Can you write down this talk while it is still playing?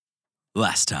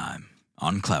Last time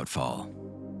on Cloudfall.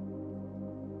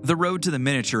 The road to the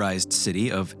miniaturized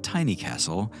city of Tiny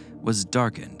Castle was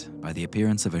darkened by the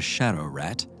appearance of a shadow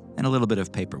rat and a little bit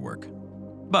of paperwork.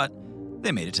 But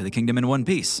they made it to the kingdom in one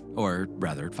piece, or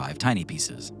rather 5 tiny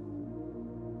pieces.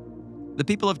 The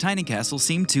people of Tiny Castle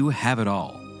seem to have it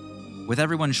all. With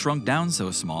everyone shrunk down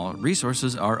so small,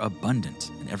 resources are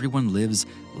abundant, and everyone lives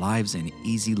lives in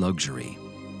easy luxury.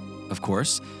 Of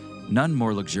course, none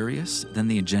more luxurious than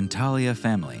the Gentalia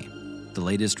family, the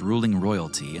latest ruling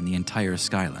royalty in the entire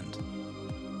Skyland.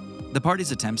 The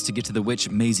party's attempts to get to the witch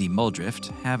Maisie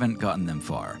Muldrift haven't gotten them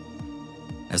far,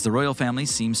 as the royal family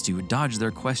seems to dodge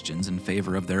their questions in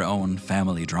favor of their own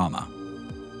family drama.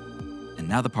 And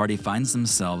now the party finds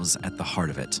themselves at the heart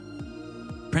of it.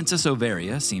 Princess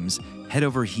Overia seems head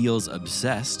over heels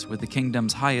obsessed with the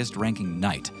kingdom's highest-ranking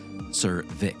knight, Sir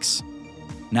Vix.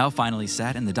 Now finally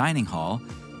sat in the dining hall,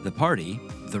 the party,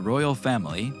 the royal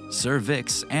family, Sir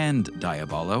Vix, and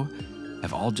Diabolo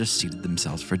have all just seated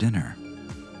themselves for dinner.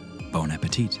 Bon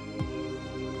appetit.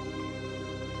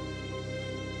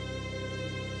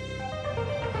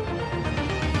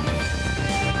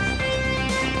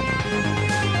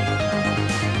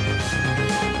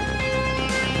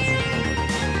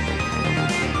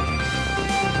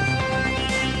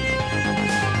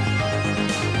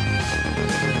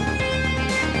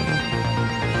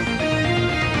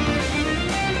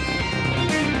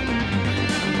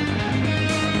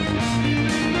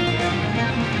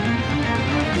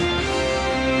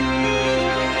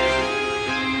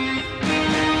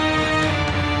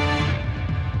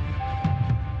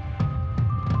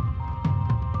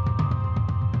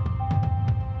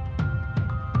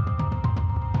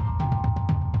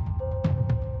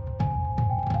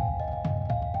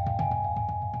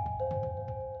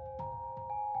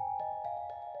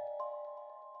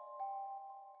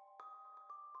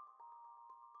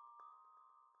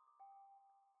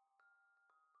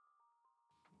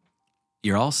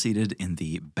 You're all seated in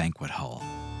the banquet hall.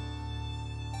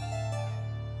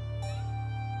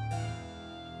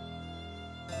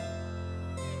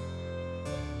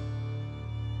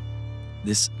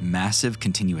 This massive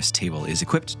continuous table is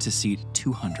equipped to seat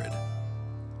 200,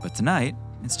 but tonight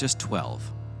it's just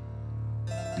 12.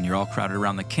 And you're all crowded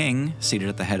around the king, seated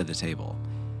at the head of the table.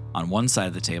 On one side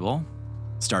of the table,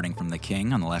 starting from the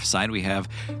king, on the left side, we have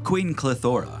Queen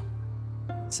Clithora.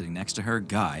 Sitting next to her,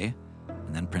 Guy,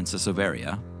 and then Princess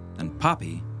Overia, then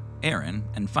Poppy, Aaron,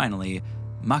 and finally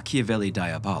Machiavelli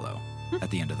Diabolo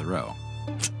at the end of the row.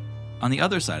 On the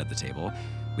other side of the table,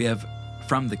 we have,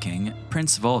 from the king,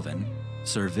 Prince Volvin,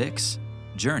 Sir Vix,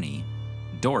 Journey,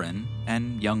 Doran,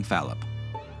 and young Fallop.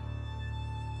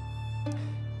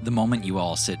 The moment you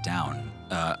all sit down,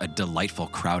 a delightful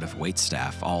crowd of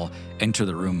waitstaff all enter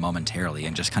the room momentarily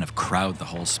and just kind of crowd the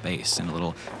whole space in a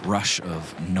little rush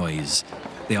of noise.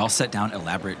 They all set down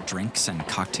elaborate drinks and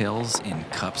cocktails in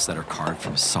cups that are carved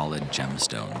from solid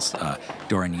gemstones.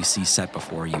 Doran, you see set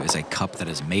before you is a cup that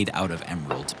is made out of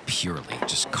emerald, purely,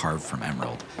 just carved from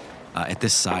emerald. At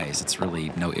this size, it's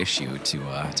really no issue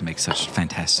to make such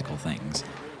fantastical things.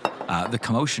 The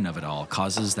commotion of it all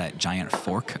causes that giant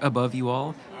fork above you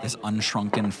all, this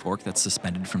unshrunken fork that's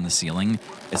suspended from the ceiling.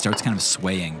 It starts kind of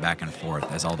swaying back and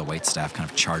forth as all the waitstaff kind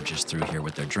of charges through here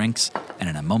with their drinks, and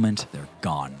in a moment, they're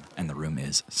gone, and the room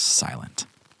is silent.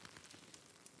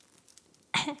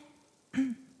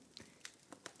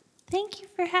 Thank you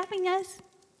for having us.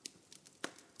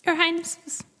 Your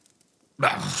Highnesses.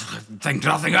 Think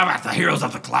nothing of it, the heroes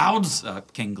of the clouds.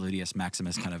 King Gluteus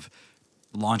Maximus kind of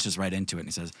launches right into it, and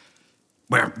he says,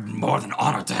 We're more than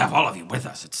honored to have all of you with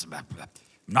us. It's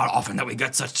not often that we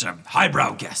get such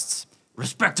highbrow guests,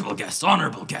 respectable guests,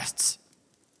 honorable guests.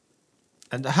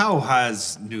 And how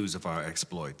has news of our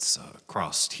exploits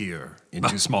crossed here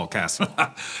into Small Castle?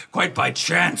 Quite by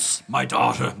chance, my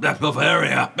daughter,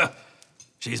 Bavaria.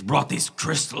 She's brought these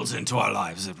crystals into our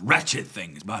lives, wretched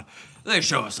things, but they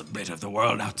show us a bit of the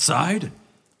world outside.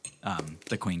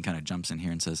 The queen kind of jumps in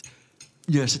here and says,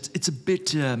 yes, it's a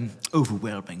bit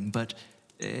overwhelming, but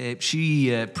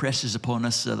she presses upon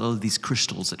us a lot of these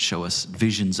crystals that show us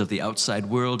visions of the outside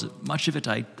world. Much of it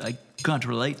I can't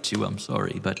relate to, I'm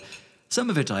sorry, but some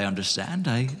of it I understand.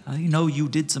 I know you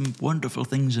did some wonderful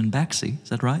things in Baxi, is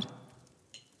that right?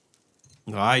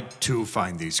 I, too,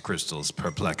 find these crystals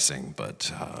perplexing,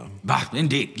 but...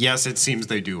 Indeed. Yes, it seems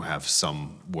they do have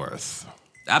some worth.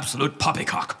 Absolute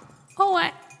poppycock.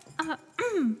 Oh,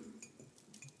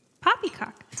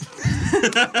 poppycock.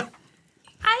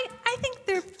 I think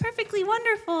they're perfectly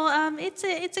wonderful.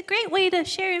 It's a great way to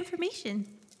share information.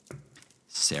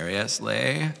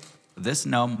 Seriously? This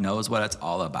gnome knows what it's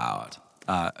all about.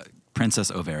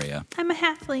 Princess Overia. I'm a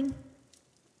halfling.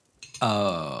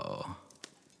 Oh.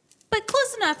 But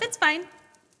close enough. It's fine.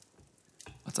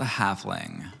 What's a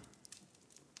halfling?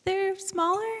 They're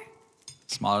smaller.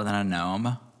 Smaller than a gnome?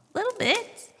 A little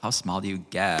bit. How small do you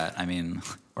get? I mean,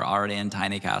 we're already in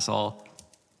Tiny Castle.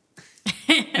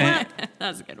 That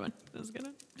was a good one.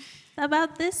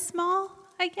 About this small,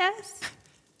 I guess.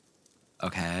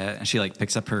 Okay. And she like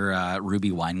picks up her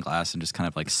ruby wine glass and just kind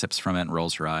of like sips from it and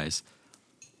rolls her eyes.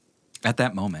 At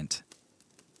that moment,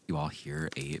 you all hear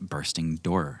a bursting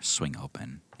door swing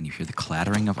open and you hear the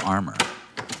clattering of armor.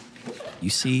 You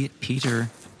see Peter,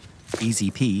 Easy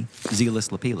P, Zealous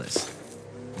Lapillus,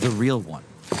 the real one,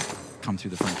 come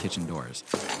through the front kitchen doors.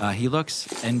 He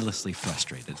looks endlessly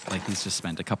frustrated, like he's just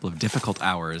spent a couple of difficult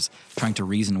hours trying to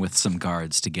reason with some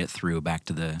guards to get through back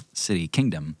to the city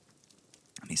kingdom.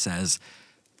 And he says,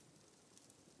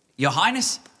 Your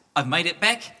Highness, I've made it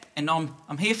back, and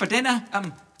I'm here for dinner.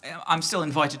 I'm still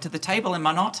invited to the table, am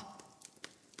I not?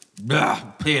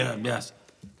 Peter, yes.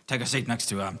 Take a seat next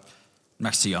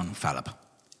to young Philip.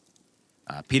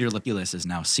 Peter Lapillus is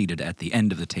now seated at the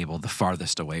end of the table, the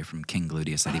farthest away from King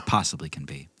Gludius that he possibly can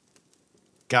be.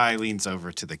 Guy leans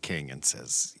over to the king and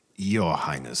says, Your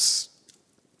Highness,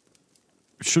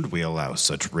 should we allow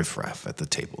such riffraff at the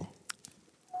table?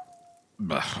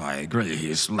 I agree,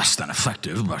 he's less than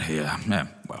effective, but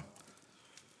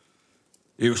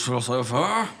useful so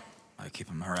far. I keep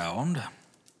him around.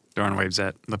 Doran waves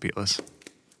at Lapillus.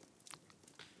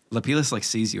 Lapillus like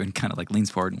sees you and kind of like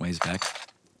leans forward and waves back.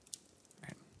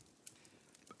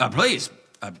 Please,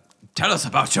 tell us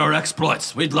about your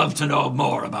exploits. We'd love to know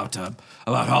more about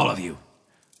all of you.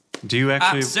 Do you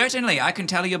actually... Certainly, I can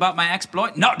tell you about my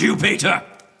exploit. Not you, Peter!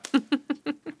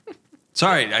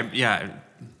 Sorry, I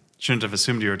shouldn't have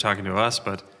assumed you were talking to us,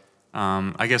 but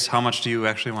I guess how much do you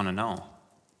actually want to know?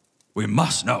 We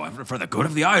must know, for the good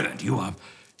of the island.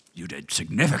 You did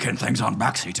significant things on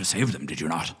Baxi to save them, did you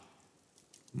not?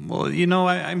 Well,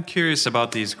 I'm curious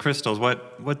about these crystals.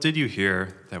 What did you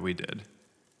hear that we did?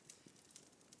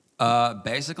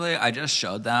 Basically, I just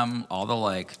showed them all the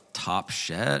like top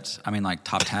shit. I mean, like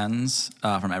top tens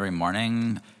from every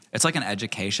morning. It's like an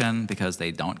education because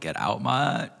they don't get out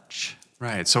much.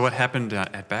 Right. So what happened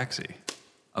at Baxi?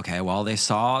 Okay, well, they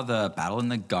saw the battle in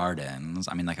the gardens.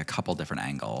 I mean, like a couple different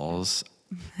angles.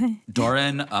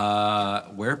 Doran,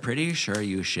 we're pretty sure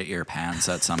you shit your pants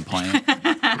at some point during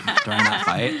that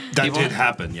fight. That did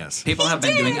happen, yes. People have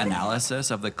been doing analysis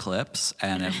of the clips,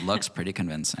 and it looks pretty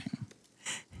convincing.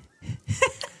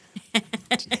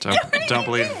 Don't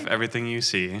believe everything you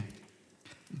see.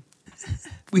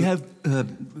 We have a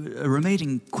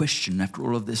remaining question after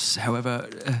all of this, however.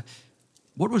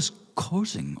 What was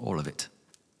causing all of it?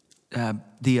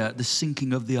 The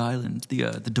sinking of the island,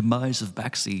 the demise of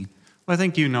Baxi. Well, I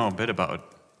think you know a bit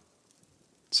about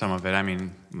some of it. I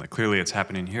mean, like, clearly it's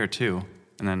happening here, too.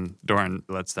 And then Doran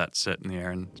lets that sit in the air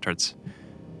and starts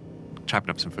chopping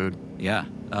up some food. Yeah,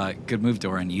 good move,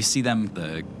 Doran. You see them,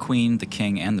 the queen, the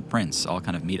king, and the prince all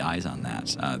kind of meet eyes on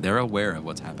that. They're aware of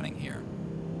what's happening here.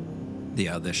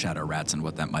 The shadow rats and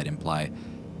what that might imply.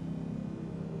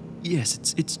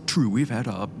 Yes, it's true. We've had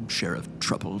our share of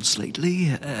troubles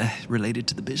lately related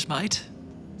to the Bismite.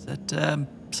 Is that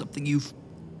something you've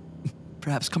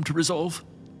perhaps come to resolve?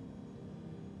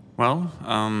 Well,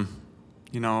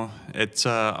 it's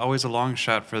always a long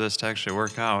shot for this to actually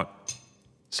work out.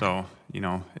 So,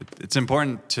 it's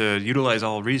important to utilize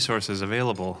all resources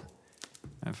available.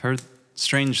 I've heard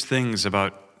strange things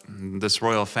about this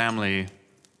royal family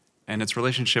and its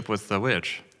relationship with the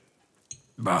witch.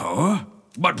 Oh?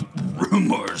 What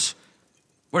rumors?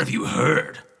 What have you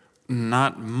heard?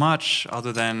 Not much,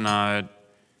 other than it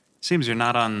seems you're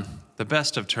not on the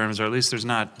best of terms, or at least there's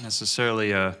not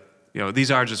necessarily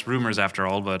these are just rumors after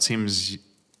all, but it seems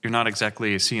you're not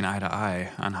exactly seeing eye to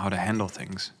eye on how to handle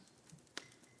things.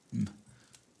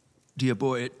 Dear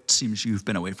boy, it seems you've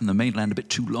been away from the mainland a bit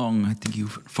too long. I think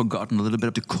you've forgotten a little bit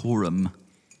of decorum.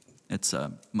 It's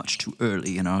much too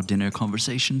early in our dinner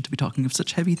conversation to be talking of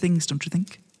such heavy things, don't you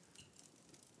think?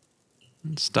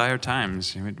 It's dire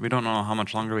times. We don't know how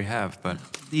much longer we have, but...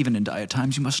 Even in dire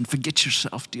times, you mustn't forget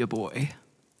yourself, dear boy.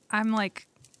 I'm,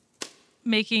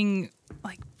 making,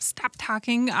 stop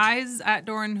talking eyes at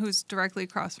Doran, who's directly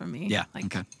across from me. Yeah,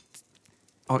 okay.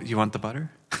 Oh, you want the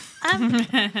butter?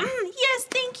 Yes,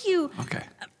 thank you. Okay.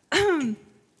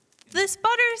 This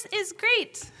butters is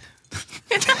great.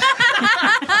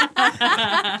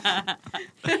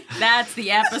 That's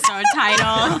the episode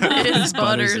title. His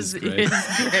butters is great.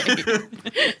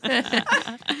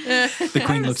 The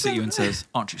queen looks at you and says,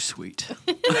 "Aren't you sweet?"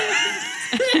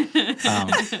 I'm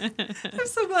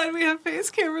so glad we have face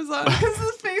cameras on because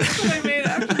the face that I made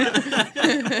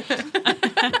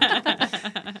after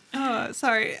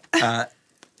sorry.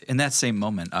 In that same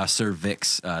moment, Sir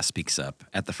Vix speaks up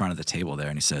at the front of the table there,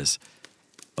 and he says,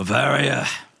 Bavaria,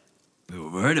 we were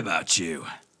worried about you.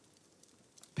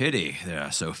 Pity there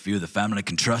are so few the family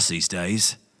can trust these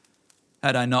days.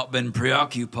 Had I not been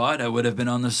preoccupied, I would have been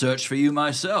on the search for you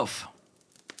myself.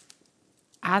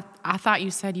 I thought you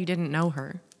said you didn't know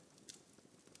her.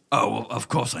 Oh, well, of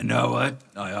course I know her.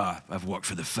 I've worked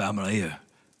for the family a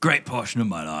great portion of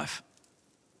my life.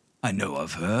 I know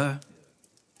of her.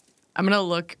 I'm going to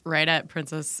look right at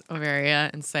Princess Overia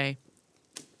and say,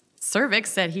 Sir Vic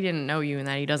said he didn't know you and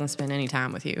that he doesn't spend any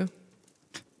time with you.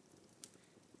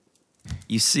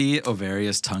 You see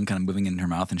Ovaria's tongue kind of moving in her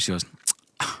mouth, and she goes,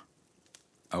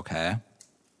 okay.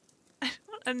 I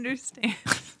don't understand.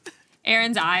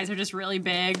 Aaron's eyes are just really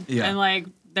big. Yeah. And like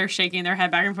they're shaking their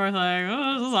head back and forth like,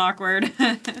 oh, this is awkward.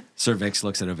 Sir Vix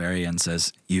looks at Ovaria and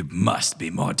says, You must be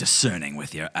more discerning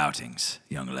with your outings,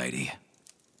 young lady.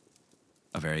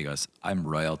 Ovaria goes, I'm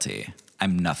royalty.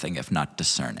 I'm nothing if not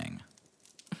discerning.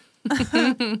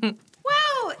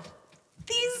 Wow,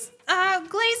 these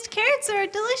glazed carrots are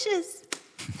delicious.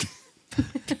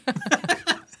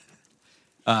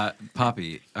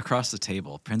 Poppy, across the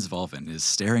table, Prince Volvin is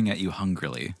staring at you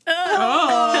hungrily.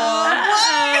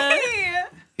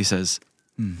 He says,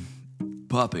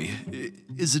 Poppy,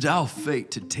 is it our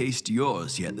fate to taste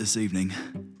yours yet this evening?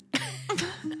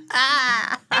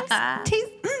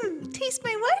 Taste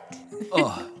my what?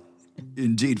 Oh,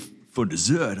 indeed, for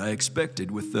dessert, I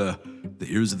expected with the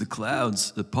Heroes of the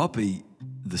Clouds, the Poppy,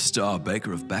 the star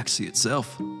baker of Baxi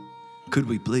itself. Could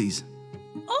we please?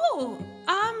 Oh,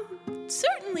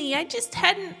 certainly. I just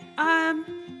hadn't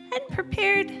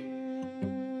prepared.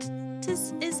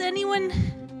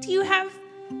 Do you have?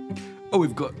 Oh,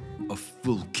 we've got a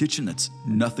full kitchen that's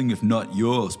nothing if not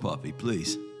yours, Poppy,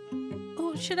 please.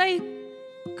 Oh, should I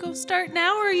go start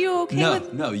now, or are you okay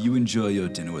with? No, you enjoy your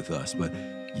dinner with us, but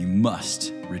you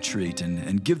must retreat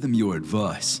and give them your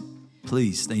advice.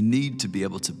 Please, they need to be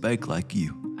able to bake like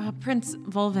you. Prince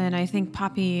Volvin, I think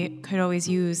Poppy could always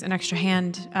use an extra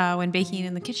hand when baking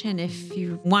in the kitchen if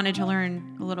you wanted to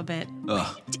learn a little bit.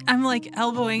 I'm like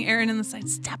elbowing Aaron in the side.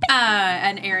 Stop it.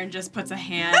 And Aaron just puts a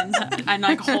hand and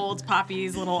like holds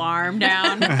Poppy's little arm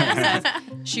down and says,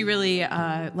 She really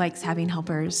likes having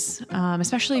helpers,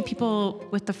 especially people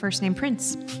with the first name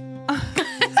Prince.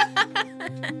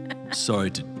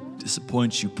 Sorry to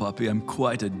disappoint you, Poppy. I'm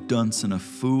quite a dunce and a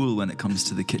fool when it comes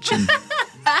to the kitchen.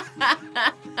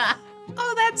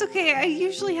 Oh, that's okay. I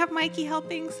usually have Mikey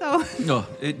helping, so. No,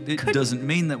 it doesn't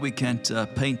mean that we can't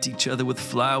paint each other with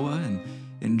flour and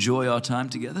enjoy our time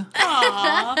together.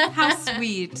 How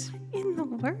sweet. In the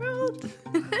world?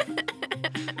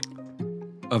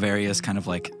 Ovaria is kind of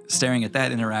like staring at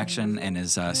that interaction and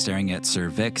is staring at Sir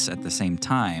Vix at the same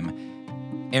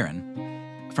time.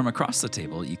 Aaron, from across the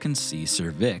table, you can see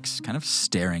Sir Vix kind of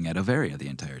staring at Ovaria the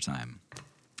entire time.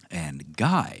 And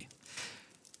Guy,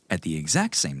 at the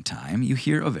exact same time, you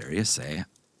hear Ovaria say,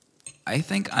 I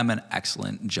think I'm an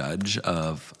excellent judge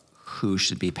of who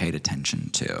should be paid attention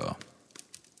to.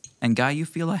 And Guy, you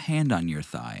feel a hand on your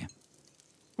thigh.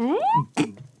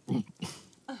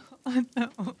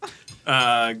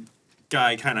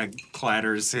 Guy kind of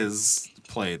clatters his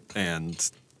plate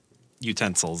and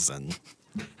utensils, and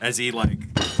as he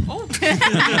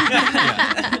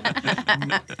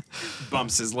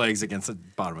bumps his legs against the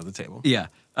bottom of the table. Yeah.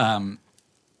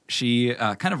 She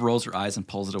kind of rolls her eyes and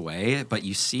pulls it away, but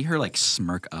you see her like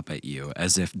smirk up at you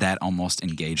as if that almost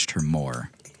engaged her more.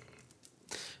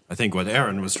 I think what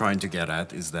Aaron was trying to get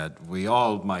at is that we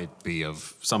all might be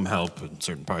of some help in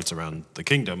certain parts around the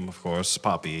kingdom. Of course,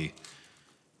 Poppy,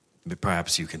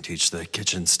 perhaps you can teach the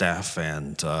kitchen staff,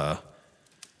 and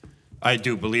I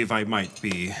do believe I might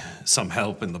be some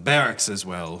help in the barracks as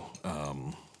well,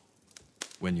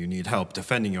 when you need help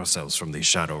defending yourselves from these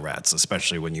shadow rats,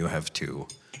 especially when you have to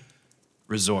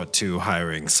resort to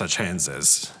hiring such hands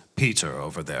as Peter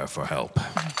over there for help.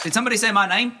 Did somebody say my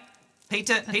name?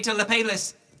 Peter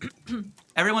Lepelis.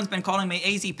 Everyone's been calling me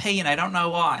Easy P, and I don't know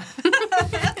why.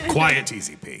 Quiet,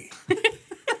 Easy P.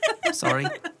 Sorry.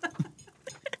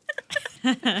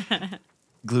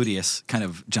 Gluteus kind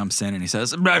of jumps in and he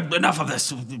says, Enough of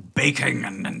this baking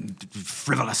and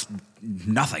frivolous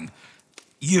nothing.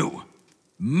 You,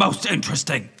 most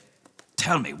interesting.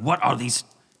 Tell me, what are these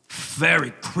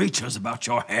fairy creatures about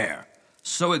your hair?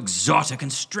 So exotic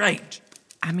and strange.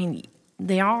 I mean,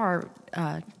 they are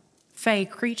fae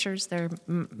creatures. They're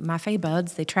my fae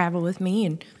buds. They travel with me,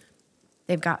 and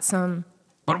they've got some.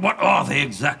 But what are they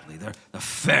exactly? They're the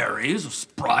fairies or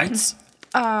sprites?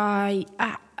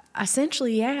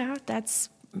 Essentially, yeah. That's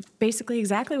basically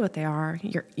exactly what they are,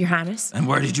 Your Highness. And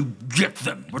where did you get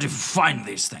them? Where did you find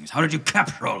these things? How did you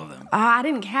capture all of them? I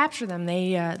didn't capture them.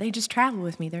 They just travel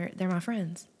with me. They're my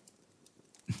friends.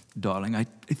 Darling, I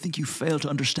think you fail to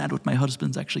understand what my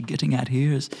husband's actually getting at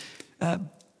here. Is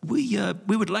we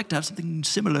would like to have something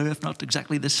similar, if not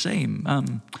exactly the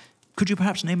same. Could you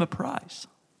perhaps name a price?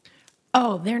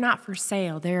 Oh, they're not for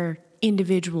sale. They're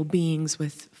individual beings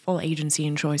with full agency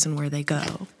and choice in where they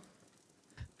go.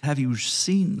 Have you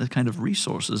seen the kind of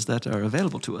resources that are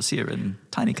available to us here in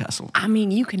Tiny Castle? I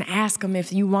mean, you can ask them if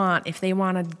they want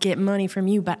to get money from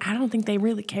you, but I don't think they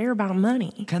really care about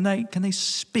money. Can they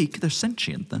speak? They're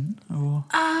sentient then? Or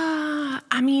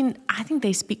I mean, I think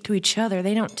they speak to each other.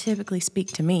 They don't typically speak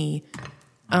to me.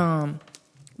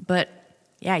 But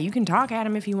yeah, you can talk at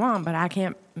them if you want, but I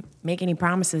can't make any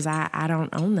promises. I don't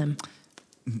own them.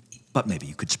 But maybe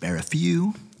you could spare a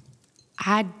few?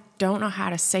 I don't know how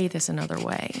to say this another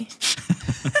way.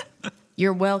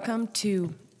 You're welcome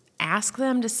to ask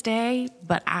them to stay,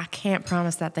 but I can't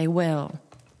promise that they will.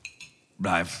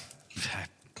 I've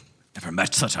never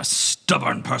met such a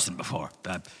stubborn person before.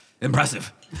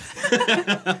 Impressive.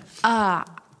 I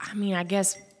mean, I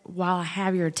guess while I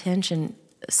have your attention,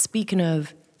 speaking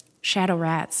of shadow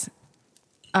rats,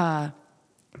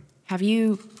 have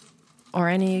you or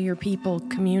any of your people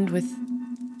communed with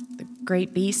the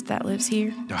great beast that lives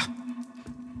here?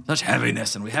 Such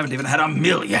heaviness, and we haven't even had a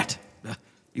meal yet.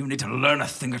 You need to learn a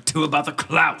thing or two about the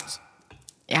clouds.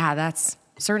 Yeah, that's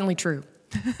certainly true.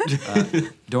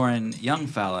 Doran, young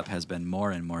Fallop has been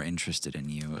more and more interested in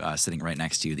you, sitting right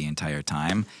next to you the entire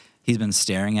time. He's been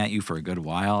staring at you for a good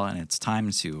while, and it's time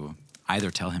to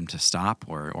either tell him to stop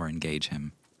or engage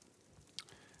him.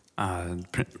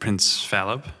 Prince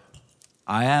Fallop?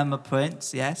 I am a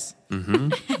prince, yes? Mm-hmm.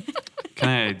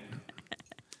 Can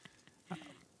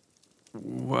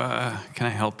I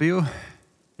help you?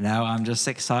 No, I'm just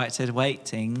excited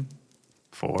waiting.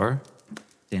 For?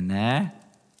 Dinner.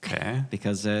 Okay.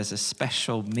 Because there's a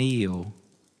special meal.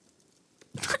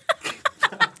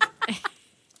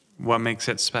 What makes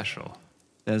it special?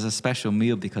 There's a special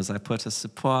meal because I put a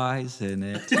surprise in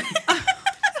it.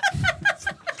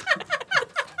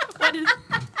 What is?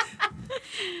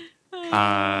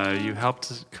 You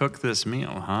helped cook this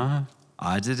meal, huh?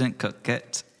 I didn't cook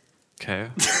it, Okay.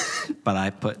 but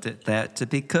I put it there to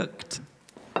be cooked.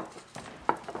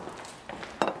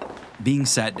 Being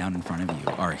sat down in front of you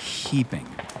are heaping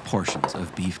portions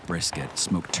of beef brisket,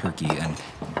 smoked turkey, and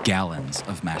gallons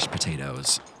of mashed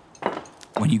potatoes.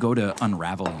 When you go to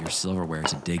unravel your silverware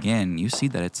to dig in, you see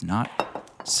that it's not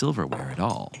silverware at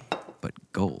all, but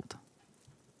gold.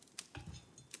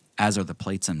 As are the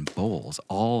plates and bowls,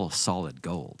 all solid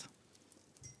gold.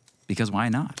 Because why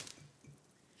not?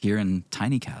 Here in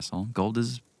Tiny Castle, gold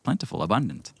is plentiful,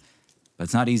 abundant, but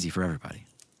it's not easy for everybody.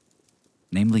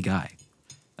 Namely Guy.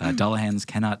 Dullahans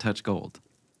cannot touch gold.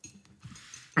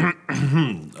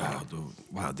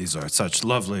 Wow, these are such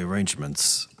lovely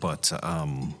arrangements, but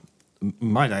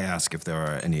might I ask if there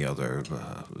are any other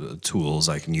tools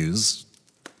I can use?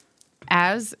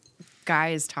 As Guy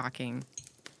is talking,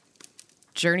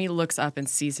 Journey looks up and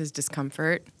sees his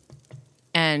discomfort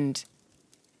and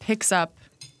picks up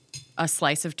a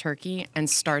slice of turkey and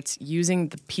starts using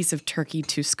the piece of turkey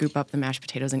to scoop up the mashed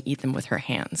potatoes and eat them with her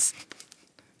hands.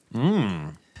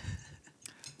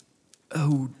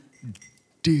 Oh,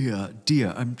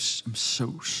 dear, I'm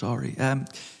so sorry.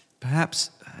 Perhaps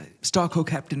Starco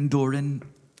Captain Doran.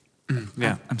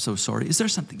 Yeah. I'm so sorry. Is there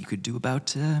something you could do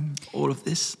about all of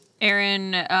this?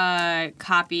 Aaron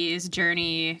copies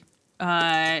Journey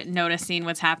noticing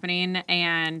what's happening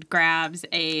and grabs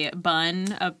a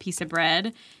bun, a piece of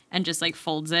bread, and just like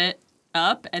folds it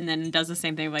up and then does the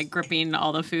same thing, like gripping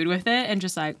all the food with it and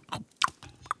just like,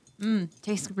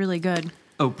 tastes really good.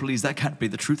 Oh, please, that can't be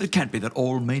the truth. It can't be that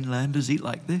all mainlanders eat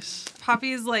like this.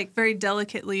 Poppy's like very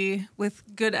delicately, with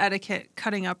good etiquette,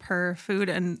 cutting up her food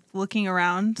and looking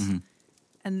around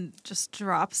and just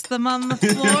drops them on the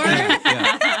floor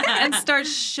and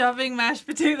starts shoving mashed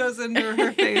potatoes into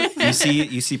her face.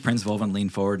 You see Prince Volvan lean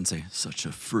forward and say, "Such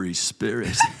a free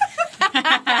spirit."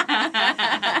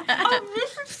 Oh,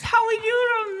 this is how we do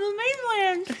it on the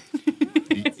mainland.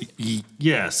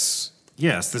 Yes,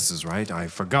 this is right. I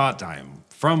forgot I'm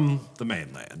from the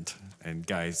mainland. And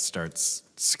Guy starts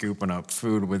scooping up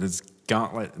food with his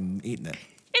gauntlet and eating it.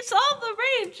 It's all the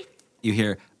rage. You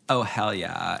hear, "Oh, hell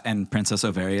yeah." And Princess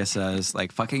Overia says,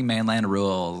 like, "Fucking mainland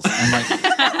rules." And like,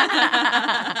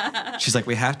 she's like,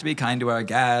 "We have to be kind to our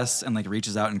guests," and like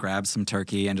reaches out and grabs some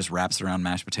turkey and just wraps around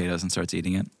mashed potatoes and starts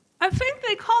eating it. I think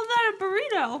they call that a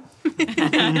burrito.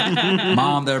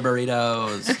 Mom, they're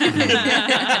burritos.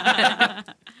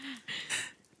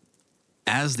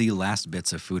 As the last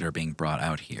bits of food are being brought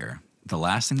out here, the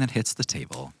last thing that hits the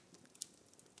table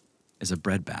is a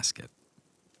bread basket.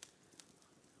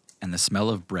 And the smell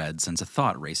of bread sends a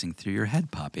thought racing through your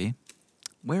head, Poppy.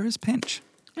 Where is Pinch?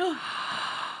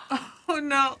 Oh,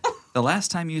 no. The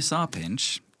last time you saw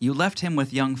Pinch, you left him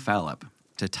with young Fallop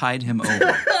to tide him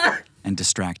over and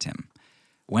distract him.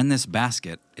 When this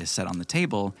basket is set on the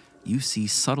table, you see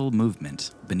subtle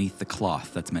movement beneath the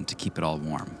cloth that's meant to keep it all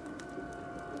warm.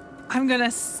 I'm going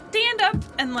to stand up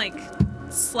and, like,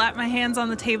 slap my hands on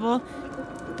the table.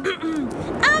 What's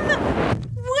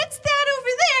that over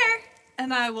there?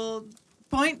 And I will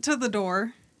point to the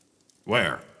door.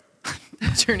 Where?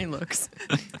 Journey looks.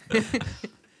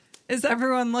 Is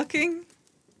everyone looking?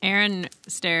 Aaron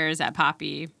stares at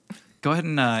Poppy. Go ahead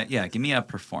and, give me a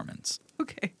performance.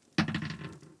 Okay.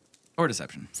 Or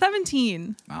deception.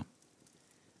 17. Wow.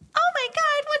 Oh my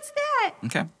God, what's that?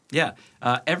 Okay. Yeah.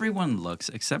 Everyone looks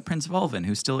except Prince Volvin,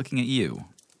 who's still looking at you.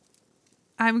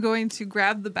 I'm going to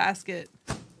grab the basket,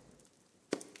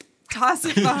 toss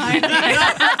it behind me.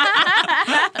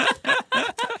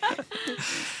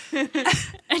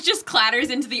 It just clatters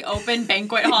into the open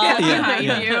banquet hall behind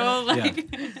you.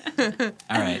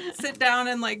 All right. Sit down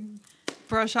and, like,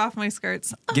 brush off my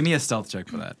skirts. Give me a stealth check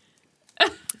for that.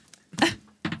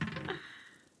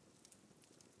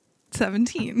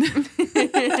 17.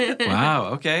 Wow.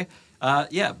 Okay.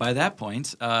 By that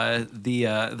point,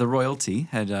 the royalty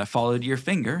had followed your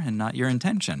finger and not your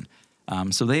intention.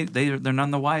 So they're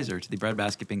none the wiser to the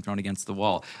breadbasket being thrown against the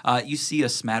wall. You see a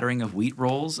smattering of wheat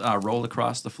rolls roll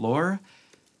across the floor,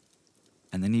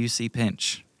 and then you see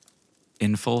Pinch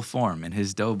in full form, in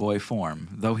his doughboy form.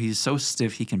 Though he's so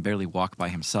stiff he can barely walk by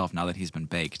himself now that he's been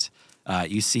baked.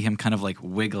 You see him kind of like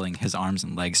wiggling his arms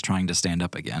and legs trying to stand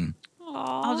up again.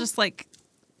 I'll just, like,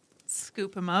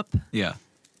 scoop him up Yeah.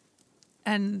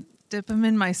 and dip him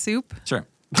in my soup. Sure.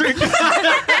 Oh,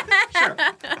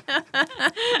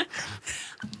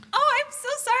 I'm so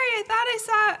sorry. I thought I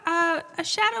saw a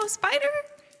shadow spider,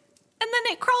 and then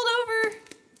it crawled over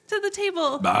to the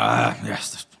table.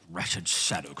 Yes, the wretched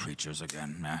shadow creatures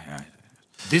again.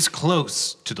 This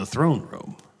close to the throne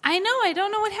room. I know. I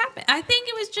don't know what happened. I think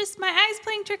it was just my eyes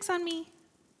playing tricks on me.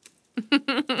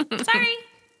 Sorry.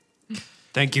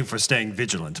 Thank you for staying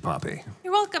vigilant, Poppy.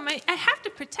 You're welcome. I have to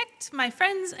protect my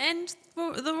friends and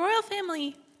the royal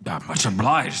family. Much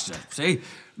obliged. See?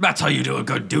 That's how you do a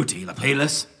good duty,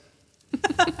 Lapalus.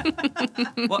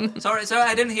 What? Sorry, sir,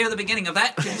 I didn't hear the beginning of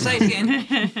that. Could you say it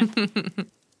again?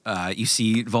 You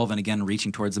see Volvin again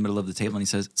reaching towards the middle of the table, and he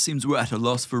says, "Seems we're at a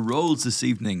loss for rolls this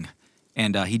evening."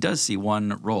 And he does see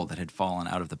one roll that had fallen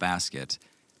out of the basket.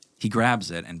 He grabs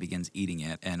it and begins eating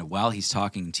it. And while he's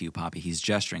talking to you, Poppy, he's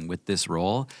gesturing with this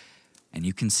roll, and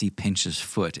you can see Pinch's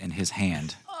foot in his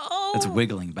hand. That's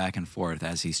wiggling back and forth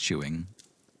as he's chewing.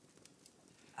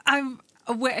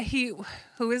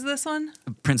 Who is this one?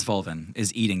 Prince Volvin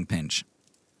is eating Pinch.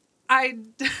 I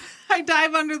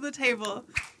dive under the table.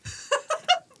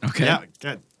 Okay. Yeah,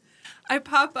 good. I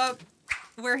pop up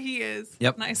where he is.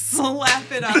 Yep. And I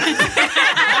slap it on.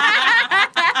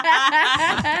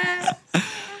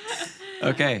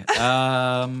 Okay.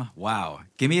 Wow.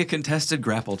 Give me a contested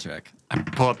grapple check.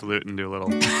 Pull out the loot and do a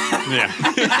little. Yeah.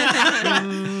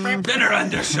 Dinner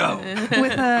under show.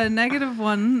 With a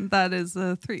 -1, that is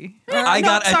a 3. I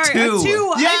got a 2. A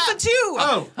 2. Yeah. It's a 2.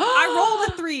 Oh. I rolled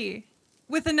a 3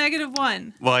 with a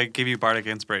 -1. Well, I gave you Bardic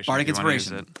Inspiration. Bardic if you wanna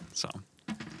use Inspiration. it, so.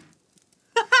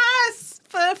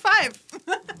 5.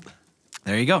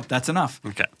 There you go. That's enough.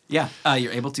 Okay. Yeah.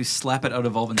 You're able to slap it out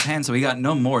of Volvin's hand, so he got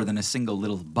no more than a single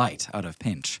little bite out of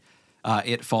Pinch.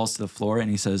 It falls to the floor, and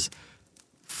he says,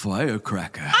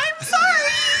 "Firecracker." I'm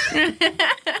sorry. I'm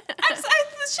sorry.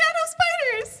 The shadow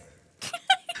spiders.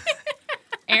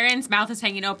 Aaron's mouth is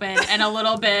hanging open, and a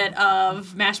little bit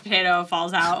of mashed potato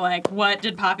falls out. Like, what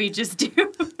did Poppy just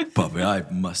do? Poppy, I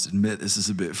must admit this is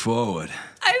a bit forward.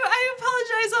 I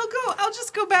apologize. I'll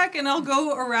just go back and I'll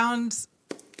go around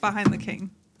behind the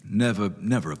king.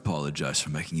 Never apologize for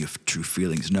making your true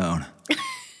feelings known.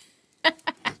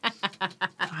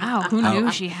 Wow, who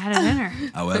knew she had it in her?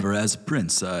 However, as a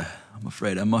prince, I'm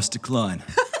afraid I must decline.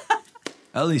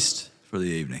 At least for the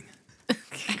evening.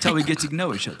 Until we get to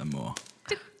know each other more.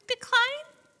 Decline?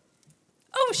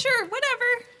 Oh, sure.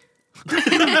 Whatever.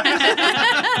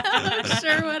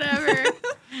 Sure, whatever.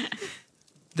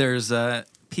 There's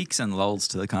peaks and lulls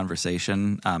to the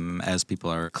conversation as people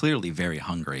are clearly very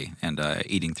hungry and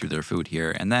eating through their food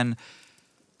here. And then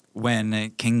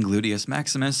when King Gludius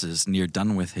Maximus is near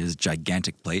done with his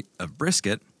gigantic plate of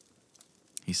brisket,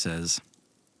 he says,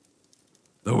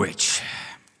 The witch.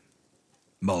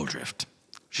 Muldrift.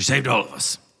 She saved all of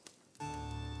us.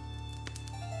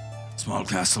 Small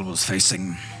castle was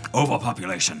facing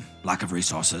overpopulation, lack of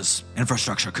resources,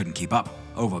 infrastructure couldn't keep up,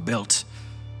 overbuilt,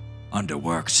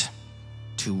 underworked,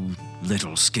 too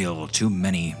little skill, too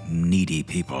many needy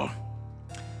people.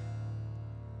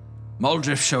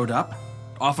 Muldrift showed up,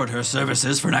 offered her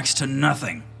services for next to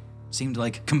nothing. Seemed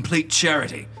like complete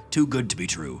charity, too good to be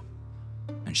true.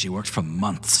 And she worked for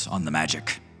months on the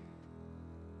magic.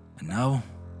 And now,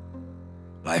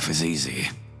 life is easy.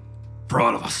 For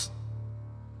all of us.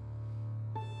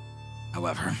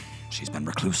 However, she's been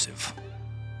reclusive.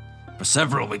 For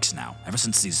several weeks now, ever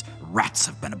since these rats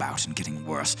have been about and getting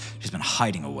worse, she's been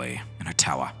hiding away in her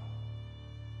tower.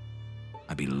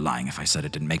 I'd be lying if I said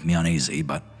it didn't make me uneasy,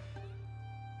 but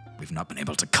we've not been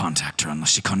able to contact her unless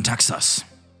she contacts us.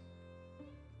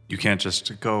 You can't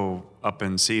just go up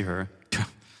and see her.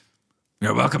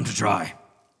 You're welcome to try.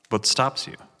 What stops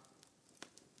you?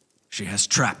 She has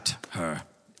trapped her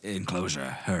enclosure,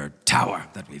 her tower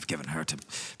that we've given her to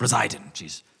reside in.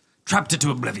 She's trapped it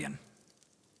to oblivion.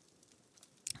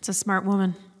 It's a smart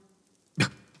woman.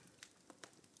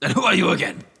 And who are you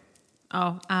again?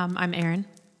 Oh, I'm Aaron.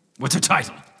 What's her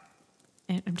title?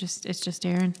 It's just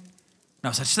Aaron.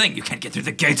 No such thing. You can't get through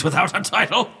the gates without a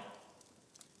title.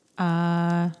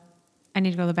 I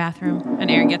need to go to the bathroom.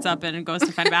 And Aaron gets up and goes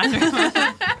to find a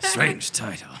bathroom. Strange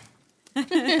title.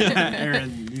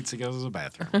 Aaron needs to go to the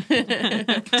bathroom.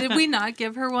 Did we not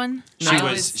give her one?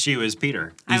 She was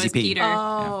Peter. I was Easy P. Peter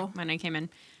Oh. when I came in.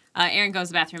 Aaron goes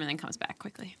to the bathroom and then comes back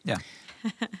quickly. Yeah.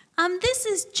 This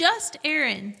is just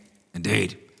Aaron.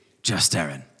 Indeed. Just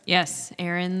Aaron. Yes,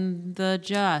 Aaron the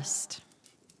Just.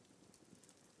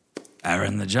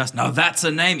 Aaron the Just. Now that's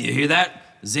a name. You hear that?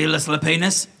 Zealous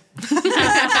Lapinus?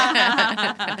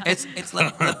 It's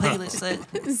Lapilus.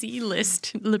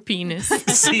 Z-list Lapinus.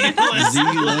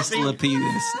 Z-list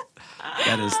Lapidus.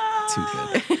 That is too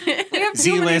good. We have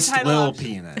too many Z-list title Lil options.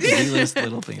 Penis. Z-list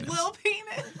little penis. Lil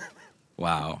penis.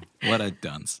 Wow, what a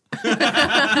dunce.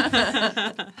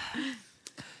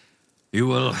 You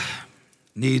will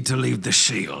need to leave the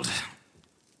shield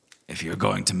if you're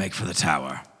going to make for the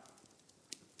tower.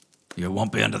 You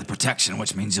won't be under the protection,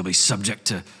 which means you'll be subject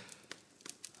to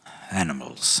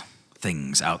animals,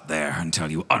 things out there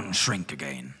until you unshrink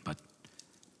again. But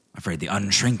I'm afraid the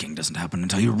unshrinking doesn't happen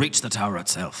until you reach the tower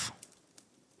itself.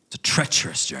 It's a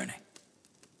treacherous journey.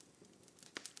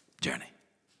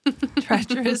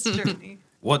 Treacherous journey.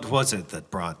 What was it that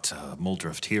brought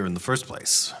Muldrift here in the first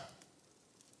place?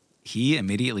 He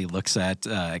immediately looks at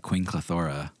Queen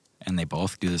Clothora, and they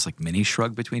both do this like mini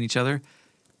shrug between each other.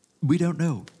 We don't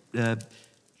know.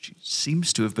 She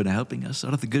seems to have been helping us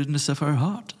out of the goodness of her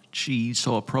heart. She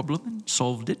saw a problem and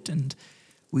solved it, and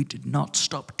we did not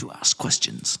stop to ask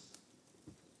questions.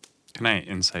 Can I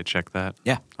insight check that?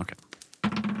 Yeah. Okay.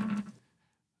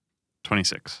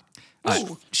 26.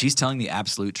 She's telling the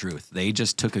absolute truth. They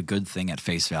just took a good thing at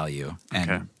face value,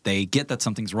 and Okay. they get that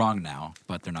something's wrong now,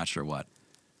 but they're not sure what.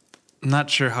 I'm not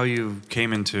sure how you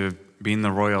came into being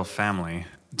the royal family.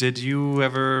 Did you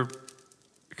ever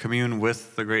commune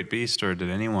with the great beast, or did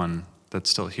anyone that's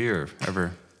still here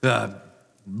ever?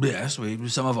 Yes,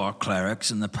 some of our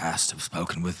clerics in the past have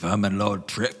spoken with Vermin Lord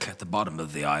Trick at the bottom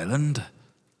of the island.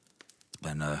 It's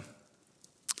been a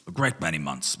great many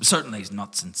months. Certainly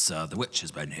not since the witch has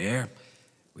been here.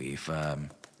 We've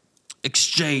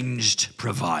exchanged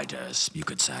providers, you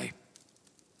could say.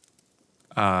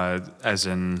 As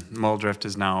in, Muldrift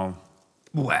is now...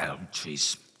 Well,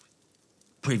 she's...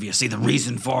 Previously, the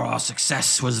reason for our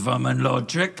success was Vermin Lord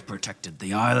Trick protected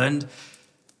the island.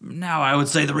 Now, I would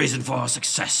say the reason for our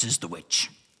success is the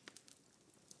witch.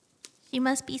 She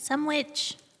must be some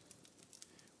witch.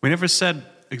 We never said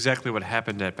exactly what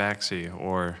happened at Baxi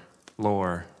or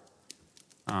Lore.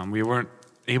 We weren't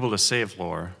able to save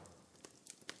Lore.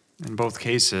 In both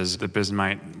cases, the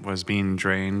Bismite was being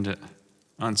drained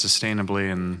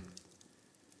unsustainably, and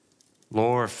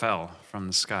Lore fell from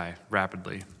the sky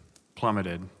rapidly,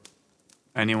 plummeted.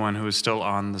 Anyone who is still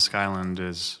on the Skyland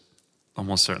is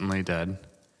almost certainly dead.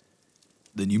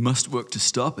 Then you must work to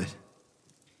stop it.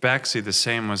 Baxi, the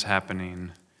same was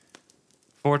happening.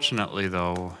 Fortunately,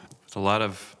 though, with a lot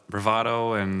of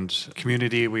bravado and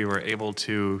community, we were able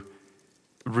to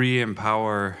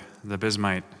re-empower the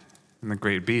Bismite and the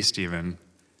Great Beast even.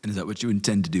 And is that what you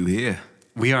intend to do here?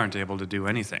 We aren't able to do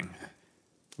anything.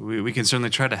 We can certainly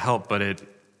try to help, but it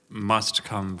must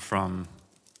come from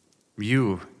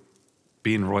you.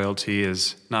 Being royalty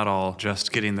is not all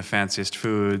just getting the fanciest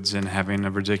foods and having a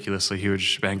ridiculously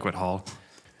huge banquet hall.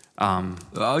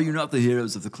 Are you not the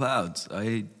heroes of the clouds?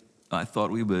 I thought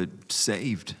we were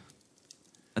saved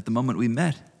at the moment we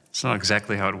met. It's not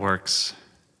exactly how it works.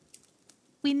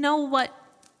 We know what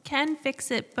can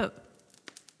fix it, but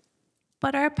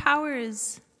but our power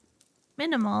is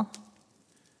minimal.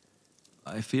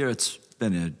 I fear it's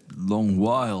been a long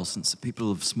while since the people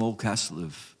of Small Castle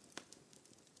have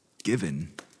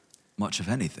given much of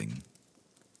anything.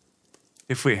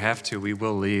 If we have to, we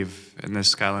will leave, and this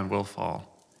skyline will fall.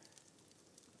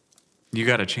 You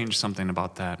got to change something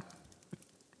about that.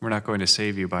 We're not going to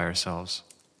save you by ourselves.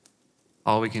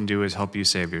 All we can do is help you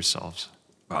save yourselves.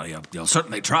 Well, you'll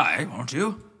certainly try, won't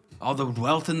you? All the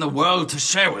wealth in the world to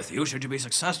share with you. Should you be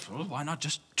successful, why not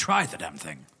just try the damn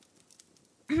thing?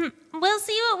 We'll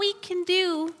see what we can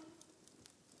do.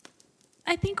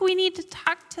 I think we need to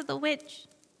talk to the witch.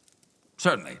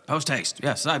 Certainly. Post haste.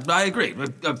 Yes, I agree.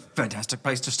 A fantastic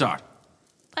place to start.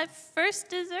 But first,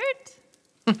 dessert?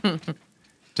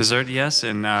 Dessert, yes,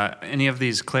 and any of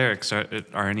these clerics, are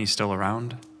any still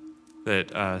around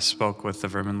that spoke with the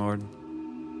Vermin Lord?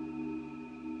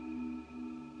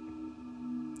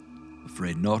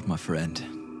 Afraid not, my friend.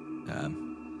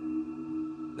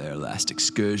 Their last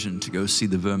excursion to go see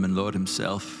the Vermin Lord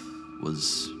himself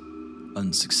was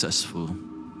unsuccessful.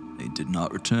 They did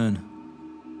not return.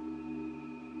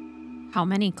 How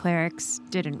many clerics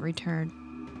didn't return?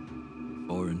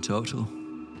 4 in total.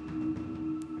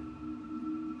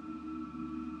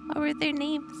 What were their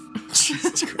names?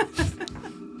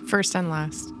 First and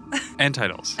last. And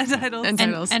titles. And titles. And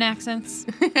titles. And accents.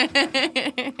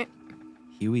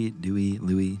 Huey, Dewey,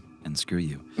 Louie, and screw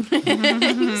you.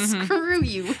 Screw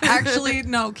you. Actually,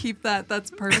 no, keep that.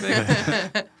 That's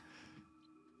perfect.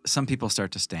 Some people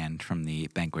start to stand from the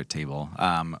banquet table,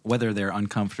 whether they're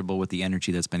uncomfortable with the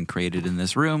energy that's been created in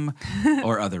this room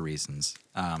or other reasons,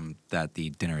 that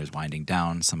the dinner is winding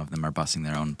down. Some of them are bussing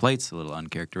their own plates, a little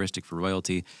uncharacteristic for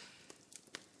royalty.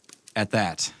 At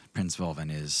that, Prince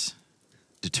Volvin is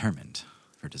determined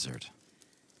for dessert.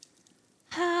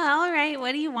 All right,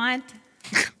 what do you want?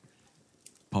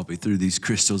 Poppy, through these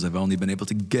crystals, I've only been able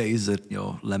to gaze at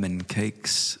your lemon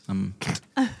cakes. I'm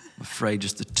afraid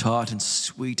just the tart and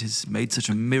sweet has made such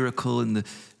a miracle in the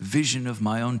vision of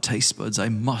my own taste buds. I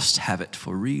must have it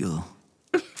for real.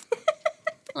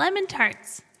 Lemon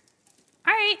tarts.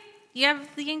 All right, you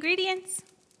have the ingredients?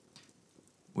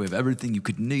 We have everything you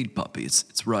could need, Poppy.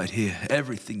 It's right here.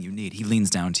 Everything you need. He leans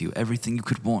down to you. Everything you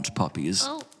could want, Poppy, is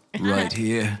right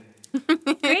here.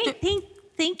 Great,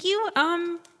 thank you.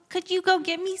 Could you go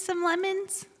get me some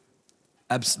lemons?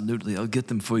 Absolutely, I'll get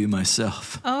them for you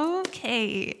myself.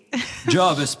 Okay.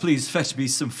 Jarvis, please fetch me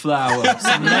some flour,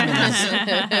 some lemons.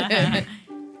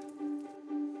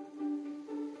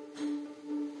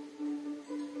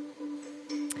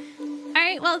 All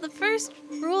right, well, the first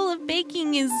rule of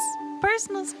baking is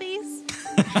personal space.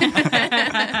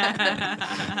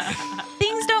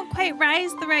 Things don't quite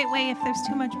rise the right way if there's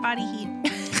too much body heat.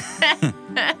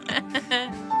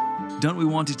 Don't we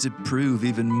want it to prove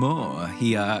even more?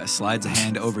 He slides a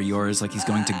hand over yours like he's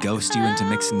going to ghost you into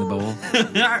mixing the bowl.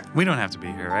 We don't have to be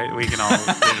here, right? We can all...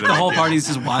 The whole party's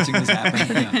just watching this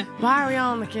happen. Yeah. Why are we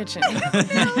all in the kitchen?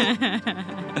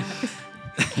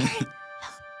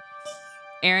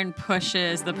 Aaron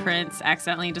pushes the prince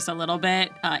accidentally just a little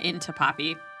bit into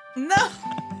Poppy. No,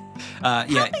 Yeah,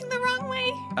 tapping the wrong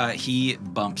way. he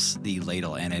bumps the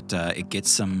ladle and it gets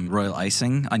some royal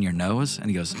icing on your nose, and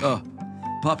he goes, "Oh,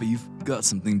 Poppy, you've got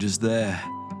something just there."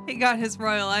 He got his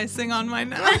royal icing on my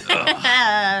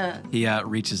nose. He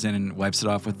reaches in and wipes it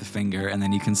off with the finger, and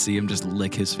then you can see him just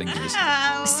lick his fingers.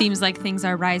 Ow. Seems like things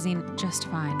are rising just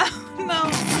fine. No.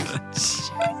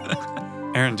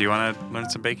 Aaron, do you want to learn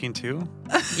some baking too?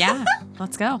 Yeah,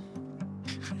 let's go.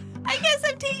 I guess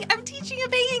I'm teaching a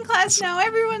baking class now.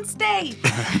 Everyone stay.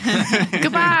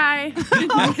 Goodbye.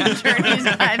 Journey's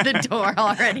by the door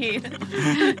already.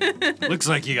 Looks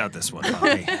like you got this one,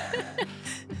 Poppy.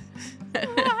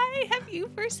 Why have you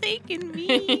forsaken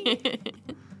me?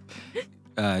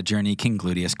 Journey, King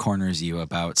Gluteus corners you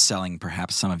about selling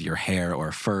perhaps some of your hair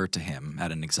or fur to him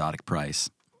at an exotic price.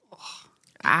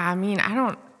 I mean, I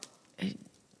don't.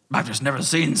 I've just never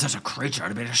seen such a creature.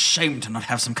 I'd be ashamed to not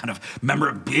have some kind of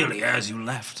memorabilia as you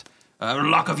left. A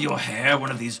lock of your hair, one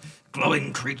of these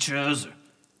glowing creatures.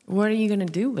 What are you going to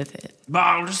do with it?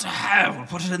 I'll just have. We'll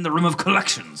put it in the room of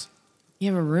collections. You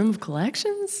have a room of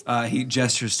collections? He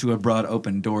gestures to a broad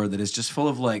open door that is just full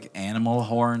of like animal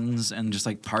horns and just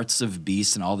like parts of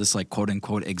beasts and all this like quote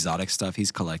unquote exotic stuff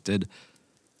he's collected.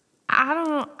 I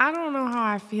don't know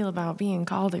how I feel about being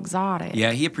called exotic.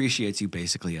 Yeah, he appreciates you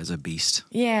basically as a beast.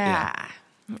 Yeah.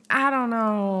 I don't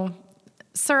know.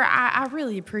 Sir, I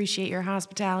really appreciate your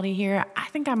hospitality here. I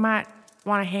think I might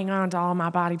want to hang on to all my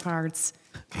body parts.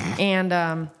 And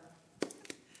I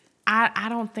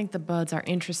don't think the buds are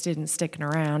interested in sticking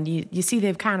around. You see,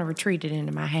 they've kind of retreated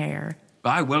into my hair.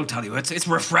 I will tell you, it's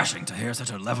refreshing to hear such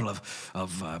a level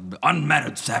of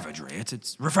unmannered savagery.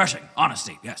 It's refreshing.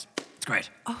 Honesty, yes. It's great.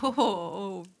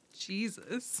 Oh,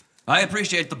 Jesus. I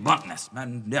appreciate the bluntness,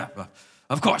 and yeah,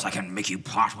 of course I can make you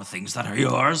part with things that are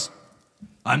yours.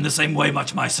 I'm the same way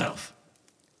much myself.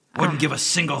 Wouldn't give a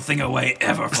single thing away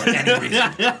ever for any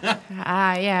reason.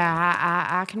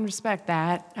 I can respect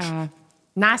that.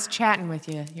 Nice chatting with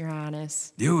you, Your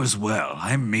Highness. You as well.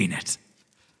 I mean it.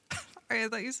 Sorry, I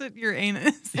thought you said your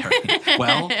anus.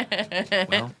 Well,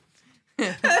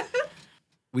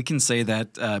 we can say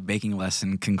that baking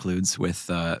lesson concludes with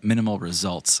minimal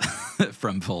results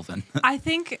from Fulvin. I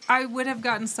think I would have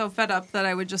gotten so fed up that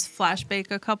I would just flash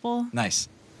bake a couple Nice.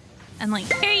 and like,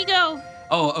 Here you go.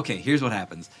 Oh, okay. Here's what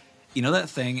happens. You know that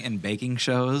thing in baking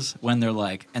shows when they're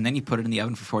like, and then you put it in the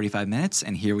oven for 45 minutes,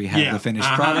 and here we have the finished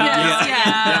product.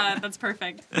 Yeah, that's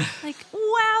perfect. like,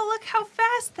 wow, look how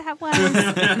fast that was.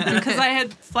 Because I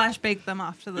had flash baked them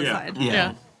off to the side.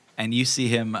 Yeah. And you see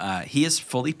him, he is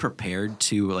fully prepared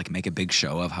to like make a big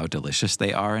show of how delicious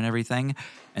they are and everything.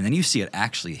 And then you see it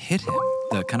actually hit him,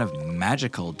 the kind of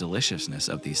magical deliciousness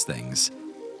of these things.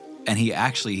 And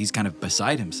he's kind of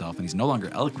beside himself and he's no longer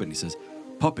eloquent. He says,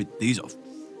 Puppy, these are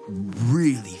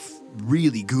really,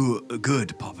 really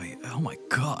good, Puppy. Oh my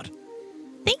God.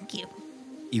 Thank you.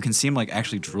 You can see him like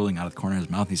actually drooling out of the corner of his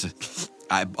mouth. He says,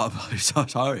 I'm so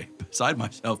sorry. Beside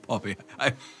myself, Puppy.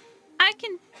 I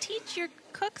can teach your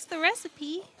cooks the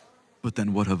recipe. But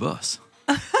then what of us?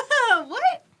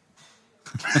 What?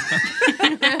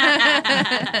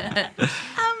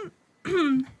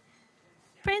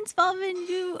 Prince Fulvin,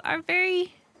 you are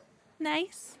very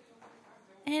nice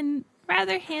and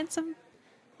rather handsome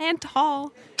and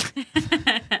tall. But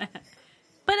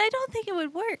I don't think it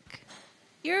would work.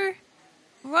 You're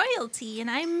royalty and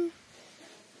I'm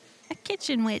a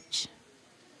kitchen witch.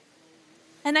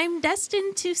 And I'm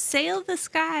destined to sail the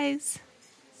skies,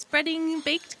 spreading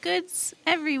baked goods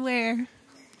everywhere.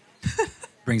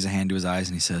 Brings a hand to his eyes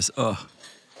and he says, Oh,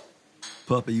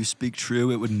 Papa, you speak true.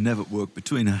 It would never work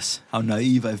between us. How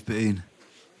naive I've been.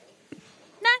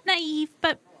 Not naive,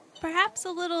 but perhaps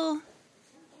a little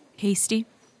Hasty.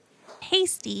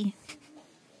 hasty.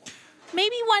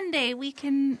 Maybe one day we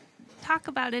can talk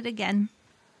about it again.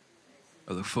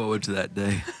 I look forward to that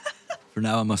day. For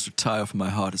now, I must retire, for my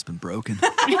heart has been broken.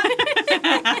 Love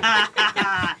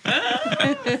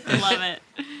it.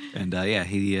 And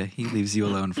he leaves you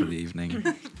alone for the evening.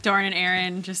 Dorn and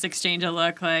Aaron just exchange a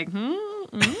look like,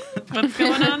 what's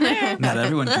going on there? Not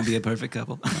everyone can be a perfect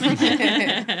couple.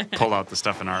 Pull out the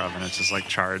stuff in our oven. It's just like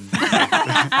charred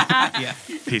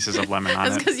pieces of lemon on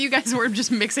That's it. because you guys were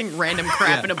just mixing random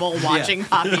crap in a bowl, watching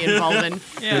Poppy and Fulvin.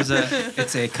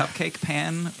 It's a cupcake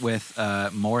pan with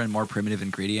more and more primitive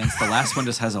ingredients. The last one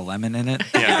just has a lemon in it.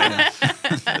 Yeah.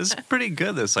 This is pretty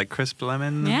good. This like crisp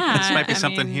lemon. Yeah, This might be I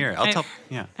something mean, here.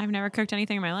 Yeah. I've never cooked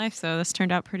anything in my life, so this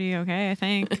turned out pretty okay, I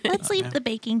think. Let's leave the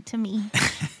baking to me.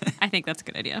 I think that's a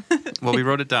good idea. Well, we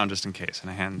wrote it down just in case, and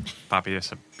I hand Poppy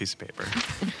just a piece of paper.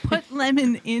 Put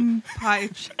lemon in pie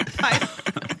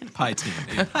Pie tin.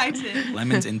 tin.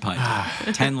 Lemons in pie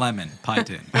tin. 10 lemon pie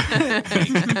tin.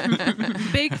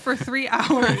 Bake for 3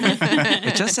 hours.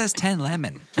 It just says 10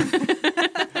 lemon.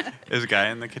 Is Guy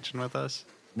in the kitchen with us?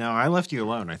 No, I left you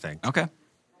alone, I think. Okay.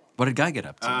 What did Guy get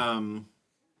up to?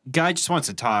 Guy just wants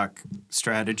to talk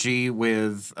strategy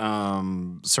with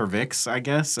Sir Vix, I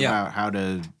guess, about how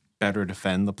to better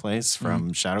defend the place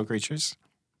from shadow creatures.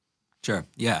 Sure.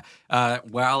 Yeah.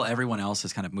 While everyone else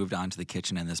has kind of moved on to the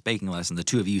kitchen and this baking lesson, the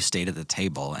two of you stayed at the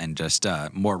table and just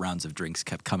more rounds of drinks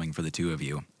kept coming for the two of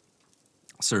you.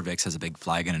 Sir Vix has a big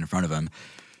flagon in front of him,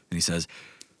 and he says,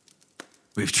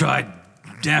 We've tried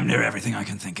damn near everything I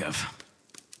can think of.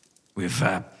 We've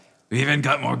even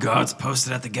got more guards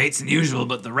posted at the gates than usual,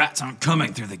 but the rats aren't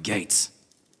coming through the gates.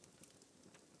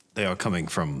 They are coming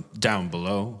from down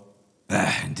below.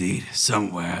 Indeed.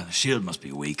 Somewhere. The shield must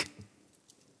be weak.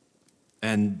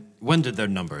 And when did their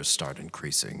numbers start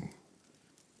increasing?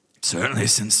 Certainly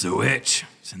since the witch.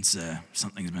 Since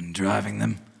something's been driving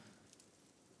them.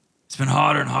 It's been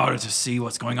harder and harder to see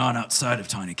what's going on outside of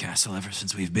Tiny Castle ever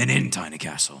since we've been in Tiny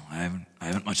Castle. I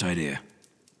haven't much idea.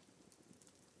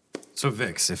 So,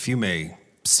 Vix, if you may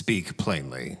speak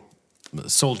plainly,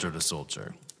 soldier to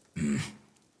soldier,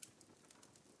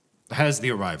 has the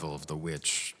arrival of the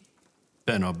witch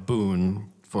been a boon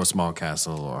for Small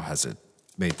Castle, or has it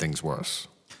made things worse?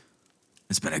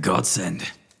 It's been a godsend.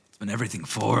 It's been everything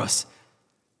for us.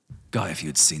 Guy, if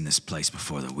you'd seen this place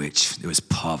before the witch, there was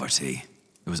poverty.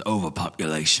 There was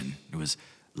overpopulation. There was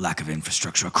lack of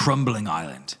infrastructure, a crumbling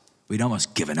island. We'd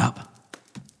almost given up.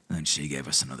 And then she gave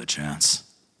us another chance.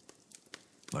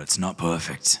 But it's not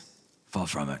perfect. Far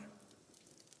from it.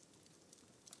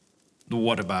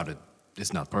 What about it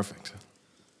is not perfect?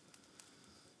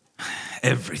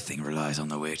 Everything relies on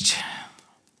the witch.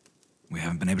 We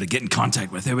haven't been able to get in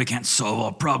contact with her. We can't solve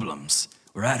our problems.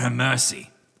 We're at her mercy.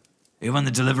 Even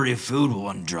the delivery of food will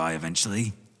run dry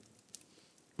eventually.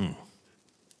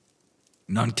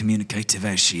 Non-communicative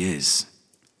as she is,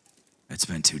 it's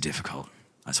been too difficult.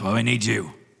 That's why we need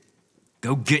you.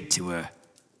 Go get to her.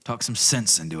 Talk some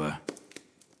sense into her.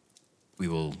 We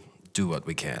will do what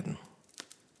we can.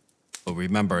 But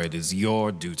remember, it is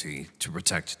your duty to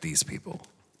protect these people.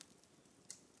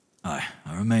 Aye,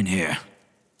 I'll remain here.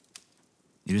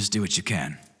 You just do what you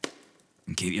can.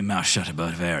 And keep your mouth shut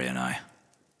about Vari and I.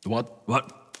 What?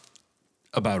 What?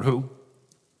 About who?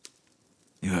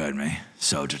 You heard me.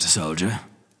 Soldier to soldier.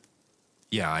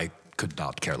 Yeah, I could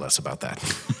not care less about that.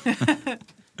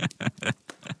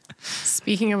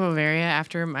 Speaking of Overia,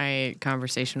 after my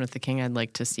conversation with the king, I'd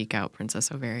like to seek out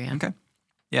Princess Overia. Okay.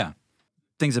 Yeah.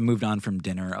 Things have moved on from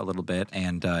dinner a little bit,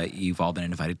 and you've all been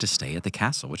invited to stay at the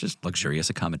castle, which is luxurious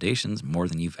accommodations, more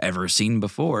than you've ever seen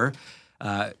before.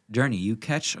 Journey, you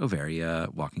catch Overia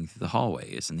walking through the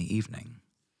hallways in the evening.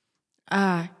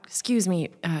 Excuse me,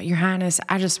 Your Highness,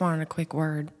 I just wanted a quick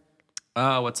word.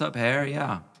 What's up, Hare?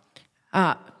 Yeah.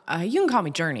 You can call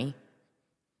me Journey.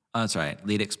 Oh, that's right.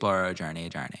 Lead explorer, Journey.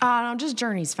 No, just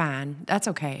Journey's fine. That's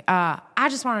okay. I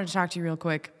just wanted to talk to you real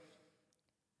quick.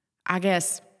 I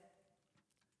guess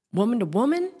woman to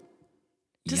woman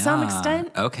to some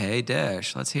extent. Okay,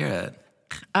 Dish. Let's hear it.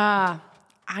 I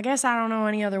guess I don't know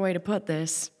any other way to put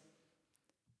this.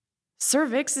 Sir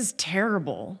Vix is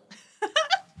terrible.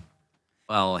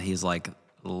 Well, he's like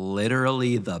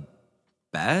literally the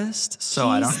best, so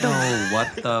I He's don't know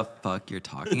what the fuck you're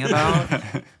talking about.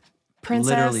 Princess,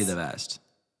 Literally the best.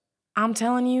 I'm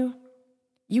telling you,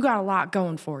 you got a lot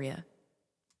going for you.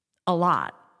 A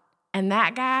lot. And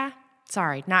that guy,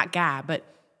 sorry, not guy, but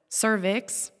Sir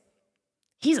Vix,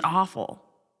 he's awful.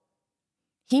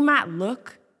 He might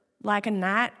look like a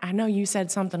knight. I know you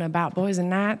said something about boys and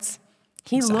knights.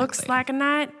 He looks like a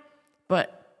knight,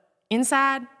 but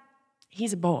inside,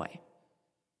 he's a boy.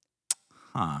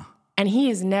 Huh. And he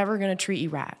is never going to treat you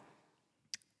right.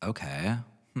 Okay.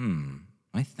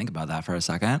 Let me think about that for a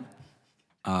second.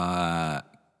 Can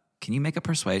you make a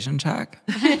persuasion check?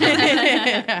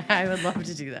 I would love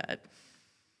to do that.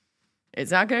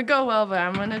 It's not going to go well, but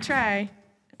I'm going to try.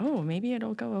 Oh, maybe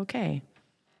it'll go okay.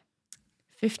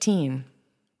 15.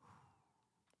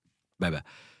 Bye-bye.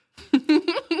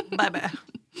 Bye-bye.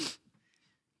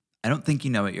 I don't think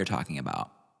you know what you're talking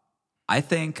about. I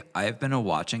think I've been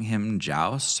watching him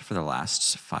joust for the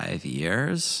last 5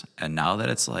 years, and now that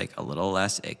it's like a little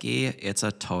less icky, it's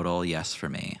a total yes for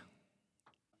me.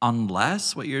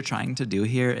 Unless what you're trying to do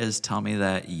here is tell me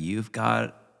that you've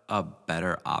got a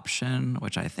better option,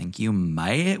 which I think you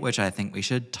might, which I think we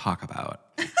should talk about.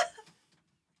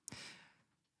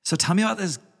 So tell me about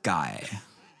this guy.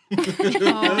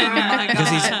 Because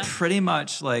he's pretty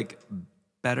much like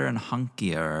better and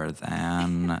hunkier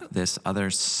than this other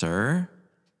sir.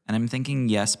 And I'm thinking,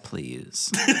 yes,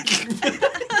 please.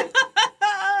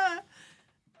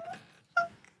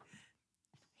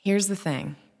 Here's the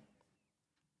thing.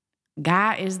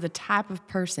 Guy is the type of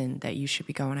person that you should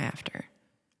be going after.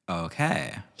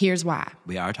 Okay. Here's why.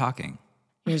 We are talking.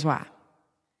 Here's why.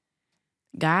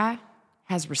 Guy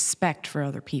has respect for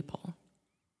other people.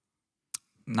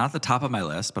 Not the top of my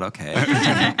list, but okay.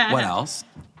 What else?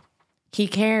 He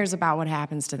cares about what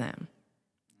happens to them.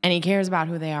 And he cares about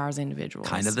who they are as individuals.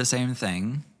 Kind of the same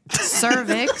thing. Sir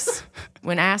Vix,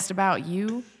 when asked about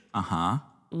you,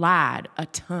 lied a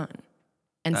ton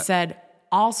and said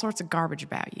all sorts of garbage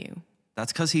about you.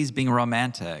 That's because he's being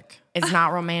romantic. It's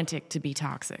not romantic to be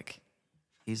toxic.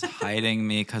 He's hiding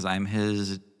me because I'm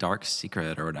his dark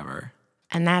secret or whatever.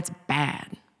 And that's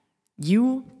bad.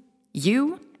 You,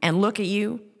 and look at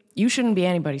you, you shouldn't be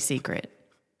anybody's secret.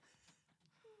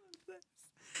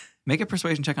 Make a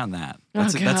persuasion check on that.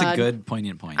 That's a good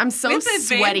poignant point. I'm so With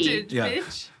sweaty. advantage, Yeah.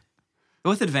 bitch.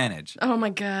 Go with advantage. Oh my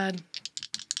God.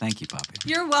 Thank you, Poppy.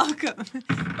 You're welcome.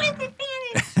 With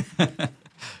advantage.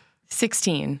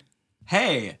 16.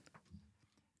 Hey,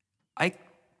 I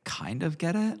kind of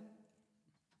get it.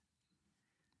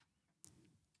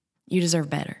 You deserve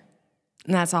better.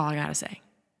 And that's all I gotta say.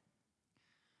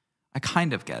 I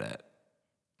kind of get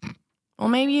it. Well,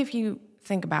 maybe if you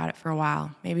think about it for a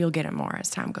while, maybe you'll get it more as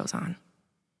time goes on.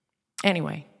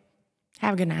 Anyway,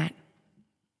 have a good night.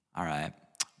 All right.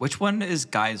 Which one is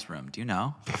Guy's room? Do you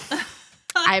know?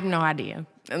 I have no idea.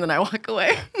 And then I walk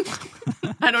away.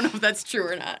 I don't know if that's true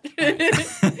or not.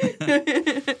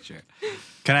 Sure.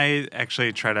 Can I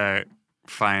actually try to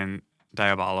find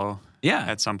Diabolo Yeah.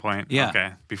 At some point? Yeah.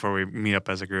 Okay, before we meet up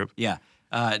as a group. Yeah.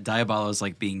 Diabolo's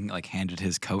like being like handed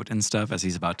his coat and stuff as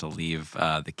he's about to leave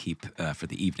the keep for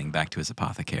the evening back to his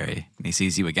apothecary. And he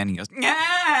sees you again and he goes,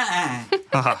 "Yeah."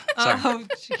 Sorry. Oh,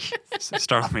 jeez.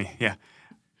 Startled me, yeah.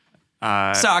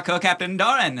 Sarko Captain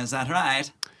Doran, is that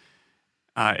right?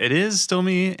 It is still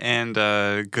me, and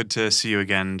good to see you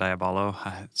again, Diabolo.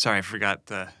 Sorry, I forgot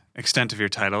the extent of your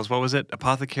titles. What was it?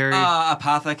 Apothecary?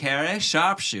 Apothecary,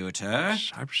 sharpshooter,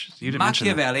 You didn't mention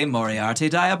that. Machiavelli, Moriarty,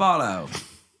 Diabolo.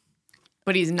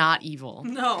 But he's not evil.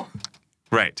 No.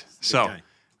 Right. So,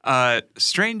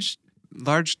 strange,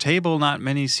 large table, not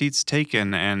many seats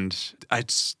taken, and I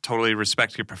totally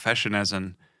respect your profession as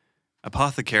an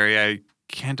apothecary. I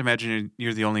can't imagine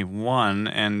you're the only one,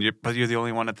 but you're the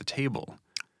only one at the table.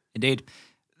 Indeed.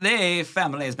 The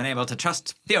family has been able to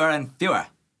trust fewer and fewer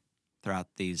throughout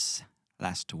these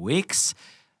last weeks.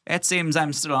 It seems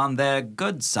I'm still on their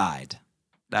good side.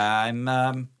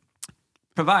 I'm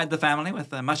provide the family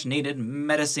with much-needed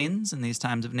medicines in these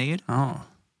times of need. Oh.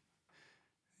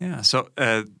 Yeah, so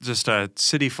just a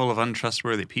city full of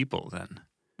untrustworthy people, then.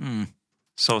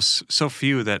 So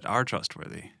few that are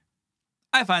trustworthy.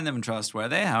 I find them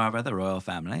trustworthy. However, the royal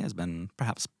family has been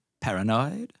perhaps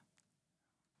paranoid.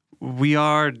 We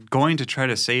are going to try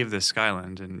to save this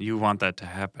Skyland, and you want that to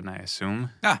happen, I assume.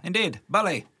 Ah, indeed.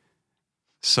 Bully.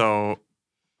 So,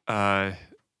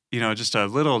 just a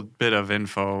little bit of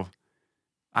info.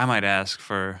 I might ask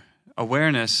for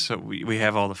awareness. So we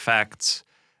have all the facts.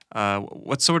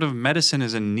 What sort of medicine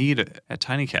is in need at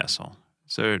Tiny Castle?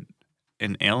 Is there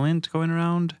an ailment going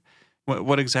around?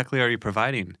 What exactly are you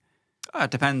providing?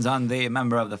 It depends on the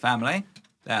member of the family.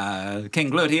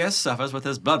 King Gluteus suffers with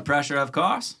his blood pressure, of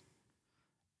course.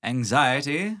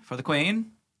 Anxiety for the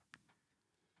queen.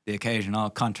 The occasional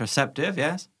contraceptive,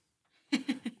 yes.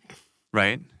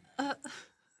 Right.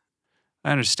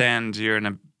 I understand you're in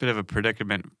a bit of a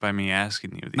predicament by me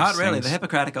asking you these Not really. things. The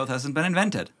Hippocratic Oath hasn't been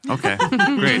invented. Okay,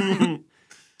 great.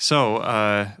 So,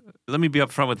 let me be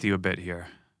upfront with you a bit here.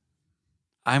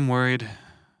 I'm worried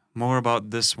more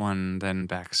about this one than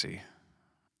Baxi.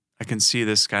 I can see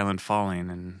this Skyland falling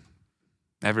and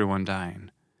everyone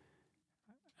dying.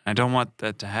 I don't want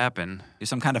that to happen. You're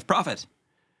some kind of prophet.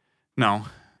 No.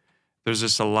 There's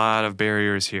just a lot of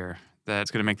barriers here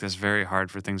that's going to make this very hard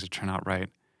for things to turn out right.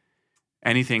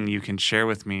 Anything you can share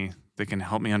with me that can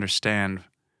help me understand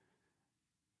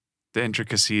the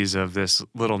intricacies of this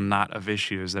little knot of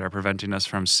issues that are preventing us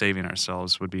from saving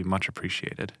ourselves would be much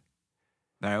appreciated.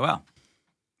 Very well.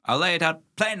 I'll lay it out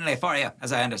plainly for you,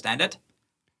 as I understand it.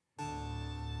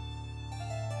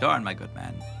 Doran, my good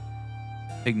man,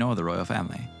 ignore the royal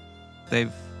family.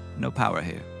 They've no power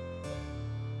here.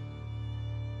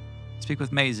 Speak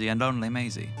with Maisie and only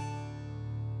Maisie.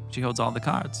 She holds all the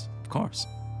cards, of course.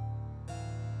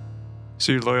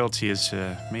 So your loyalty is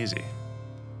to Maisie?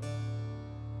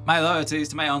 My loyalty is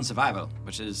to my own survival,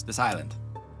 which is this island.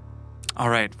 All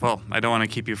right. Well, I don't want to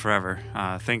keep you forever.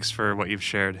 Thanks for what you've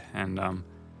shared, and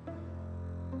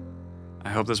I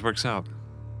hope this works out.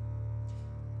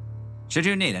 Should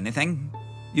you need anything,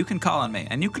 you can call on me,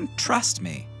 and you can trust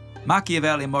me.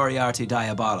 Machiavelli, Moriarty,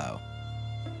 Diabolo.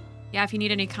 Yeah, if you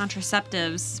need any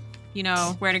contraceptives, you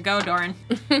know where to go, Doran.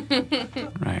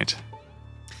 Right.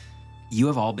 You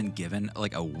have all been given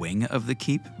like a wing of the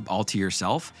keep all to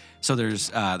yourself. So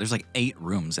there's like 8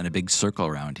 rooms in a big circle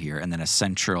around here, and then a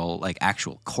central like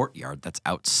actual courtyard that's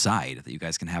outside that you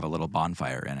guys can have a little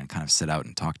bonfire in and kind of sit out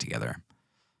and talk together.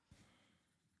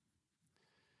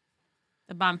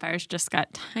 The bonfire's just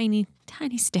got tiny,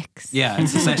 tiny sticks. Yeah,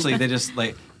 it's essentially they just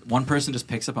like one person just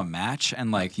picks up a match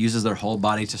and like uses their whole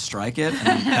body to strike it,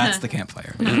 and that's the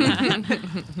campfire.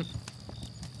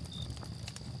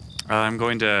 I'm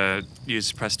going to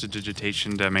use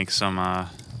prestidigitation to make some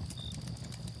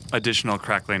additional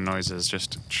crackling noises,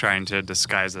 just trying to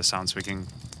disguise the sound so we can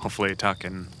hopefully talk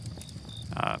in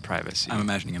privacy. I'm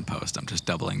imagining in post. I'm just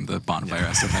doubling the bonfire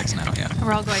SFX now. Yeah.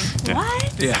 We're all going,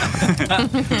 what?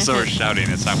 Yeah. So we're shouting,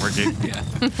 it's not working. Yeah.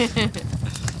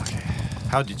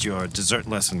 How did your dessert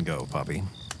lesson go, Poppy?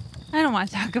 I don't want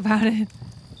to talk about it.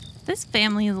 This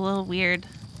family is a little weird.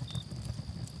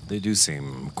 They do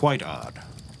seem quite odd.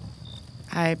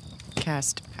 I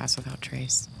cast Pass Without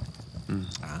Trace.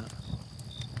 Ah.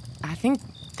 I think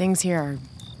things here are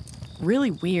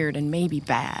really weird and maybe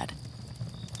bad.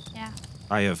 Yeah.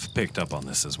 I have picked up on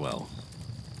this as well.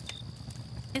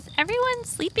 Is everyone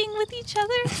sleeping with each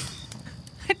other?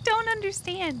 I don't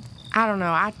understand. I don't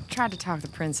know. I tried to talk the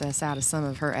princess out of some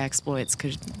of her exploits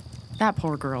because that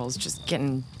poor girl is just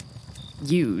getting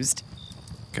used.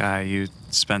 Guy, you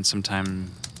spent some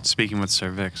time speaking with Sir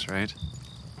Vix, right?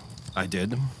 I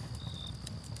did.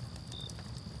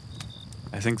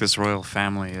 think this royal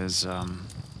family is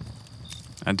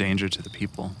a danger to the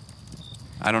people.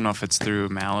 I don't know if it's through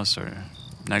malice or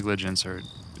negligence or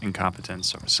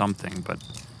incompetence or something, but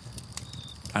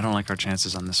I don't like our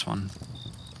chances on this one.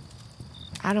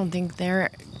 I don't think they're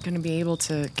going to be able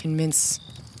to convince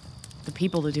the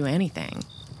people to do anything.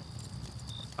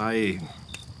 I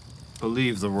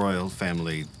believe the royal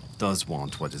family does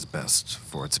want what is best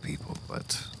for its people,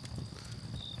 but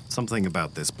something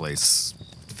about this place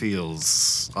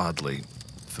feels oddly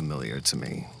familiar to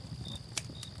me.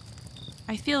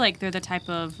 I feel like they're the type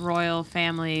of royal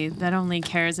family that only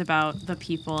cares about the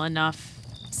people enough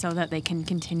so that they can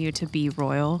continue to be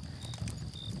royal.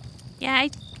 Yeah,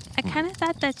 I kind of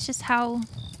thought that's just how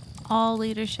all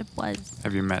leadership was.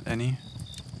 Have you met any?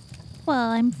 Well,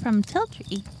 I'm from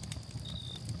Tiltree.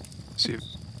 See,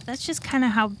 That's just kind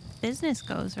of how business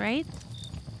goes, right?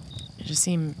 They just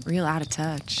seem real out of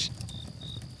touch.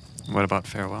 what about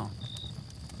Farewell?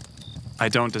 I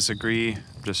don't disagree,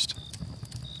 just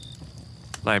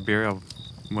Liberia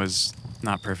was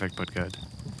not perfect but good.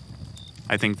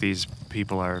 I think these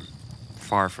people are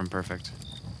far from perfect.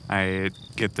 I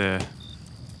get the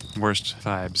worst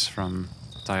vibes from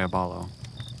Diabolo.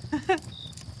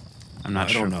 I'm not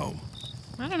I sure. don't know.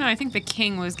 I don't know. I think the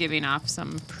king was giving off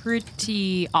some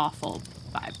pretty awful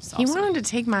vibes. He Also. wanted to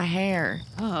take my hair.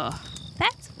 Ugh.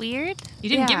 That's weird. You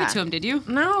didn't give Yeah. it to him, did you?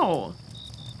 No.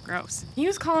 Gross. He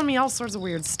was calling me all sorts of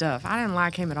weird stuff. I didn't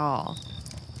like him at all.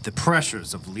 The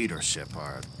pressures of leadership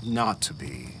are not to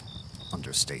be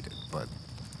understated, but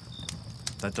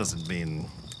that doesn't mean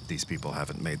these people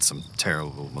haven't made some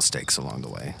terrible mistakes along the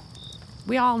way.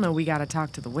 We all know we gotta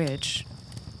talk to the witch.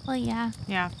 Well, yeah.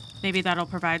 Yeah. Maybe that'll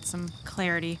provide some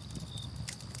clarity.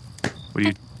 What do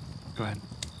you... Go ahead.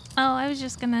 Oh, I was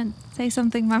just gonna say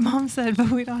something my mom said, but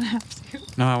we don't have to.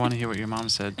 No, I want to hear what your mom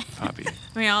said, Poppy.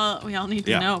 We all need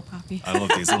to Yeah. know, Poppy. I love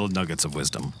these little nuggets of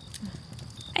wisdom.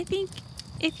 I think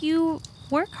if you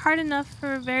work hard enough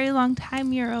for a very long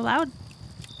time, you're allowed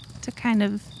to kind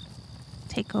of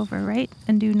take over, right?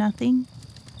 And do nothing.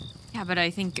 Yeah, but I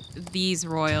think these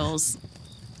royals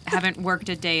haven't worked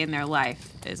a day in their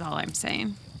life, is all I'm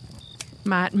saying.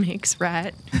 Might makes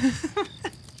right.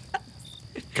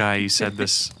 Guy, you said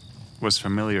this was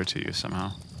familiar to you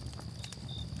somehow.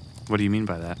 What do you mean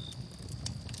by that?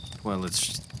 Well,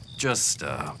 it's just,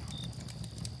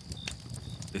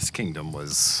 this kingdom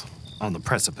was on the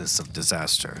precipice of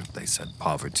disaster. They said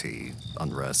poverty,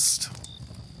 unrest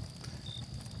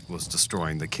was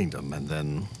destroying the kingdom, and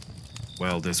then,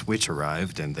 well, this witch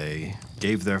arrived, and they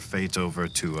gave their fate over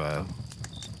to,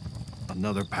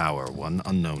 another power, one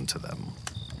unknown to them.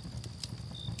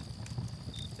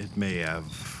 It may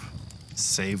have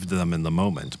saved them in the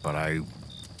moment, but I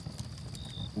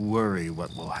worry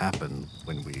what will happen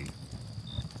when we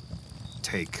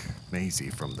take Maisie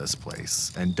from this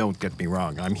place. And don't get me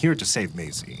wrong, I'm here to save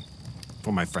Maisie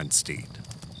for my friend Steed.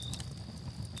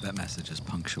 That message is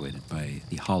punctuated by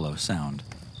the hollow sound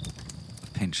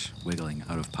of Pinch wiggling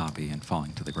out of Poppy and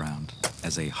falling to the ground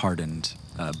as a hardened,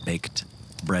 baked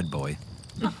bread boy.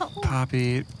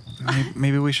 Poppy,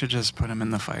 maybe we should just put him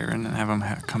in the fire and have him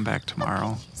come back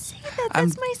tomorrow. Say that.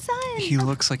 That's my son. He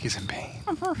looks like he's in pain.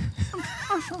 Hold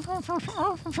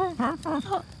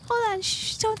on.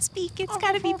 Shh, don't speak. It's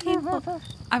got to be painful.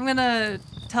 I'm gonna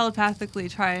telepathically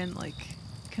try and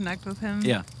connect with him.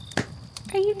 Yeah.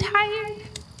 Are you tired?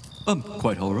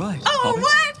 Quite all right. Oh,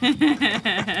 Poppy.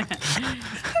 what?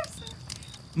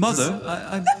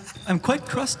 Mother, I'm quite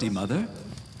crusty, Mother.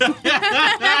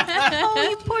 Oh,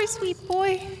 you poor sweet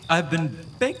boy. I've been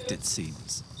baked, it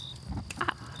seems.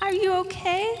 Are you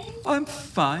okay? I'm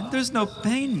fine. There's no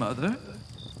pain, Mother.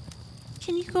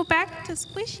 Can you go back to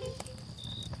Squishy?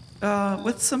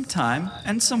 With some time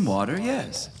and some water,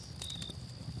 yes.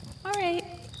 All right.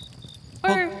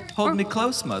 Hold me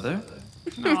close, Mother.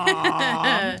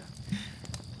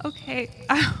 Okay,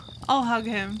 I'll hug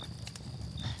him.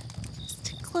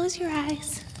 Just close your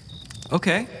eyes.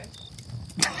 Okay.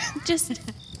 Just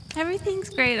Everything's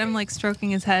great. I'm stroking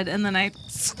his head, and then I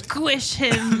squish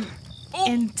him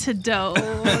into dough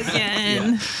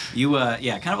again. You,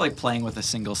 kind of like playing with a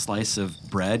single slice of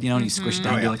bread, and you squish it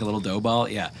down to like a little dough ball.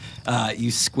 Yeah.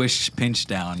 You squish Pinch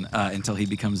down until he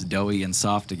becomes doughy and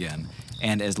soft again.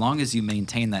 And as long as you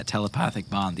maintain that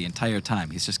telepathic bond the entire time,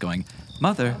 he's just going,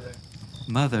 Mother,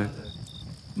 Mother,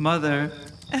 Mother,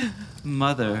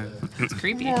 Mother, It's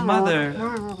creepy. Mother.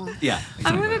 Yeah.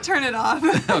 I'm gonna turn it off.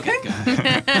 Okay,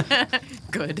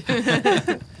 good.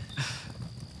 Good.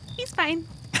 he's fine.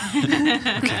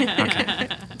 I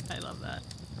love that.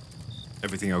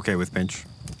 Everything okay with Pinch?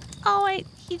 Oh,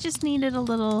 he just needed a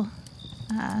little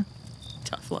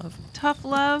Tough love. Tough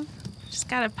love. Just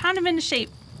gotta pound him into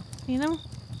shape, you know?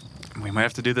 We might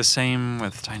have to do the same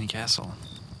with Tiny Castle.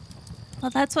 Well,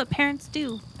 that's what parents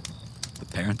do. The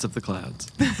parents of the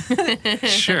clouds.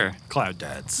 Sure. Cloud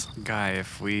dads. Guy,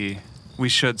 if we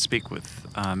should speak with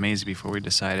Maisie before we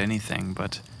decide anything,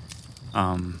 but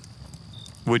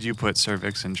would you put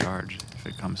Cervix in charge if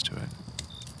it comes to it?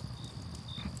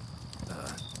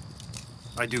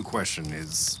 I do question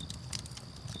his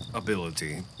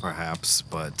ability, perhaps,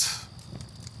 but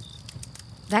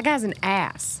That guy's an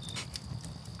ass.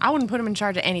 I wouldn't put him in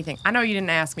charge of anything. I know you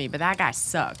didn't ask me, but that guy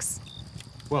sucks.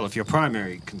 well, if your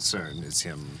primary concern is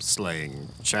him slaying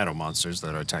shadow monsters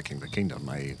that are attacking the kingdom,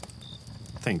 I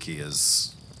think he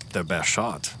is their best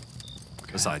shot,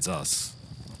 besides us.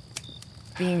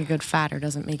 Being a good fighter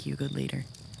doesn't make you a good leader.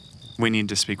 We need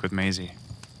to speak with Maisie.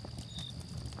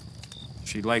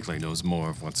 She likely knows more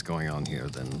of what's going on here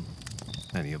than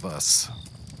any of us.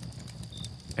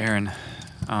 Aaron,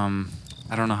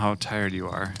 I don't know how tired you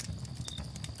are.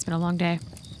 It's been a long day.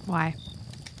 Why?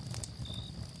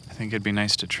 I think it'd be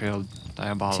nice to trail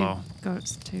Diabolo.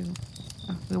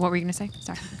 What were you gonna say?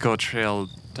 Sorry. Go trail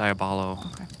Diabolo.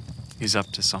 Okay. He's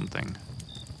up to something.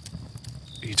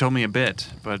 He told me a bit,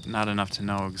 but not enough to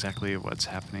know exactly what's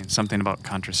happening. Something about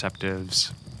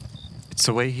contraceptives. It's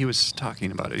the way he was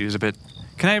talking about it. He was a bit...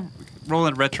 Can I roll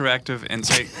a retroactive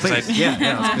insight?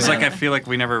 Yeah. It's like I feel like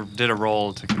we never did a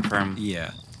roll to confirm.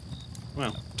 Yeah.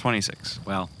 Well, 26.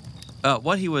 Well,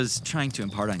 what he was trying to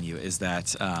impart on you is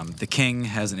that the king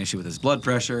has an issue with his blood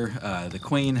pressure, the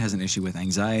queen has an issue with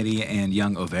anxiety, and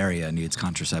young Ovaria needs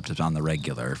contraceptives on the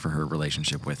regular for her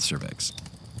relationship with Cervix.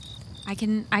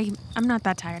 I'm not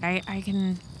that tired. I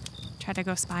can try to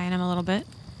go spy on him a little bit.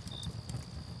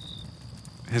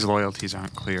 His loyalties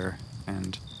aren't clear,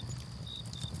 and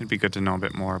it'd be good to know a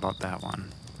bit more about that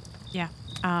one. Yeah.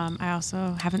 I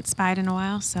also haven't spied in a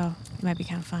while, so it might be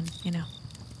kind of fun,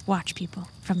 watch people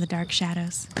from the dark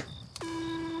shadows.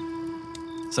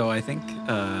 So I think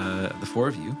the four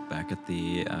of you back at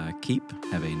the keep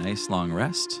have a nice long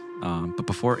rest. But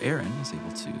before Erin is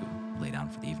able to lay down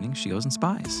for the evening, she goes and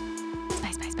spies.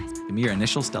 Spy. Give me your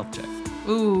initial stealth check.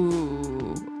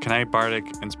 Ooh. Can I bardic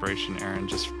inspiration Aaron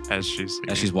just as she's leaving?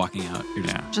 As she's walking out, you're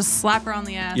just, Just slap her on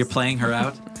the ass. you're playing her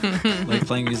out, like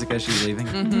playing music as she's leaving.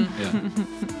 Yeah.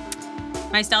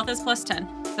 My stealth is +10,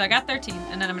 so I got 13,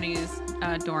 and then I'm going to use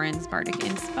Doran's bardic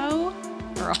inspo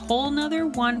for a whole nother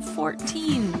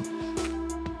 114.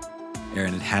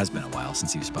 Aaron, it has been a while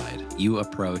since you spied. You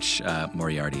approach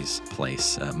Moriarty's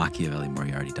place, Machiavelli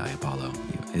Moriarty Diabolo,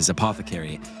 his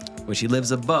apothecary, which he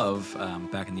lives above,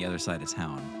 back in the other side of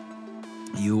town.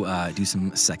 You do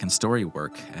some second story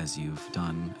work, as you've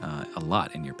done a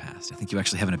lot in your past. I think you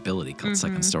actually have an ability called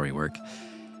second story work.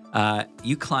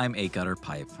 You climb a gutter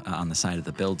pipe on the side of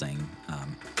the building,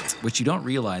 which you don't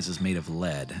realize is made of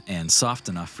lead and soft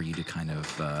enough for you to kind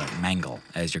of mangle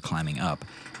as you're climbing up.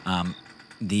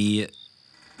 The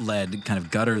lead kind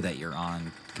of gutter that you're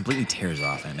on completely tears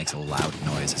off and it makes a loud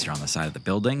noise as you're on the side of the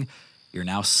building. You're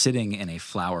now sitting in a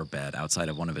flower bed outside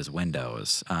of one of his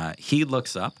windows. He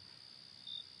looks up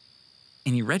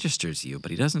and he registers you,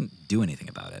 but he doesn't do anything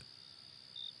about it.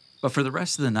 But for the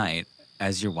rest of the night,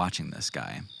 as you're watching this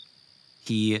guy,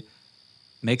 he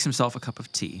makes himself a cup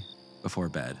of tea before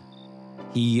bed.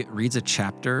 He reads a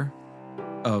chapter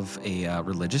of a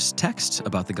religious text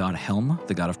about the god Helm,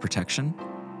 the god of protection.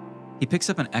 He picks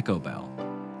up an echo bell.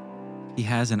 He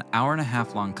has an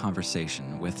hour-and-a-half-long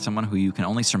conversation with someone who you can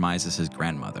only surmise is his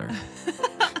grandmother.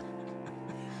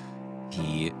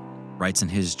 He writes in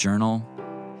his journal.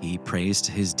 He prays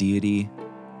to his deity.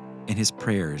 In his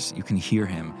prayers, you can hear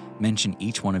him mention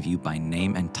each one of you by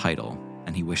name and title,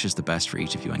 and he wishes the best for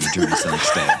each of you on your journeys the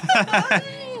next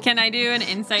day. Can I do an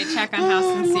insight check on how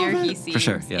sincere he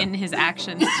seems in his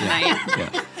actions tonight?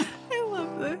 Yeah. I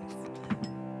love this.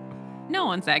 No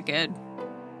one's that good.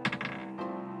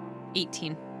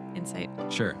 18 insight.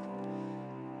 Sure.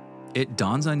 It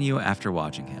dawns on you after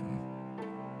watching him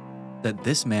that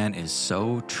this man is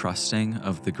so trusting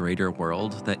of the greater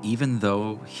world that even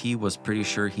though he was pretty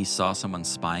sure he saw someone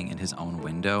spying in his own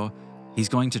window, he's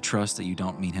going to trust that you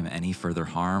don't mean him any further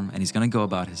harm, and he's going to go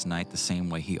about his night the same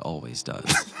way he always does.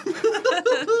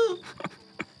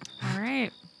 All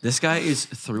right. This guy is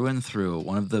through and through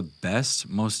one of the best,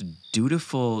 most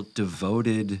dutiful,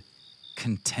 devoted,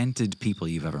 contented people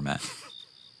you've ever met.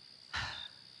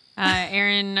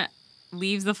 Aaron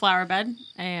leaves the flower bed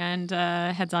and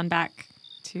heads on back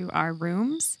to our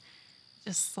rooms.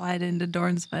 Just slide into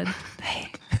Dorn's bed.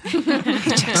 He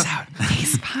checks out.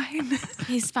 He's fine.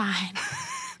 He's fine.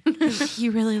 He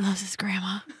really loves his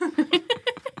grandma.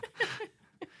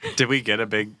 Did we get a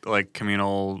big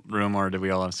communal room, or did we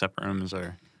all have separate rooms?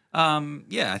 Or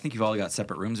Yeah, I think you've all got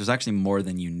separate rooms. There's actually more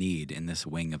than you need in this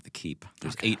wing of the keep.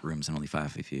 There's 8 rooms and only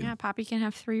 5 of you. Yeah, Poppy can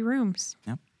have 3 rooms.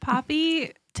 Yep.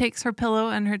 Poppy takes her pillow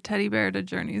and her teddy bear to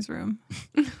Journey's room.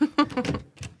 I'm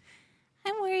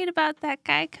worried about that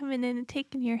guy coming in and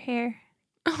taking your hair.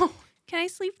 Oh, Can I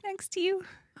sleep next to you?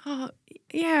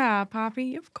 yeah,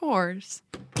 Poppy, of course.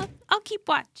 I'll keep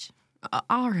watch.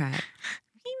 All right.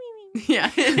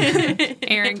 Yeah.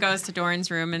 Aaron goes to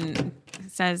Doran's room and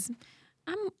says,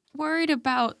 I'm worried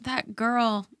about that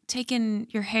girl taking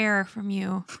your hair from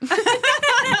you. Is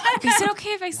it okay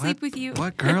if I sleep with you?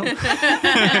 What girl?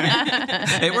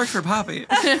 It worked for Poppy.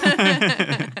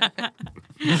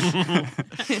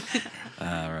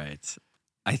 All right.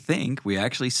 I think we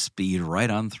actually speed right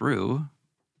on through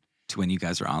to when you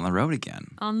guys are on the road again.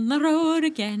 On the road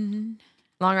again.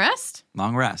 Long rest?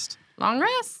 Long rest. Long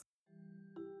rest?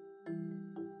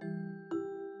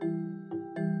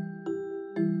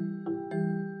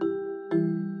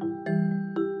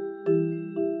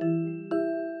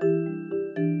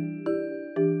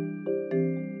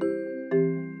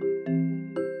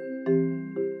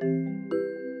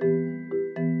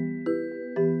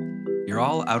 You're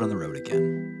all out on the road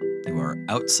again. You are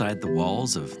outside the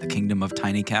walls of the kingdom of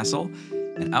Tiny Castle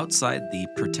and outside the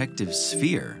protective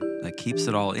sphere that keeps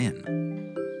it all in.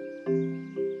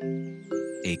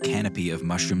 A canopy of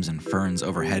mushrooms and ferns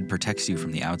overhead protects you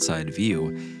from the outside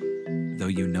view, though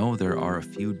you know there are a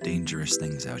few dangerous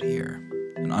things out here.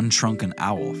 An unshrunken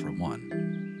owl, for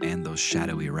one, and those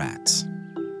shadowy rats.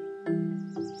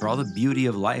 For all the beauty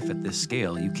of life at this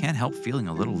scale, you can't help feeling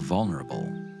a little vulnerable.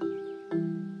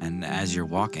 And as you're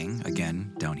walking,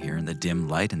 again, down here in the dim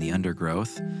light and the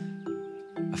undergrowth,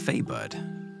 a Feybud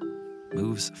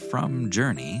moves from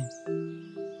Journey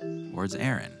towards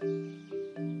Aaron.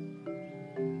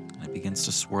 And it begins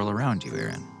to swirl around you,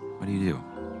 Aaron. What do you do?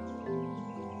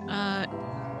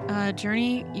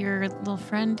 Journey, your little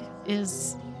friend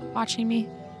is watching me.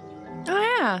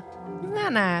 Oh, yeah. Isn't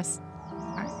that nice?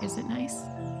 Is it nice?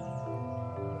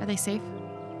 Are they safe?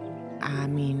 I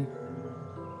mean,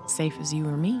 safe as you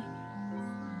or me.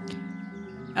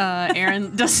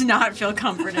 Aaron does not feel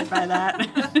comforted by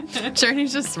that.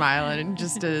 Journey's just smiling and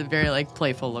just a very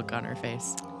playful look on her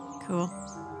face. Cool.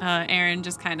 Aaron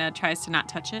just kind of tries to not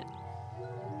touch it.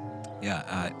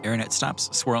 Yeah, Aaron, it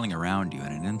stops swirling around you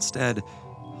and it instead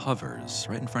hovers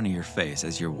right in front of your face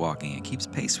as you're walking. It keeps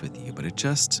pace with you, but it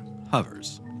just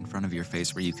hovers in front of your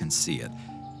face where you can see it.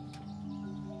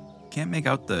 Can't make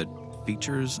out the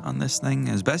features on this thing.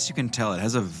 As best you can tell, it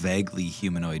has a vaguely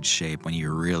humanoid shape when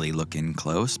you really look in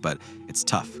close, but it's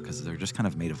tough because they're just kind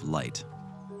of made of light.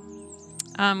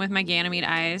 With my Ganymede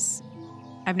eyes,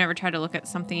 I've never tried to look at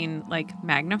something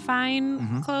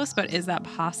magnifying close, but is that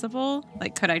possible?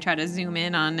 Could I try to zoom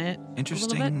in on it?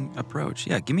 Interesting approach.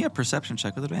 Yeah, give me a perception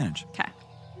check with advantage. Okay.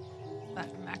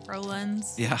 That macro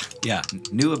lens. Yeah.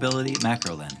 New ability,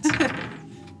 macro lens.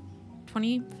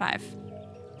 25.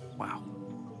 Wow.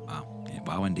 Yeah,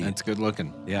 wow, indeed. That's good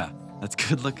looking. Yeah, that's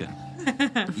good looking.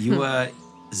 You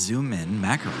zoom in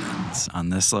macro lens on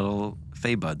this little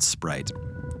Feybud sprite,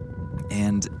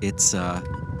 and it's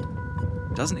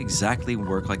doesn't exactly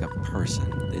work like a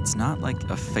person. It's not like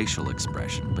a facial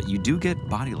expression, but you do get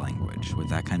body language with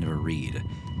that kind of a read.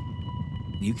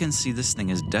 You can see this thing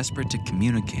is desperate to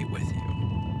communicate with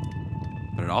you,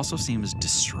 but it also seems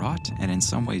distraught and in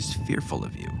some ways fearful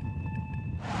of you.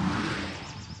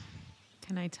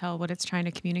 Can I tell what it's trying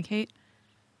to communicate?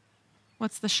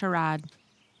 What's the charade?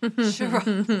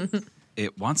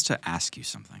 It wants to ask you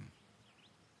something.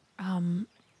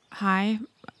 Hi,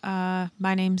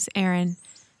 my name's Aaron.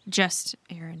 Just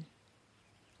Aaron.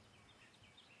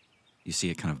 You see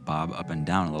it kind of bob up and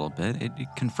down a little bit. It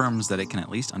confirms that it can at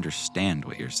least understand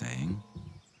what you're saying.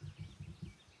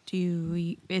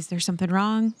 Is there something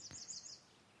wrong?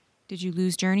 Did you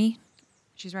lose Journey?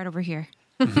 She's right over here.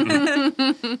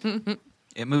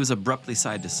 It moves abruptly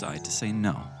side to side to say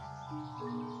no.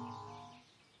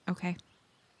 Okay.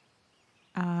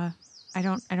 I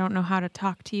don't know how to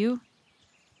talk to you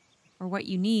or what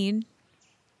you need.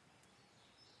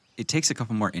 It takes a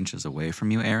couple more inches away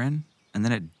from you, Aaron, and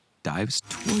then it dives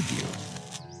toward you.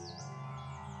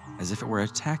 As if it were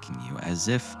attacking you, as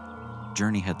if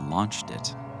Journey had launched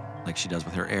it, like she does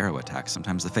with her arrow attacks.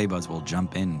 Sometimes the Feybuds will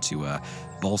jump in to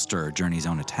bolster Journey's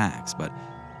own attacks, but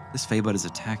this Feybud is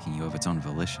attacking you of its own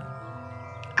volition.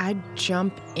 I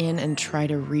jump in and try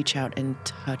to reach out and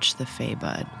touch the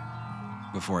Feybud.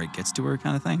 Before it gets to her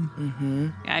kind of thing? Mm-hmm.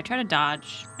 Yeah, I try to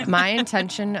dodge. My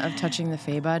intention of touching the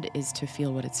Feybud is to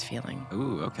feel what it's feeling.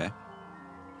 Ooh, okay.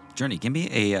 Journey, give me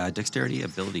a dexterity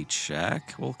ability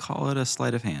check. We'll call it a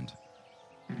sleight of hand.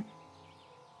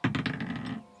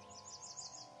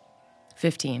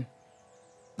 15.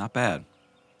 Not bad.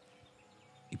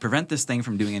 You prevent this thing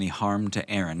from doing any harm to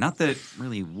Aaron. Not that it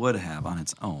really would have on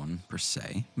its own, per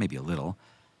se. Maybe a little.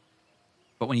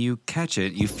 But when you catch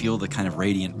it, you feel the kind of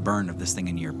radiant burn of this thing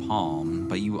in your palm,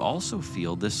 but you also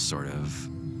feel this sort of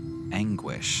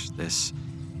anguish, this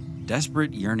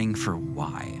desperate yearning for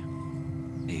why,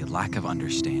 a lack of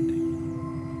understanding.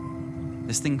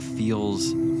 This thing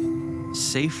feels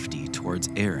safety towards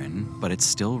Aaron, but it's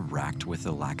still racked with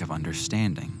a lack of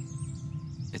understanding.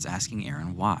 It's asking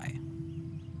Aaron why.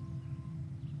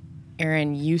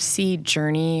 Aaron, you see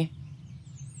Journey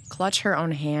clutch her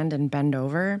own hand and bend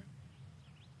over,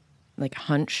 like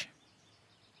hunch.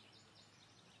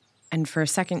 And for a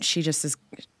second, she just is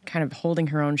kind of holding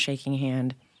her own shaking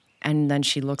hand. And then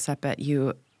she looks up at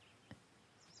you.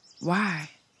 Why?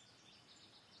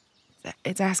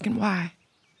 It's asking why.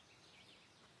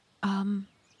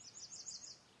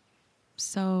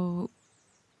 So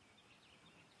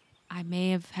I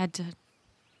may have had to.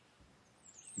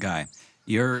 Guy,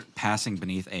 you're passing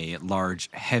beneath a large,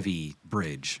 heavy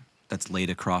bridge that's laid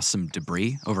across some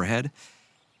debris overhead.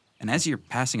 And as you're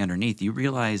passing underneath, you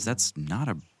realize that's not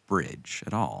a bridge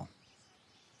at all.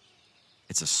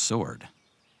 It's a sword,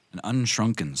 an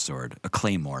unshrunken sword, a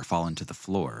claymore fallen to the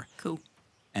floor. Cool.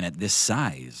 And at this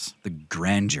size, the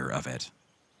grandeur of it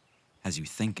has you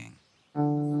thinking.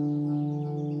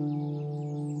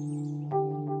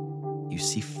 You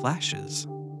see flashes,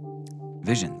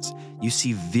 visions. You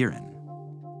see Viren.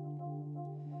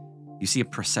 You see a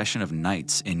procession of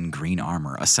knights in green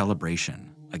armor, a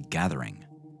celebration, a gathering.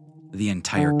 The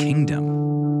entire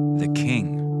kingdom, the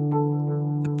king,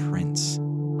 the prince,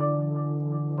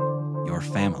 your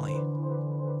family,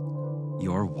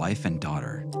 your wife and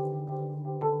daughter,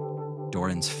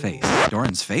 Doran's face.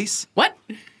 Doran's face? What?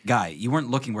 Guy, you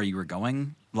weren't looking where you were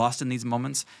going. Lost in these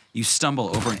moments, you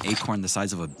stumble over an acorn the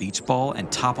size of a beach ball and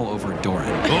topple over Doran.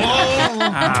 You are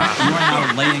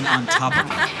now laying on top of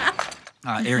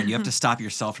him. Aaron, you have to stop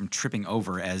yourself from tripping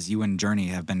over as you and Journey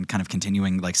have been kind of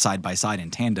continuing like side by side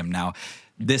in tandem. Now,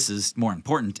 this is more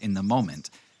important in the moment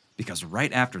because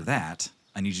right after that,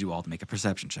 I need you all to make a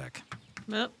perception check.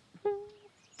 Well,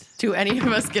 Do any of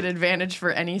us get advantage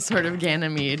for any sort of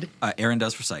Ganymede? Aaron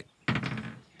does for sight.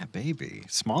 Yeah, baby.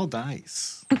 Small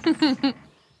dice.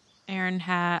 Aaron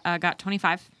got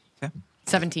 25. Okay.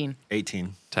 17.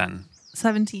 18. 10.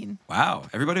 17. Wow.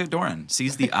 Everybody at Doran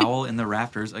sees the owl in the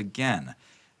rafters again.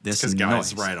 This Because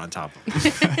Guy's noise. right on top of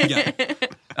him. Yeah.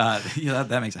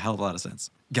 That makes a hell of a lot of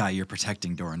sense. Guy, you're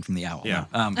protecting Doran from the owl. Yeah.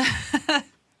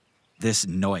 This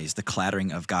noise, the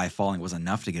clattering of Guy falling, was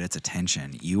enough to get its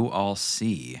attention. You all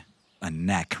see a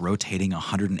neck rotating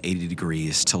 180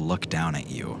 degrees to look down at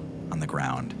you on the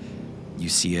ground. You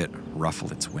see it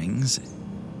ruffle its wings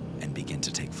and begin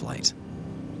to take flight.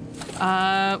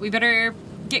 We better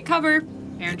get cover.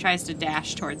 Aaron tries to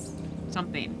dash towards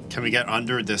something. Can we get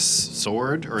under this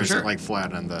sword, or is Sure. it like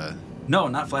flat on the... No,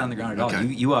 not flat on the ground at all. Okay.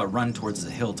 You run towards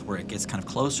the hilt where it gets kind of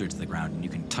closer to the ground and you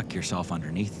can tuck yourself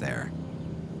underneath there.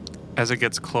 As it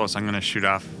gets close, I'm going to shoot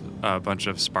off a bunch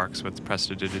of sparks with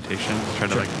prestidigitation. Try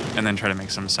to and then try to make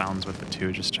some sounds with it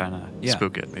too, just trying to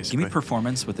spook it, basically. Give me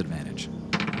performance with advantage.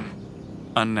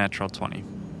 Unnatural 20.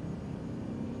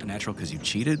 A natural because you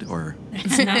cheated, or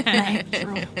it's not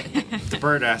natural. The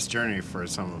bird asked Journey for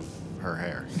some of her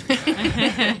hair.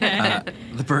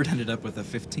 the bird ended up with a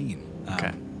 15.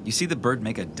 Okay. You see the bird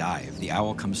make a dive. The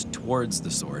owl comes towards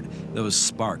the sword. Those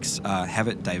sparks have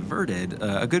it diverted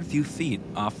a good few feet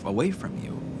off away from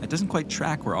you. It doesn't quite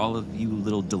track where all of you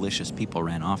little delicious people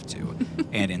ran off to,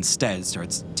 and instead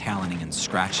starts taloning and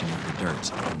scratching at the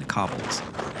dirt and the cobbles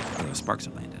where those sparks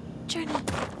have landed. Journey,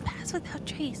 pass without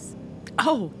trace.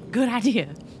 Oh, good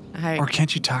idea. Or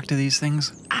can't you talk to these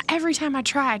things? Every time I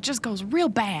try, it just goes real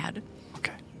bad.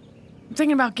 Okay. I'm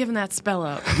thinking about giving that spell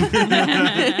up.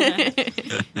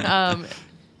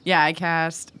 Yeah, I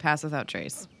cast Pass Without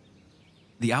Trace.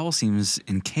 The owl seems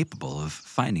incapable of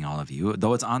finding all of you.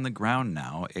 Though it's on the ground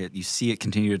now, you see it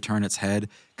continue to turn its head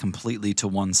completely to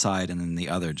one side and then the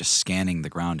other, just scanning the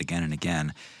ground again and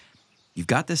again. You've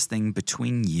got this thing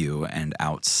between you and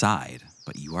outside,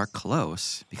 but you are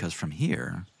close because from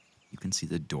here, you can see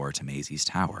the door to Maisie's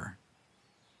tower.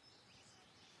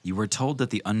 You were told that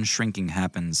the unshrinking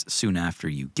happens soon after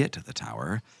you get to the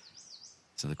tower.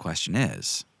 So the question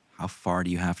is, how far do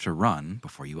you have to run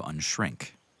before you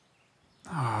unshrink?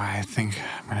 Oh, I think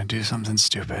I'm going to do something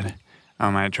stupid.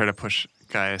 I try to push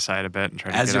Guy aside a bit and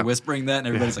try to As get you're up. whispering that, and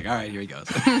everybody's like, all right, here he goes.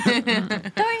 Throw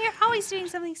your always doing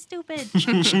something stupid.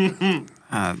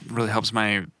 Really helps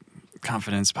my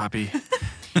confidence, Poppy.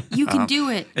 You can do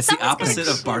it. It's the opposite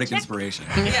of bardic inspiration.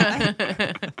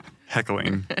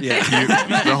 Heckling.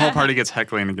 Yeah. The whole party gets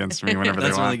heckling against me whenever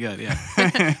That's they really want. good,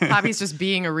 yeah. Poppy's just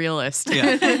being a realist.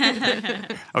 Yeah.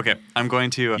 Okay, I'm going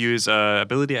to use an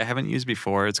ability I haven't used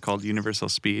before. It's called Universal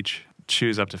Speech.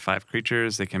 Choose up to 5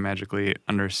 creatures. They can magically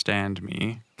understand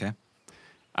me. Okay.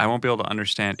 I won't be able to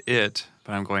understand it,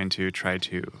 but I'm going to try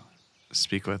to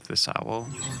speak with this owl.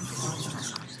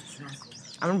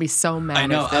 I'm gonna be so mad I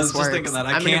know, if I this was just works. thinking that.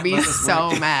 I I'm can't gonna be let this so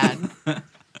work. mad.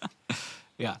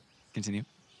 Yeah. Continue.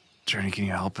 Journey, can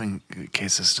you help in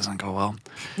case this doesn't go well?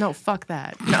 No, fuck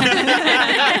that. No. All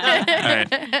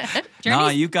right. Nah,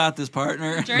 you got this,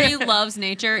 partner. Journey loves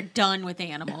nature, done with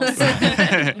animals.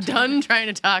 Done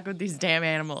trying to talk with these damn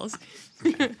animals.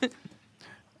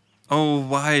 Oh,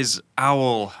 wise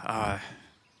owl,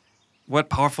 what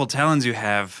powerful talons you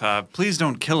have. Please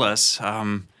don't kill us.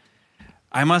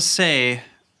 I must say,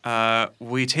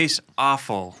 we taste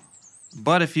awful.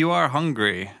 But if you are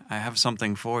hungry, I have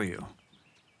something for you.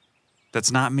 That's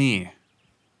not me.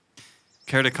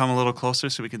 Care to come a little closer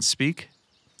so we can speak?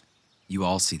 You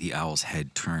all see the owl's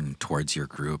head turn towards your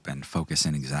group and focus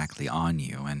in exactly on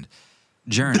you. And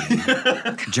Journey,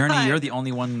 Journey, you're the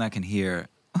only one that can hear,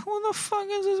 who the fuck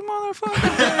is this motherfucker?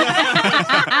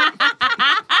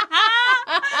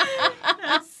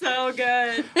 That's so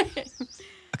good.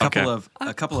 A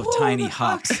couple of tiny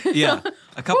hops. Yeah.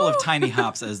 A couple of tiny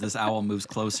hops as this owl moves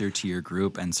closer to your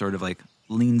group and sort of like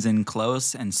leans in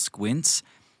close and squints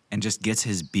and just gets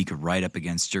his beak right up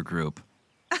against your group.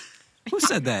 Who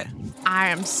said that? I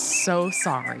am so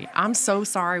sorry. I'm so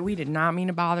sorry. We did not mean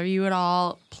to bother you at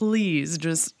all. Please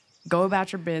just go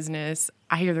about your business.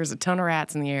 I hear there's a ton of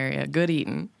rats in the area. Good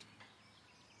eating.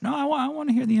 No, I want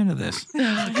to hear the end of this.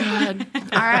 Oh, God.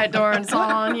 All right, Doran, it's all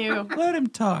on you. Let him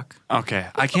talk. Okay,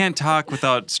 I can't talk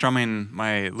without strumming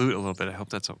my lute a little bit. I hope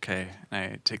that's okay.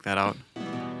 And I take that out.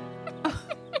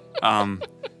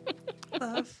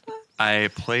 I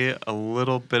play a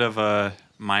little bit of a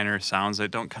minor sounds that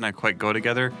don't kind of quite go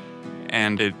together,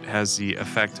 and it has the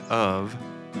effect of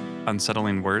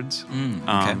unsettling words.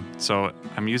 Okay. So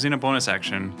I'm using a bonus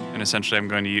action, and essentially I'm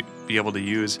going to be able to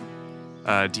use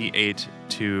D8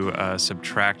 to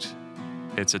subtract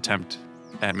its attempt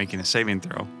at making a saving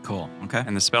throw. Cool. Okay.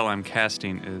 And the spell I'm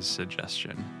casting is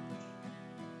Suggestion.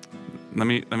 Let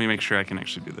me make sure I can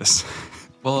actually do this.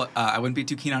 Well, I wouldn't be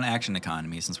too keen on action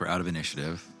economy since we're out of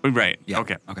initiative. Right. Yeah.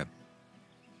 Okay. Okay.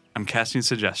 I'm casting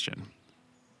Suggestion.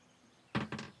 All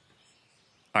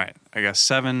right. I got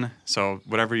 7. So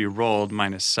whatever you rolled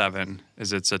minus 7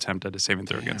 is its attempt at a saving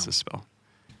throw against this spell.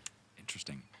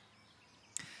 Interesting.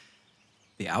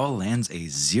 The owl lands a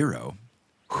 0.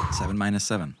 7 minus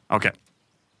 7. Okay.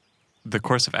 The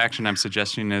course of action I'm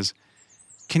suggesting is,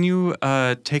 can you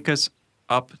take us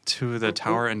up to the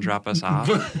tower and drop us off?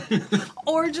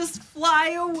 Or just fly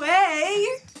away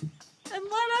and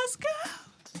let us go.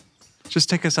 Just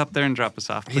take us up there and drop us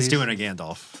off, please. He's doing a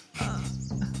Gandalf.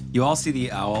 You all see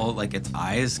the owl, like its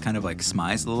eyes kind of like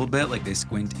smize a little bit, like they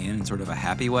squint in sort of a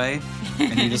happy way.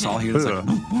 And you just all hear this like,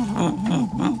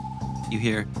 you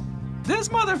hear, this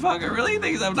motherfucker really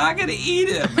thinks I'm not going to eat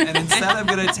him. And instead I'm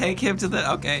going to take him to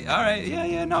the, okay, all right,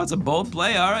 yeah, no, it's a bold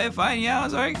play. All right, fine, yeah,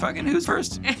 sorry, fucking who's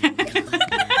first?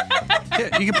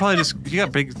 Yeah, you could probably just, you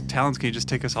got big talons, can you just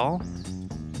take us all?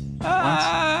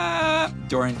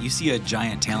 Doran, you see a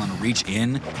giant talon reach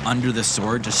in under the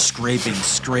sword, just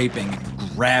scraping,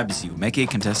 grabs you. Make a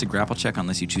contested grapple check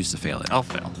unless you choose to fail it. I'll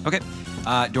fail. Okay.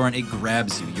 Doran, it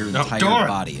grabs you, your entire Doran.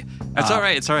 body. It's all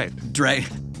right, it's all right.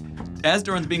 As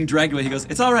Doran's being dragged away, he goes,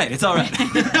 it's all right.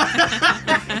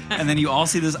 And then you all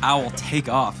see this owl take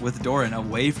off with Doran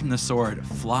away from the sword,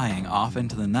 flying off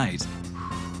into the night.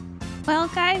 Well,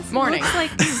 guys, Morning. It looks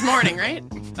like This is morning, right?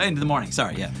 Into the morning,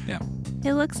 sorry, yeah.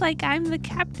 it looks like I'm the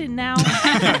captain now.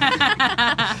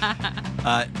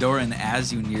 Doran,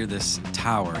 as you near this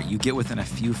tower, you get within a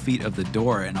few feet of the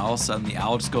door, and all of a sudden the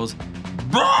owl just goes,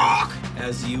 "Bark!"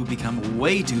 as you become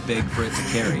way too big for it to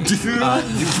carry. You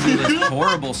feel this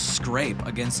horrible scrape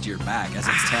against your back as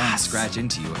its talons scratch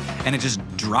into you, and it just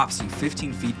drops you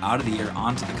 15 feet out of the air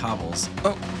onto the cobbles.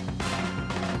 Oh.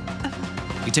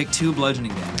 You take 2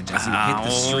 bludgeoning damage as you hit the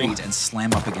street and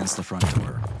slam up against the front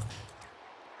door.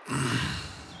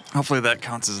 Hopefully that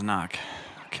counts as a knock.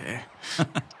 Okay.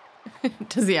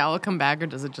 Does the owl come back or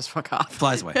does it just fuck off?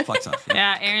 Flies away, flies off.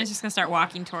 Yeah, Aaron's just gonna start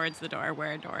walking towards the door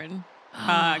where Doran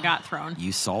got thrown.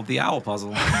 You solved the owl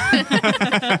puzzle.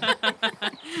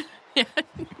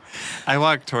 I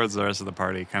walk towards the rest of the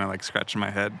party, kind of like scratching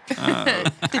my head.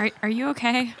 Are you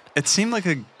okay? It seemed like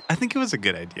I think it was a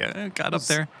good idea. I got up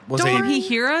there. Can he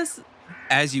hear us?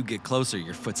 As you get closer,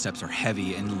 your footsteps are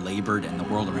heavy and labored, and the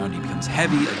world around you becomes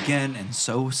heavy again and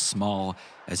so small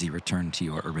as you return to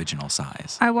your original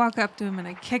size. I walk up to him and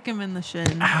I kick him in the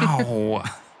shin. Ow.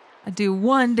 I do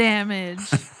 1 damage.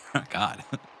 God.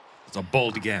 It's a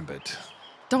bold gambit.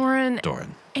 Doran,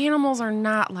 Doran. animals are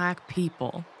not like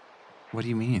people. What do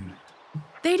you mean?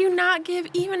 They do not give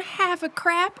even half a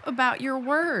crap about your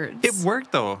words. It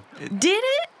worked, though. Did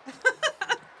it?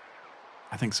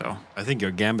 I think so. I think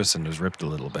your gambison is ripped a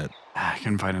little bit. I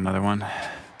can find another one.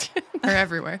 They're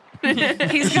everywhere.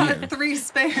 He's got 3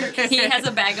 spares. He has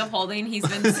a bag of holding he's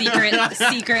been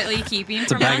secretly keeping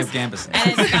It's a from bag us. of gambesons.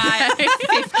 And it's got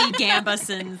 50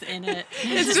 gambesons in it.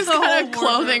 It's just got a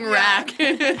clothing rack.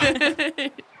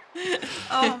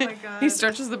 Oh my god. He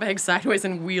stretches the bag sideways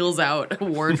and wheels out a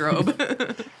wardrobe.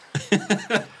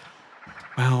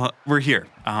 Well, we're here.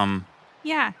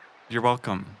 Yeah. You're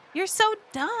welcome. You're so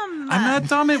dumb. I'm not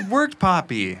dumb. It worked,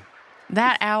 Poppy.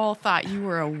 That owl thought you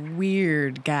were a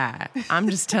weird guy. I'm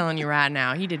just telling you right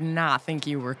now, he did not think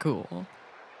you were cool.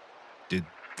 Did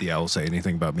the owl say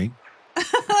anything about me?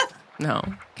 No.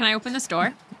 Can I open this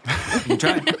door? You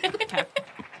try. Okay.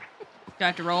 Do I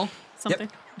have to roll something?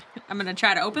 I'm going to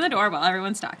try to open the door while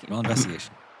everyone's talking. Roll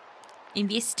investigation.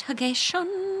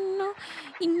 Investigation.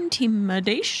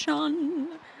 Intimidation.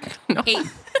 No.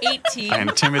 18. I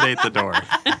intimidate the door.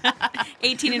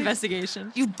 18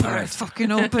 investigation. You better Alright.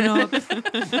 fucking open up.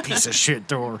 Piece of shit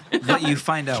door. What you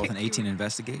find out with an 18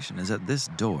 investigation is that this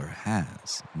door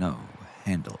has no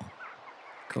handle.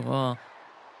 Cool.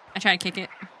 I try to kick it.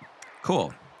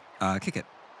 Cool. Kick it.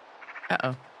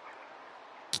 Uh-oh.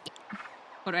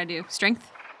 What do I do?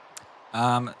 Strength?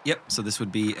 Yep. So this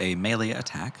would be a melee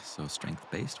attack, so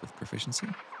strength-based with proficiency.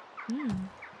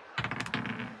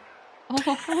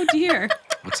 Oh dear.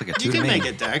 Looks like a 2 You to can me. make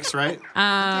it dex, right?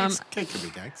 It could be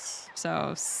dex.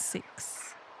 So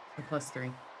 6. Plus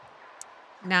 3.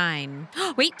 9.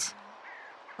 Wait.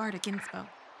 Bardic inspo.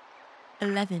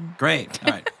 11. Great.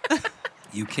 All right.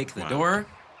 You kick the door.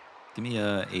 Give me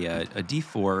a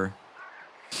D4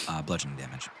 bludgeoning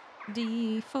damage.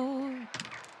 D4.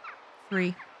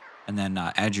 3. And then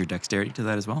add your dexterity to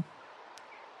that as well.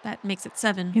 That makes it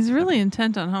 7. He's really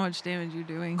intent on how much damage you're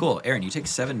doing. Cool. Aaron, you take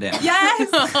 7 damage. Yes!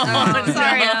 Oh,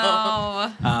 sorry.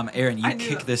 No. Aaron, you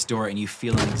kick this door and you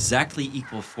feel an exactly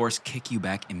equal force kick you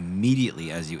back immediately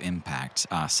as you impact,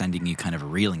 sending you kind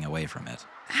of reeling away from it.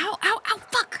 Ow, ow, ow.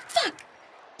 Fuck.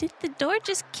 Did the door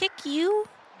just kick you?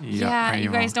 Yeah, very you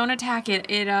guys well. don't attack it.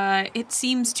 It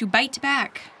seems to bite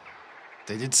back.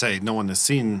 They did say no one has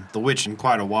seen the witch in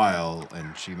quite a while,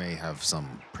 and she may have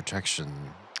some protection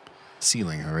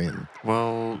sealing her in.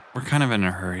 Well, we're kind of in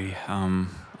a hurry.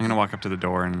 I'm going to walk up to the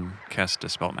door and cast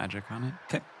Dispel Magic on it.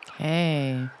 Okay.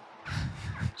 Hey.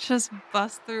 Just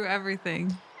bust through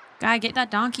everything. Guy, get that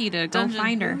donkey to go Dungeon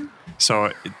find her. food?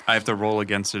 So I have to roll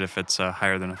against it if it's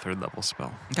higher than a 3rd level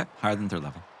spell. Okay. Higher than 3rd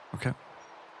level. Okay.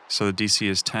 So the DC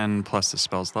is 10 plus the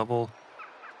spell's level.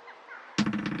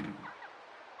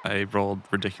 I rolled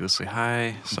ridiculously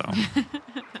high, so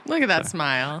Look at that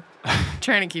smile.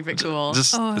 Trying to keep it cool.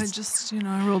 just Oh,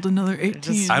 I rolled another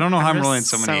 18. I don't know how I'm Just rolling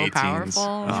so many so 18s.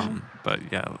 powerful.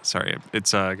 But yeah, sorry.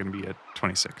 It's going to be a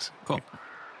 26. Cool.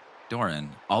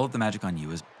 Doran, all of the magic on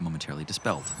you is momentarily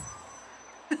dispelled.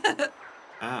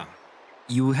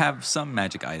 You have some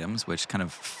magic items which kind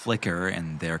of flicker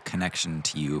in their connection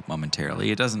to you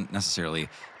momentarily. It doesn't necessarily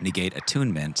negate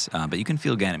attunement, but you can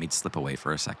feel Ganymede slip away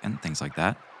for a second, things like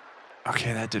that.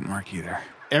 Okay, that didn't work either.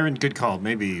 Aaron, good call.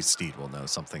 Maybe Steed will know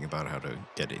something about how to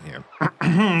get in here.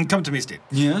 Come to me, Steed.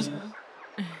 Yes?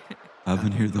 I've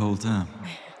been here the whole time.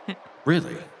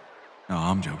 Really? No,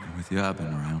 I'm joking with you. I've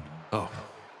been around. Oh.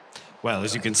 Well,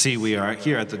 as you can see, we are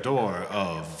here at the door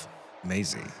of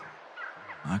Maisie.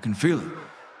 I can feel it.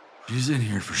 She's in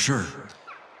here for sure.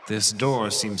 This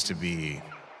door seems to be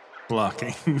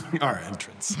blocking our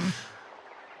entrance.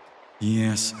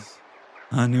 Yes.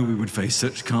 I knew we would face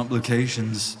such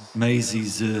complications.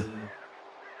 Maisie's a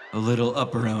little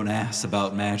up her own ass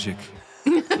about magic.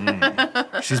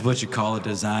 She's what you call a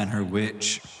designer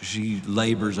witch. She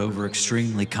labors over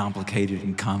extremely complicated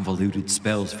and convoluted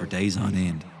spells for days on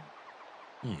end.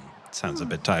 Sounds a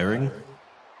bit tiring.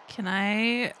 Can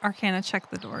I Arcana check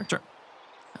the door? Sure.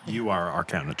 You are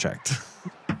Arcana checked.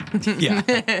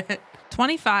 Yeah.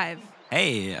 25.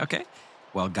 Hey, okay.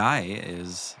 Well, Guy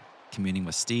is communing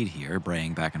with Steed here,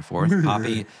 braying back and forth.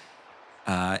 Poppy,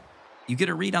 you get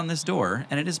a read on this door,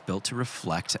 and it is built to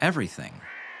reflect everything.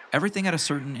 Everything at a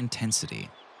certain intensity.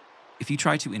 If you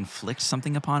try to inflict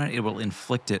something upon it, it will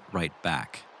inflict it right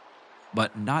back.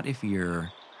 But not if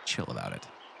you're chill about it.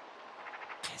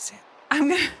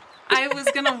 I was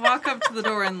gonna walk up to the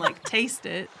door and like taste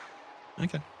it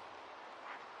Okay.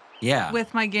 Yeah.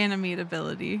 with my Ganymede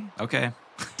ability. Okay.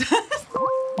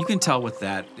 You can tell with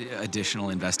that additional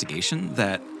investigation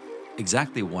that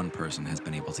exactly one person has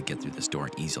been able to get through this door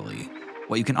easily.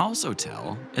 What you can also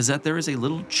tell is that there is a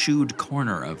little chewed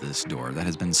corner of this door that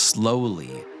has been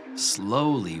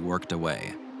slowly worked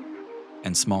away,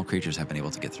 and small creatures have been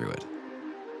able to get through it.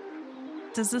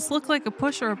 Does this look like a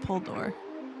push or a pull door?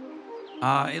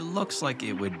 It looks like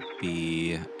it would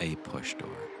be a push door.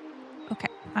 Okay.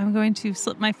 I'm going to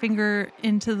slip my finger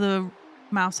into the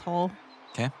mouse hole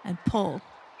Okay. and pull.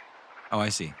 Oh, I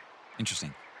see.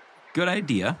 Interesting. Good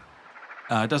idea.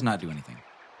 It does not do anything.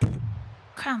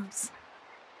 Crumbs.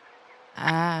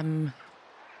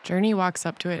 Journey walks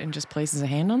up to it and just places a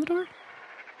hand on the door,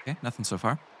 Okay, nothing so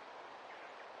far.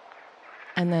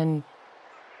 and then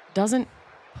doesn't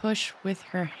push with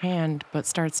her hand, but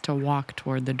starts to walk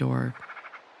toward the door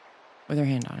with her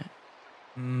hand on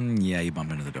it. Yeah, you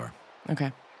bump into the door.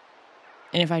 Okay.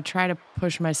 And if I try to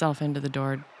push myself into the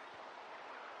door,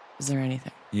 is there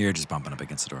anything? You're just bumping up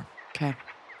against the door. Okay.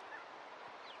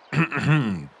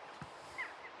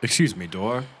 Excuse me,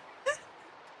 door.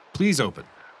 Please open.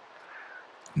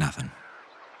 Nothing.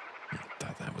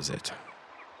 Thought that was it.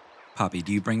 Poppy,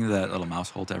 do you bring that little mouse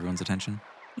hole to everyone's attention?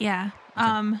 Yeah.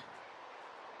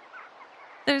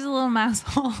 There's a little mouse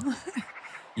hole.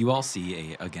 You all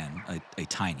see a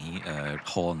tiny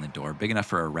hole in the door, big enough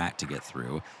for a rat to get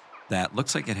through, that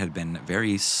looks like it had been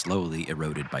very slowly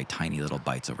eroded by tiny little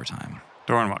bites over time.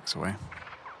 Doran walks away.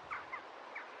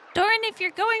 Doran, if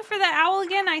you're going for the owl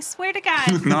again, I swear to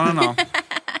God. No.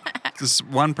 Does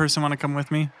one person want to come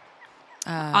with me?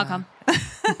 I'll come.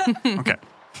 Okay.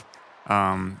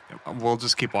 We'll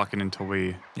just keep walking until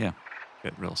we Yeah.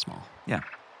 get real small.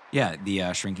 Yeah,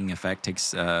 the shrinking effect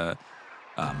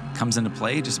comes into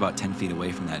play just about 10 feet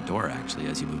away from that door, actually,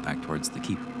 as you move back towards the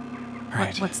keep.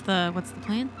 Right. What's the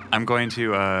plan? I'm going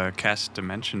to cast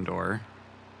Dimension Door.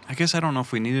 I guess I don't know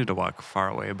if we needed to walk far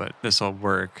away, but this will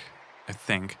work, I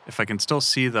think. If I can still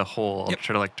see the hole, I'll Yep.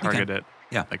 try to target it,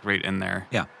 Yeah. right in there.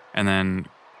 Yeah. And then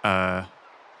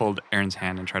hold Aaron's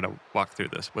hand and try to walk through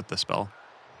this with the spell.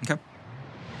 Okay.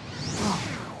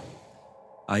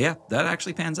 Yeah, that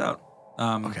actually pans out.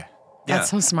 Okay. Yeah. That's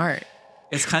so smart.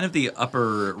 It's kind of the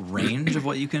upper range of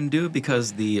what you can do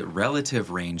because the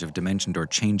relative range of Dimension Door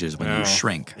changes when you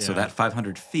shrink. So yeah. that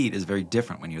 500 feet is very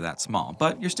different when you're that small,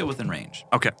 but you're still within range.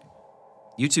 Okay.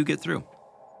 You two get through.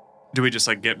 Do we just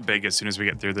get big as soon as we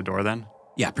get through the door then?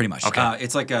 Yeah, pretty much. Okay.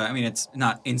 It's like it's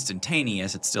not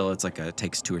instantaneous. It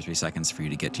takes 2 or 3 seconds for you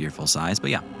to get to your full size, but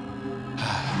yeah.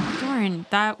 Doran,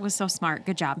 that was so smart.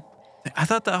 Good job. I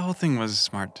thought that whole thing was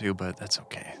smart too, but that's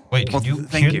okay. Wait, Well, can you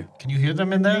thank hear, you. Can you hear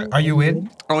them in there? Are you in?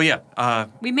 Oh yeah.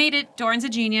 We made it. Doran's a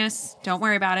genius. Don't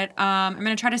worry about it. I'm going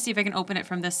to try to see if I can open it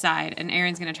from this side, and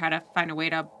Aaron's going to try to find a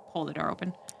way to pull the door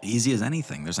open. Easy as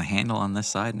anything. There's a handle on this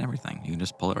side and everything. You can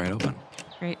just pull it right open.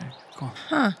 Great. Cool.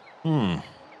 Well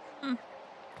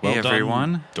Hey done,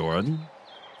 everyone. Doran.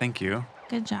 Thank you.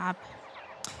 Good job.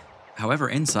 However,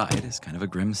 inside is kind of a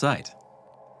grim sight.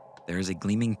 There is a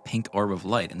gleaming pink orb of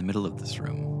light in the middle of this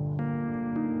room.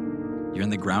 You're on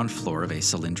the ground floor of a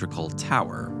cylindrical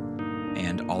tower,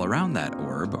 and all around that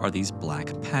orb are these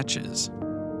black patches,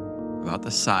 about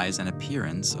the size and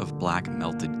appearance of black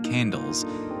melted candles,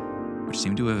 which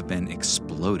seem to have been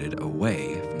exploded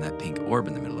away from that pink orb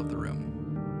in the middle of the room.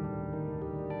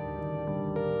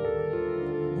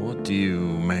 What do you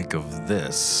make of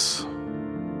this?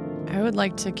 I would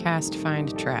like to cast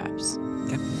Find Traps.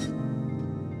 Okay.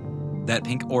 That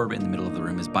pink orb in the middle of the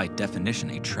room is by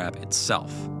definition a trap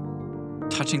itself.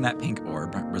 Touching that pink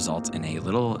orb results in a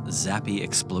little zappy,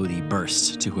 explodey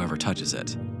burst to whoever touches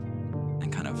it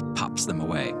and kind of pops them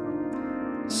away.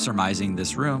 Surmising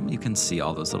this room, you can see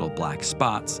all those little black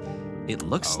spots. It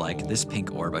looks like this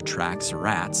pink orb attracts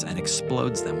rats and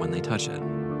explodes them when they touch it.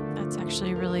 That's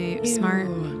actually really smart.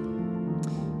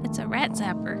 It's a rat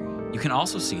zapper. You can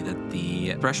also see that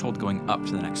the threshold going up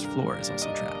to the next floor is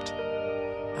also trapped.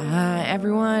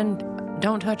 Everyone,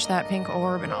 don't touch that pink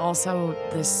orb, and also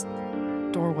this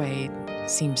doorway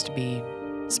seems to be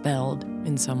spelled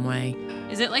in some way.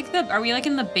 Is it are we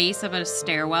in the base of a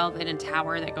stairwell in a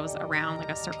tower that goes around like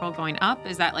a circle going up?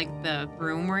 Is that the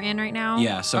room we're in right now?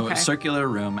 Yeah, so Okay. a circular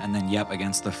room, and then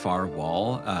against the far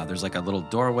wall, there's a little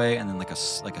doorway, and then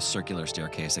a circular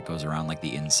staircase that goes around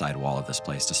the inside wall of this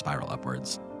place to spiral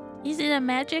upwards. Is it a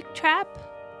magic trap?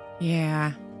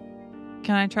 Yeah.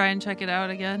 Can I try and check it out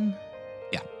again?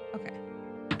 Yeah. Okay.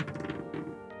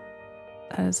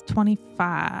 That is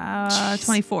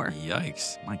 24.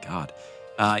 Yikes! My God.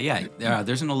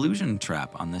 There's an illusion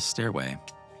trap on this stairway.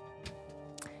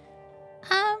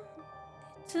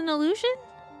 It's an illusion?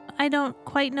 I don't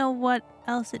quite know what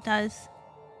else it does.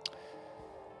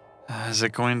 Is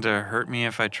it going to hurt me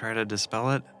if I try to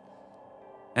dispel it?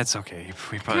 It's okay.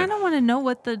 We I probably. kind of want to know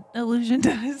what the illusion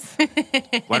does.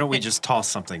 Why don't we just toss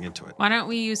something into it? Why don't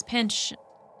we use pinch?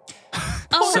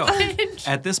 So,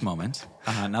 at this moment,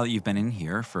 now that you've been in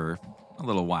here for a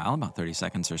little while, about 30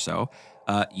 seconds or so,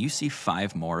 you see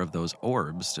 5 more of those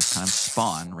orbs just kind of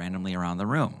spawn randomly around the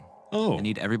room. Oh. I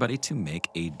need everybody to make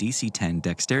a DC 10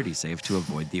 dexterity save to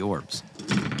avoid the orbs.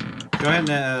 Go ahead and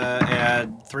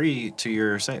add 3 to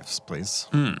your saves, please.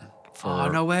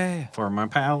 No way. For my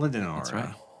paladin aura. That's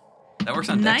right. That works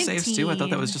on dex saves too? I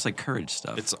thought that was just like courage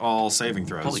stuff. It's all saving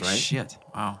throws, Holy right? shit.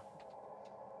 Wow.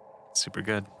 Super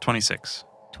good. 26.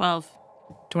 12.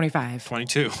 25.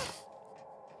 22.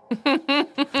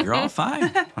 You're all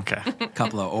fine. Okay. A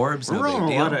couple of orbs, no We're big rolling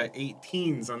a deal. lot of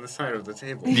 18s on the side of the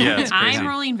table. Yeah, it's crazy. I'm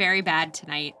rolling very bad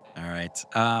tonight. All right.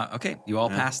 Okay, you all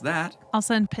passed that. I'll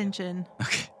send Pinch in.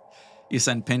 Okay. You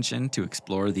send Pinch in to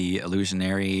explore the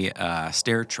illusionary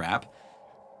stair trap.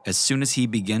 As soon as he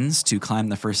begins to climb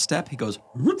the first step, he goes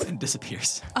whoop, and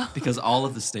disappears because all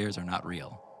of the stairs are not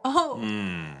real. Oh.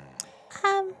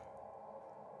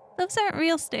 Those aren't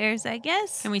real stairs, I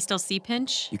guess. Can we still see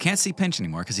pinch? You can't see Pinch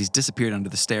anymore because he's disappeared under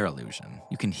the stair illusion.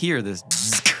 You can hear this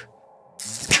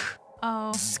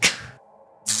Oh.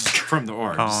 From the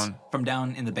orbs. Oh, from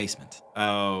down in the basement.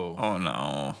 oh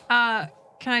no.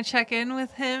 Can I check in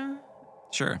with him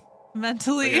Sure.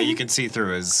 mentally? Yeah, you can see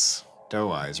through his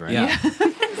doe eyes, right? Yeah.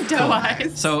 Doe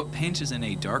eyes. So Pinch is in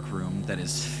a dark room that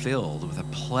is filled with a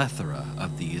plethora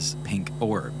of these pink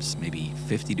orbs, maybe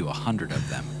 50 to 100 of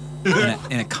them,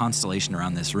 in a constellation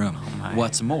around this room.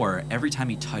 What's more, every time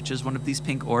he touches one of these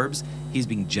pink orbs, he's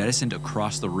being jettisoned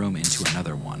across the room into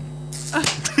another one.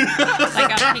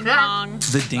 Like a ping pong.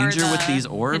 The danger with the these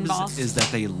orbs pinball? is that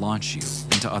they launch you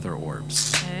into other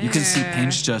orbs. You can see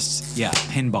Pinch just,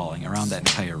 pinballing around that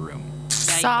entire room.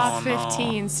 Saw Oh, no.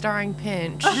 15 starring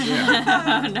Pinch.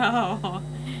 Oh, no.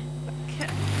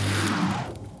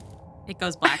 It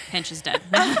goes black. Pinch is dead.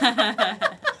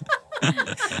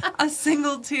 A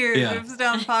single tear Yeah. drips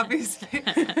down Poppy's face.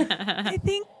 I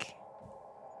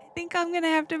think I'm gonna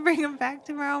have to bring him back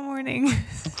tomorrow morning.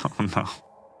 Oh no.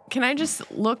 Can I just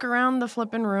look around the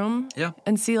flippin' room? Yeah.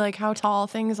 And see like how tall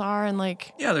things are and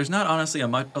like Yeah, there's not honestly a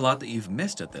lot that you've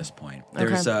missed at this point.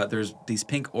 There's these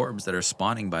pink orbs that are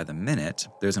spawning by the minute.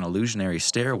 There's an illusionary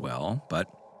stairwell, but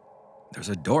there's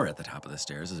a door at the top of the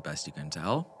stairs, as best you can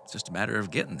tell. It's just a matter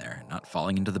of getting there, not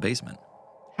falling into the basement.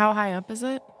 how high up is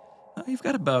it? You've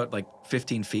got about like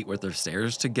 15 feet worth of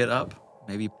stairs to get up,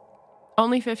 maybe.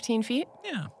 Only 15 feet?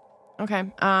 Yeah. Okay.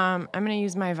 I'm gonna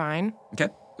use my vine. Okay.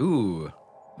 Ooh.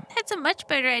 That's a much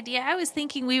better idea. I was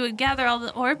thinking we would gather all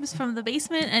the orbs from the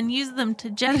basement and use them to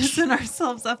jettison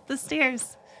ourselves up the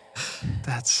stairs.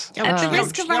 That's. At the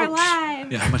risk of our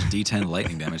lives. Yeah, how much D10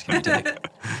 lightning damage can we take?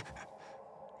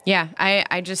 Yeah,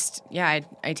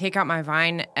 I take out my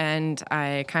vine and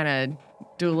I kind of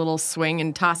do a little swing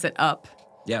and toss it up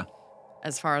Yeah.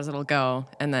 as far as it'll go,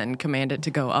 and then command it to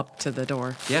go up to the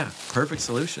door. Yeah, perfect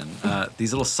solution.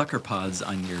 These little sucker pods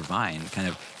on your vine kind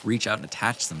of reach out and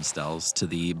attach themselves to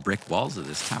the brick walls of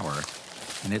this tower.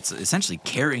 And it's essentially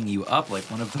carrying you up like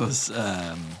one of those,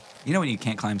 you know when you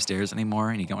can't climb stairs anymore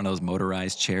and you get one of those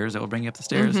motorized chairs that will bring you up the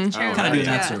stairs? Kind of doing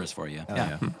that service for you.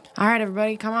 Yeah. All right,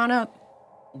 everybody, come on up.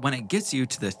 When it gets you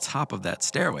to the top of that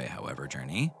stairway, however,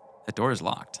 Journey, the door is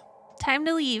locked. Time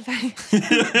to leave.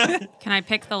 Can I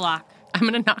pick the lock? I'm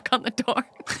gonna knock on the door.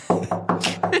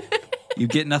 You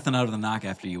get nothing out of the knock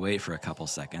after you wait for a couple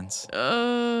seconds.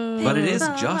 But it is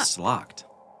just locked.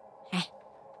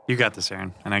 You got this,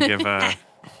 Aaron. And I give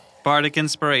bardic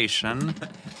inspiration.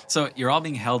 So you're all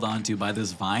being held onto by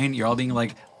this vine. You're all being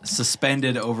like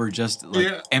suspended over just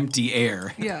like empty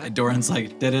air. Yeah. And Doran's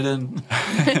like, da-da-dun.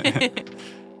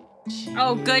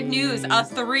 Oh, good news. A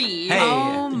 3. Hey,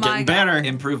 Oh my Getting god. better.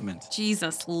 improvement.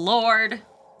 Jesus Lord.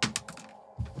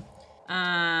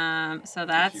 So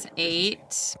that's 8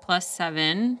 plus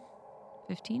 7.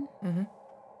 15? Mm-hmm.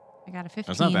 I got a 15.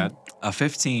 That's not bad. A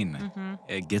 15.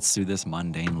 It gets through this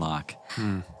mundane lock.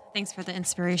 Thanks for the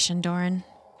inspiration, Doran.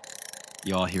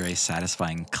 You all hear a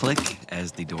satisfying click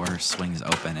as the door swings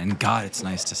open. And God, it's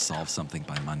nice to solve something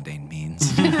by mundane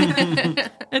means.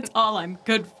 It's all I'm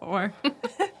good for.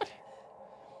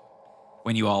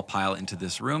 When you all pile into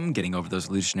this room, getting over those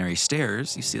illusionary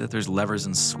stairs, you see that there's levers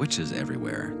and switches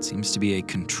everywhere. It seems to be a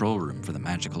control room for the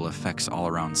magical effects all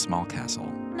around Small Castle.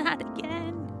 Not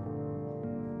again.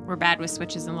 We're bad with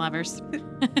switches and levers.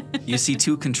 You see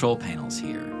 2 control panels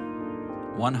here.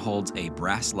 One holds a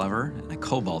brass lever and a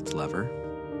cobalt lever.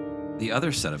 The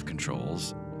other set of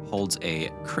controls holds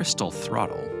a crystal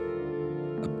throttle,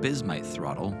 a bismite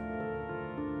throttle,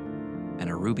 and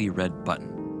a ruby red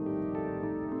button.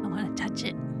 I want to touch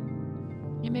it.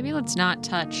 Yeah, maybe let's not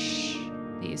touch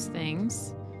these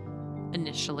things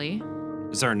initially.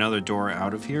 Is there another door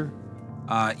out of here?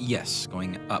 Yes,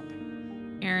 going up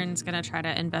Aaron's gonna try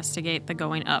to investigate the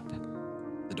going up.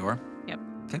 the door. Yep.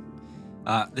 Okay.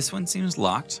 This one seems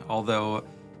locked, although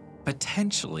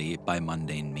potentially by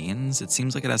mundane means. It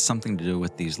seems like it has something to do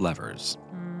with these levers.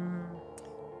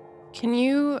 Can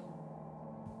you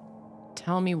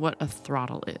tell me what a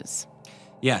throttle is?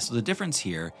 Yeah, so the difference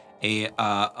here,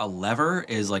 a lever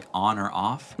is like on or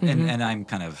off, and I'm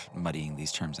kind of muddying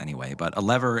these terms anyway, but a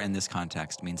lever in this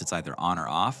context means it's either on or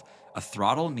off. A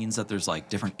throttle means that there's like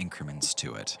different increments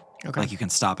to it. Okay. Like you can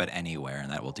stop it anywhere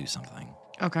and that will do something.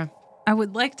 Okay. I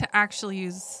would like to actually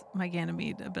use my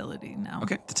Ganymede ability now.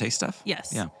 Okay, to taste stuff?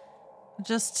 Yes. Yeah.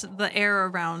 Just the air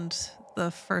around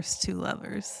the first two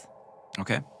levers.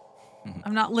 Okay.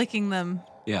 I'm not licking them,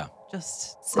 Yeah.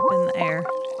 just sipping the air.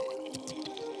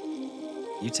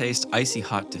 You taste icy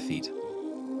hot defeat.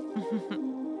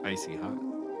 Icy hot.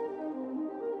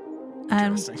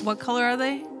 And Interesting. what color are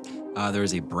they? There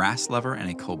is a brass lever and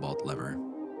a cobalt lever.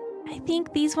 I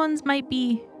think these ones might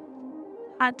be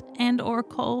hot and or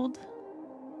cold.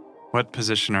 What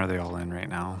position are they all in right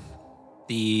now?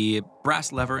 The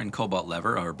brass lever and cobalt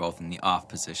lever are both in the off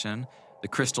position. The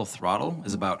crystal throttle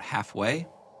is about halfway.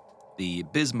 The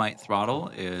bismite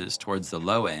throttle is towards the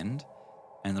low end.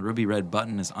 And the ruby red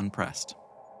button is unpressed.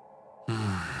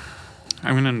 I'm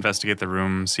going to investigate the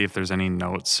room, see if there's any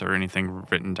notes or anything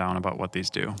written down about what these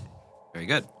do. Very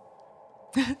good.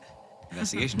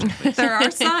 Investigation check, please. There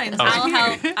are signs.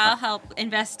 I'll help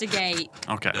investigate.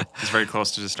 Okay. It's very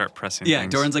close to just start pressing Yeah,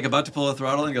 things. Doran's like about to pull a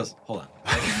throttle and goes, hold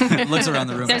on. Looks around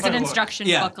the room. There's an instruction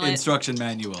yeah, booklet. instruction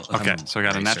manual. Okay, so I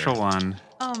got a Pretty natural sure. 1,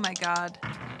 Oh my god.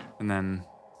 and then,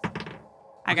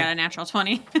 I got a natural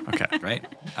 20. okay. Right?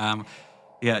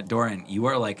 Yeah, Doran, you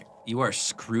are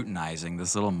scrutinizing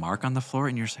this little mark on the floor,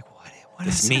 and you're just like, what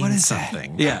This is means that?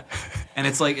 something. Yeah. And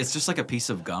it's just like a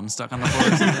piece of gum stuck on the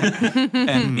floor or something.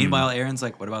 And meanwhile, Aaron's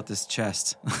like, what about this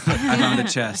chest? I found a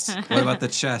chest. What about the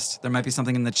chest? There might be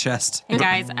something in the chest. Hey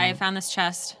guys, I found this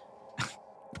chest.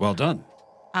 Well done.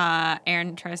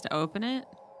 Aaron tries to open it.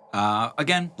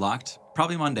 Again, locked.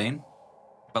 Probably mundane,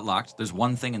 but locked. There's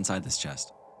one thing inside this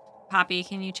chest. Poppy,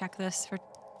 can you check this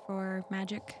for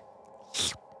magic?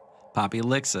 Poppy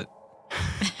licks it.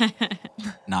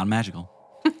 Non-magical.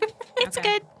 It's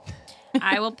good.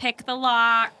 I will pick the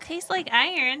lock. Tastes like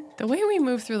iron. The way we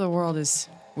move through the world is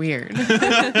weird.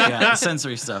 Yeah, the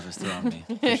sensory stuff is throwing me,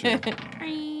 for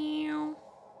sure.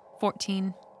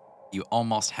 14. You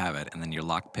almost have it, and then your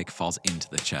lockpick falls into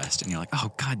the chest, and you're like,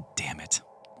 oh, god damn it.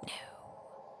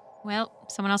 Well,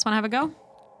 someone else want to have a go?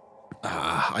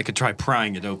 I could try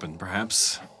prying it open,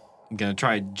 perhaps. I'm going to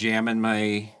try jamming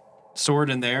my sword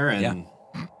in there and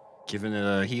giving it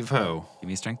a heave-ho. Give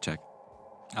me a strength check.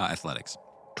 Athletics.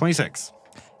 26.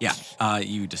 Yeah,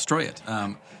 you destroy it.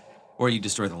 Or you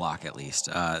destroy the lock, at least.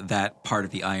 That part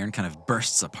of the iron kind of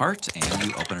bursts apart, and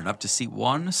you open it up to see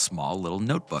one small little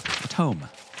notebook, a tome,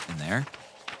 in there.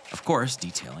 Of course,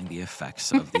 detailing the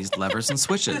effects of these levers and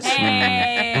switches.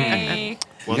 Hey!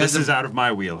 Well, guys this is out of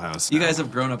my wheelhouse You now. guys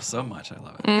have grown up so much. I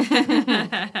love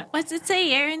it. What's it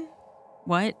say, Aaron?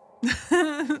 What?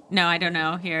 No, I don't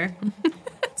know. Here.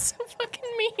 So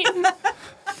fucking mean.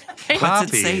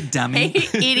 What's it say, dummy?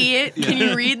 Hey, idiot. Can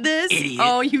you read this? Idiot.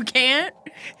 Oh, you can't?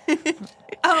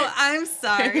 Oh, I'm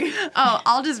sorry. Oh,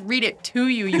 I'll just read it to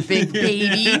you, you big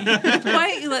baby. Why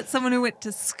don't you let someone who went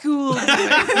to school do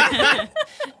it?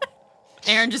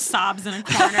 Aaron just sobs in a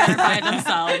corner by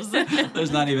themselves.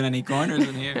 There's not even any corners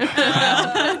in here.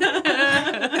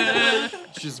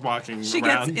 She's walking She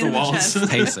gets around in the the walls. chest.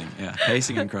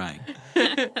 Pacing and crying.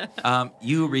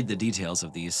 You read the details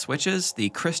of these switches. The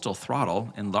crystal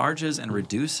throttle enlarges and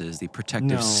reduces the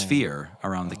protective sphere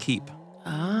around the keep.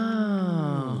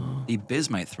 Oh. The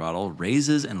bismite throttle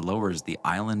raises and lowers the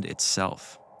island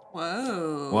itself.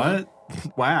 Whoa. What?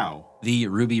 Wow. The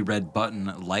ruby red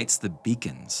button lights the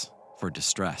beacons for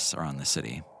distress around the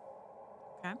city.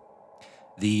 Okay.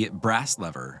 The brass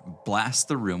lever blasts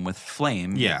the room with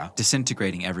flame,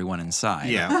 disintegrating everyone inside.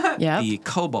 Yeah. Yep. The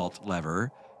cobalt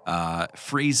lever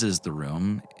freezes the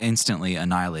room, instantly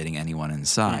annihilating anyone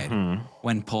inside. Mm-hmm.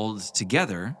 When pulled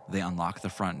together, they unlock the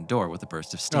front door with a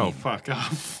burst of steam. Oh, fuck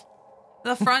off.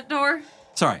 The front door?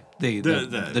 Sorry,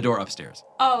 the door upstairs.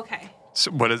 Oh, okay.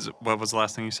 So what was the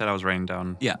last thing you said? I was writing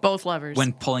down. Yeah. Both levers.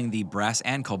 When pulling the brass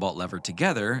and cobalt lever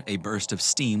together, a burst of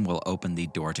steam will open the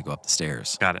door to go up the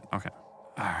stairs. Got it. Okay.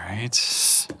 All right.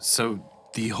 So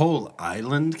the whole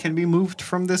island can be moved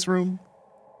from this room?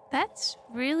 That's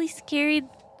really scary,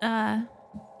 and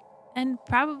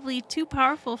probably too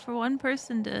powerful for one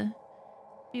person to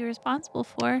be responsible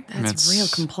for. That's It's real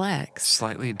complex.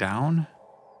 Slightly down.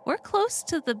 We're close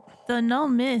to the null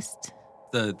mist.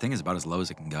 The thing is about as low as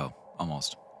it can go,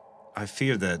 almost. I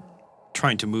fear that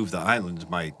trying to move the island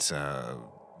might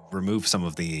remove some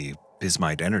of the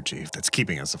bismite energy that's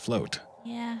keeping us afloat.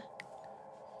 Yeah.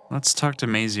 Let's talk to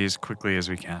Maisie as quickly as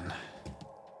we can.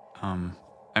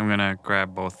 I'm gonna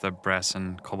grab both the brass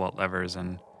and cobalt levers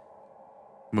and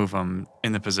move them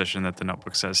in the position that the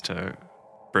notebook says to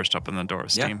burst open the door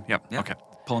of steam. Yep. Okay.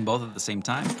 Pulling both at the same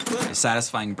time. A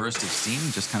satisfying burst of steam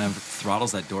just kind of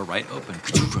throttles that door right open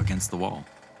against the wall.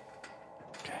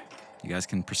 Okay. You guys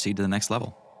can proceed to the next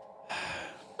level.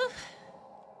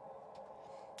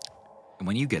 And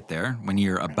when you get there, when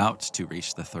you're about to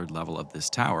reach the third level of this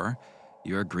tower,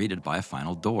 you are greeted by a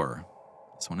final door.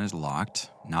 This one is locked,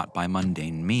 not by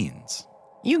mundane means.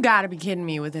 You gotta be kidding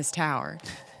me with this tower.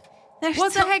 There's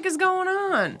What the heck is going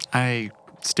on?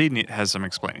 Steve has some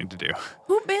explaining to do.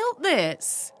 Who built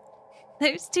this?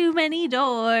 There's too many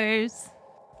doors.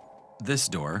 This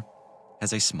door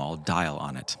has a small dial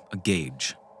on it, a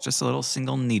gauge. Just a little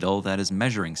single needle that is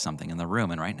measuring something in the room,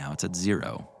 and right now it's at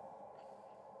 0.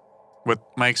 With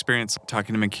my experience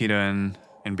talking to Makita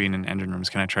and being in engine rooms,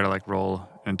 can I try to roll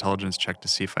an intelligence check to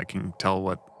see if I can tell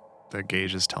what the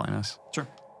gauge is telling us? Sure.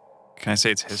 Can I say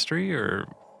it's history, or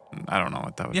I don't know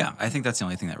what that would be? Yeah, I think that's the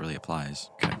only thing that really applies.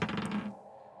 Okay.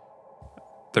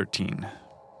 13.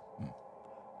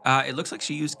 It looks like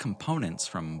she used components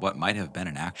from what might have been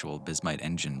an actual bismite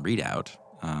engine readout,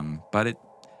 but it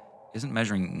isn't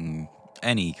measuring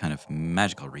any kind of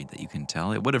magical read that you can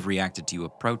tell. It would have reacted to you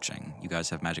approaching. You guys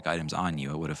have magic items on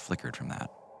you. It would have flickered from that.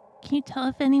 Can you tell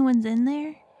if anyone's in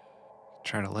there?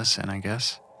 Try to listen, I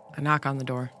guess. A knock on the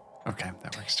door. Okay,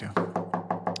 that works too.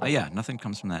 Yeah, nothing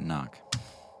comes from that knock.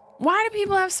 Why do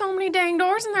people have so many dang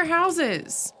doors in their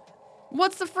houses?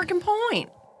 What's the freaking point?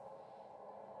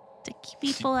 To keep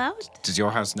people out? Does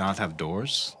your house not have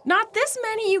doors? Not this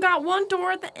many. You got one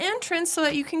door at the entrance so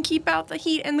that you can keep out the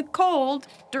heat and the cold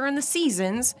during the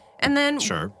seasons. And then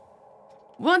Sure.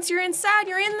 once you're inside,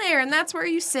 you're in there. And that's where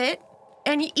you sit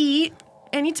and you eat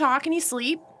and you talk and you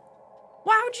sleep.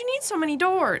 Why would you need so many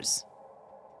doors?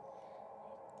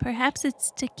 Perhaps it's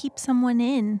to keep someone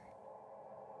in.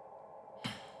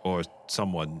 Or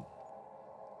someone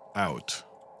out.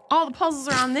 All the puzzles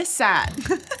are on this side.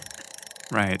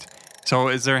 Right. So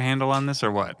is there a handle on this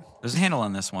or what? There's a handle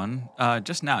on this one.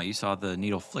 Just now, you saw the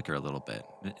needle flicker a little bit.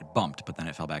 It bumped, but then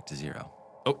it fell back to 0.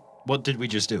 Oh, what did we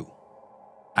just do?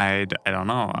 I don't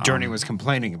know. Journey was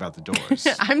complaining about the doors.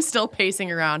 I'm still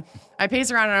pacing around. I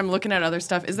pace around and I'm looking at other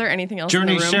stuff. Is there anything else in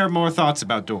Journey, the room? share more thoughts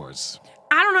about doors.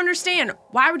 I don't understand.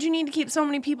 Why would you need to keep so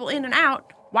many people in and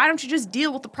out? Why don't you just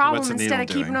deal with the problem What's the instead needle of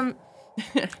keeping doing? them...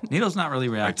 Needle's not really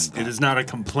reacting to that. It is not a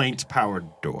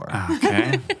complaint-powered door.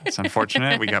 Okay. It's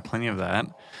unfortunate. We got plenty of that.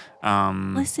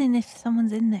 Listen if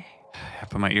someone's in there. I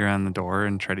put my ear on the door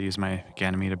and try to use my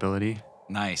Ganymede ability.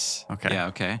 Nice. Okay. Yeah,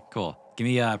 okay, cool. Give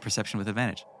me perception with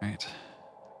advantage. Right.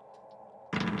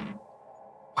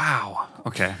 Wow.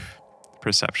 Okay.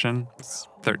 Perception.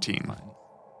 13.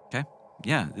 Okay.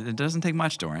 Yeah, it doesn't take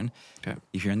much, Doran. Okay.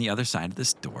 You hear on the other side of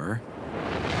this door,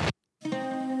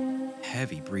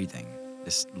 heavy breathing.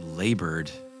 This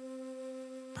labored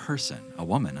person, a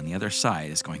woman on the other side,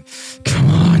 is going,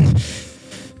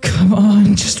 "Come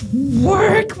on, just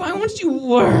work. Why won't you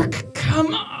work?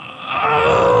 Come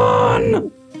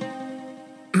on."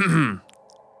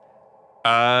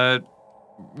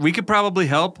 We could probably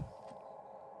help.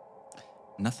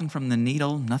 Nothing from the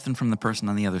needle, nothing from the person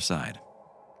on the other side.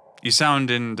 You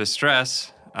sound in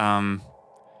distress. I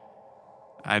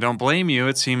don't blame you.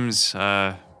 It seems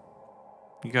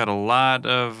you got a lot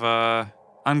of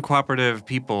uncooperative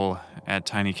people at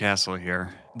Tiny Castle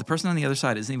here. The person on the other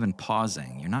side isn't even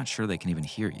pausing. You're not sure they can even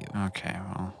hear you. Okay,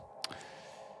 well,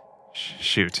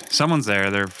 shoot. Someone's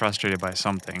there. They're frustrated by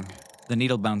something. The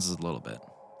needle bounces a little bit.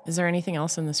 Is there anything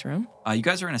else in this room? You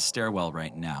guys are in a stairwell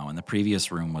right now, and the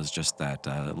previous room was just that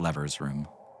levers room.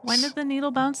 When did the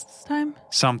needle bounce this time?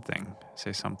 Something.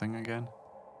 Say something again.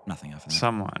 Nothing after that.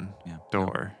 Someone. Yeah.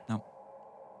 Door. Nope.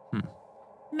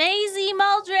 Maisie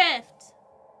Muldrift.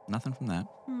 Nothing from that.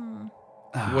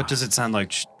 What does it sound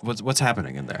like? What's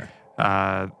happening in there?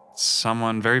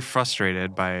 Someone very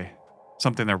frustrated by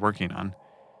something they're working on.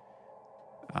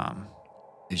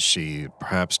 Is she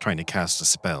perhaps trying to cast a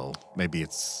spell? Maybe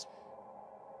it's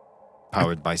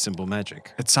powered by simple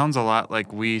magic. It sounds a lot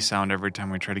like we sound every time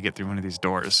we try to get through one of these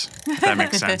doors, if that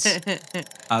makes sense.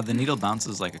 The needle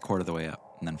bounces like a quarter of the way up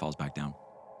and then falls back down.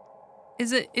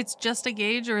 It's just a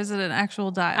gauge or is it an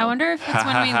actual dial? I wonder if it's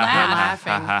when we laugh.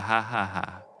 laughing. Ha ha ha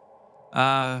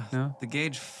ha. No? The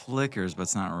gauge flickers, but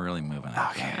it's not really moving.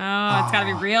 Okay. Oh, it's got to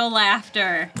be real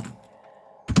laughter.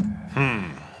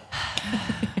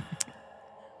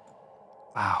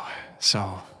 Wow.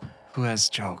 So, who has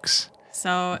jokes?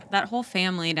 So that whole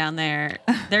family down there,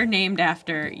 they're named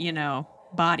after,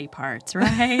 body parts,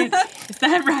 right? Is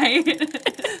that right?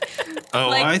 Oh,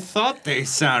 Like- I thought they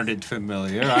sounded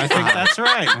familiar. I think that's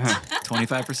right.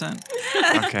 25%.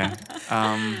 Okay.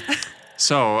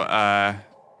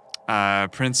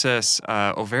 Princess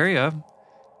Overia.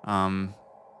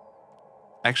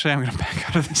 Actually, I'm going to back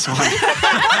out of this one.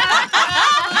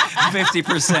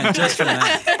 50% just for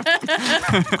that.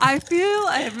 I feel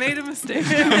I have made a mistake.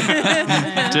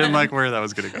 Didn't like where that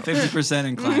was going to go. 50%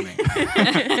 in climbing.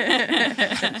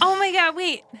 Oh my god,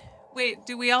 wait. Wait,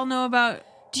 do we all know about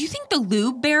Do you think the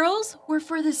lube barrels were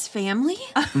for this family?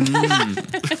 That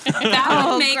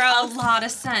would make a lot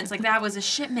of sense. Like, that was a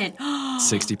shipment.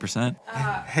 60%.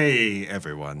 Hey,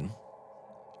 everyone.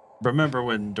 Remember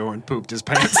when Doran pooped his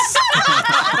pants?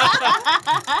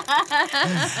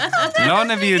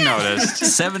 None of you noticed.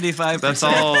 75%. That's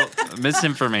all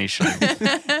misinformation.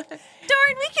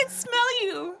 Darn, we can smell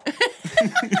you.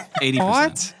 80%.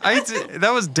 What?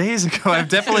 That was days ago. I've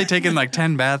definitely taken like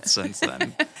 10 baths since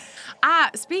then.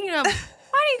 Speaking of, why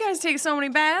do you guys take so many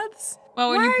baths?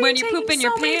 Well, when you poop in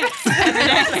your pants.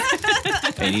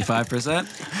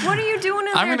 85%. What are you doing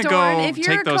in I'm there, going to Doran? go If you're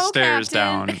take a those stairs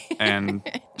co-captain- down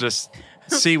and just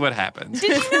see what happens. Did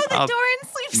you know that I'll- Doran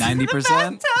sleeps 90%? in the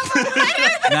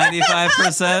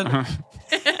bathtub? 95%.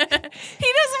 He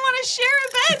doesn't want to share a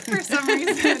bed for some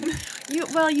reason.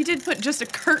 You did put just a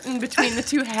curtain between the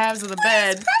two halves of the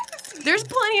bed. There's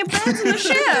plenty of beds in the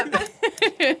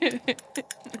ship.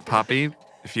 Poppy,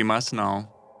 if you must know,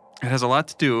 it has a lot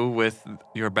to do with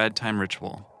your bedtime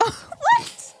ritual.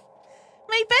 What?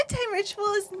 My bedtime ritual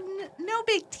is no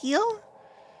big deal.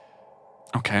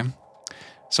 Okay.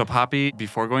 So Poppy,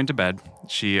 before going to bed,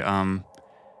 she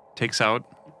takes out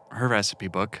her recipe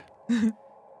book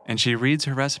and she reads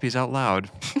her recipes out loud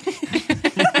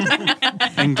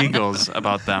and giggles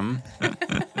about them. Well,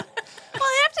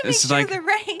 I have to make It's sure like, they're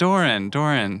right.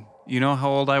 Doran, you know how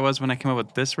old I was when I came up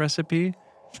with this recipe?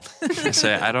 I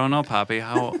say, I don't know, Poppy.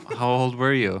 How old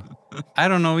were you? I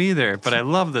don't know either, but I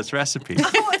love this recipe.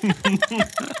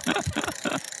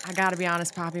 I gotta be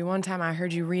honest, Poppy. One time I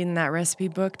heard you reading that recipe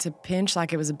book to Pinch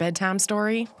like it was a bedtime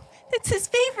story. It's his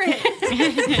favorite.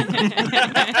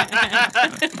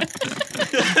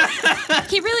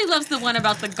 He really loves the one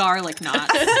about the garlic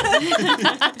knots.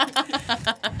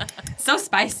 So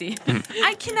spicy.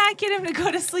 I cannot get him to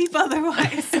go to sleep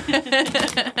otherwise.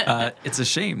 It's a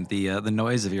shame. The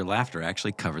noise of your laughter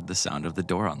actually covered the sound of the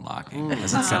door unlocking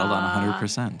as it settled on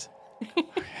 100%.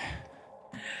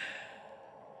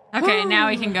 Okay, now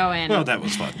we can go in. Well, that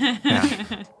was fun.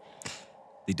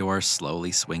 The door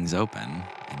slowly swings open,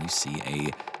 and you see a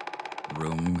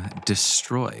room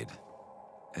destroyed,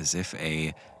 as if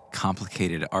a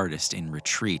complicated artist in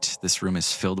retreat. This room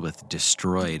is filled with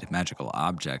destroyed magical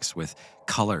objects, with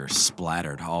color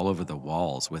splattered all over the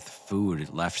walls, with food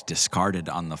left discarded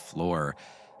on the floor,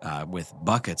 with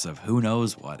buckets of who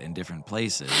knows what in different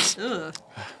places. Ugh.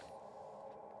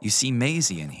 You see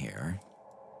Maisie in here,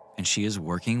 and she is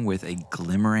working with a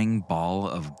glimmering ball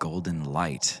of golden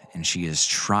light, and she is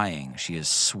trying, she is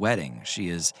sweating, she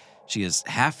is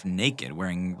half naked,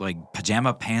 wearing like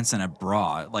pajama pants and a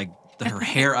bra, like her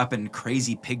hair up in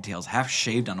crazy pigtails, half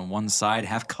shaved on one side,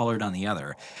 half colored on the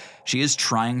other. She is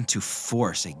trying to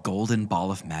force a golden ball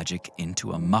of magic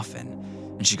into a muffin,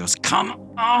 and she goes, "Come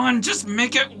on, just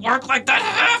make it work like that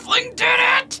halfling did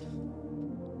it!"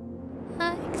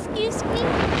 Excuse me?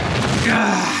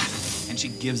 And she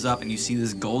gives up, and you see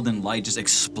this golden light just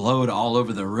explode all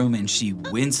over the room, and she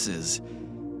winces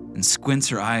and squints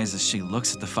her eyes as she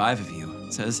looks at the five of you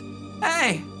and says,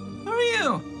 "Hey, who are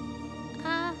you?"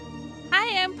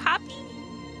 Hi, I'm Poppy.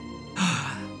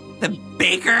 "The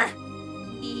baker?"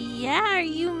 Yeah, are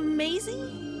you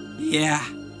Maisie? "Yeah."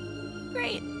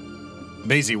 Great.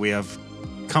 Maisie, we have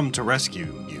come to rescue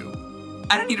you.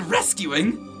 "I don't need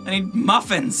rescuing. I need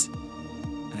muffins."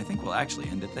 And I think we'll actually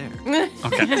end it there.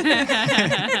 Okay.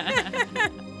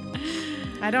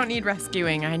 I don't need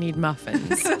rescuing. I need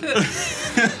muffins.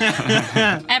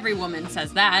 Every woman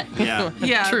says that. Yeah.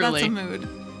 Yeah, Truly. that's a mood.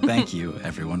 Thank you,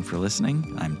 everyone, for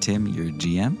listening. I'm Tim, your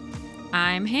GM.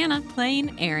 I'm Hannah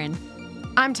playing Aaron.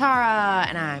 I'm Tara,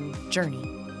 and I'm Journey.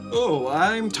 Oh,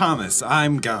 I'm Thomas.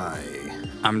 I'm Guy.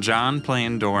 I'm John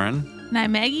playing Doran. And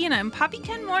I'm Maggie, and I'm Poppy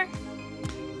Kenmore.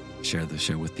 Share the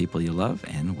show with people you love,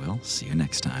 and we'll see you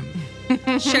next time.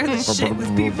 Share this shit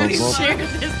with people you love. Share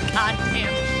this goddamn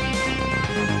shit.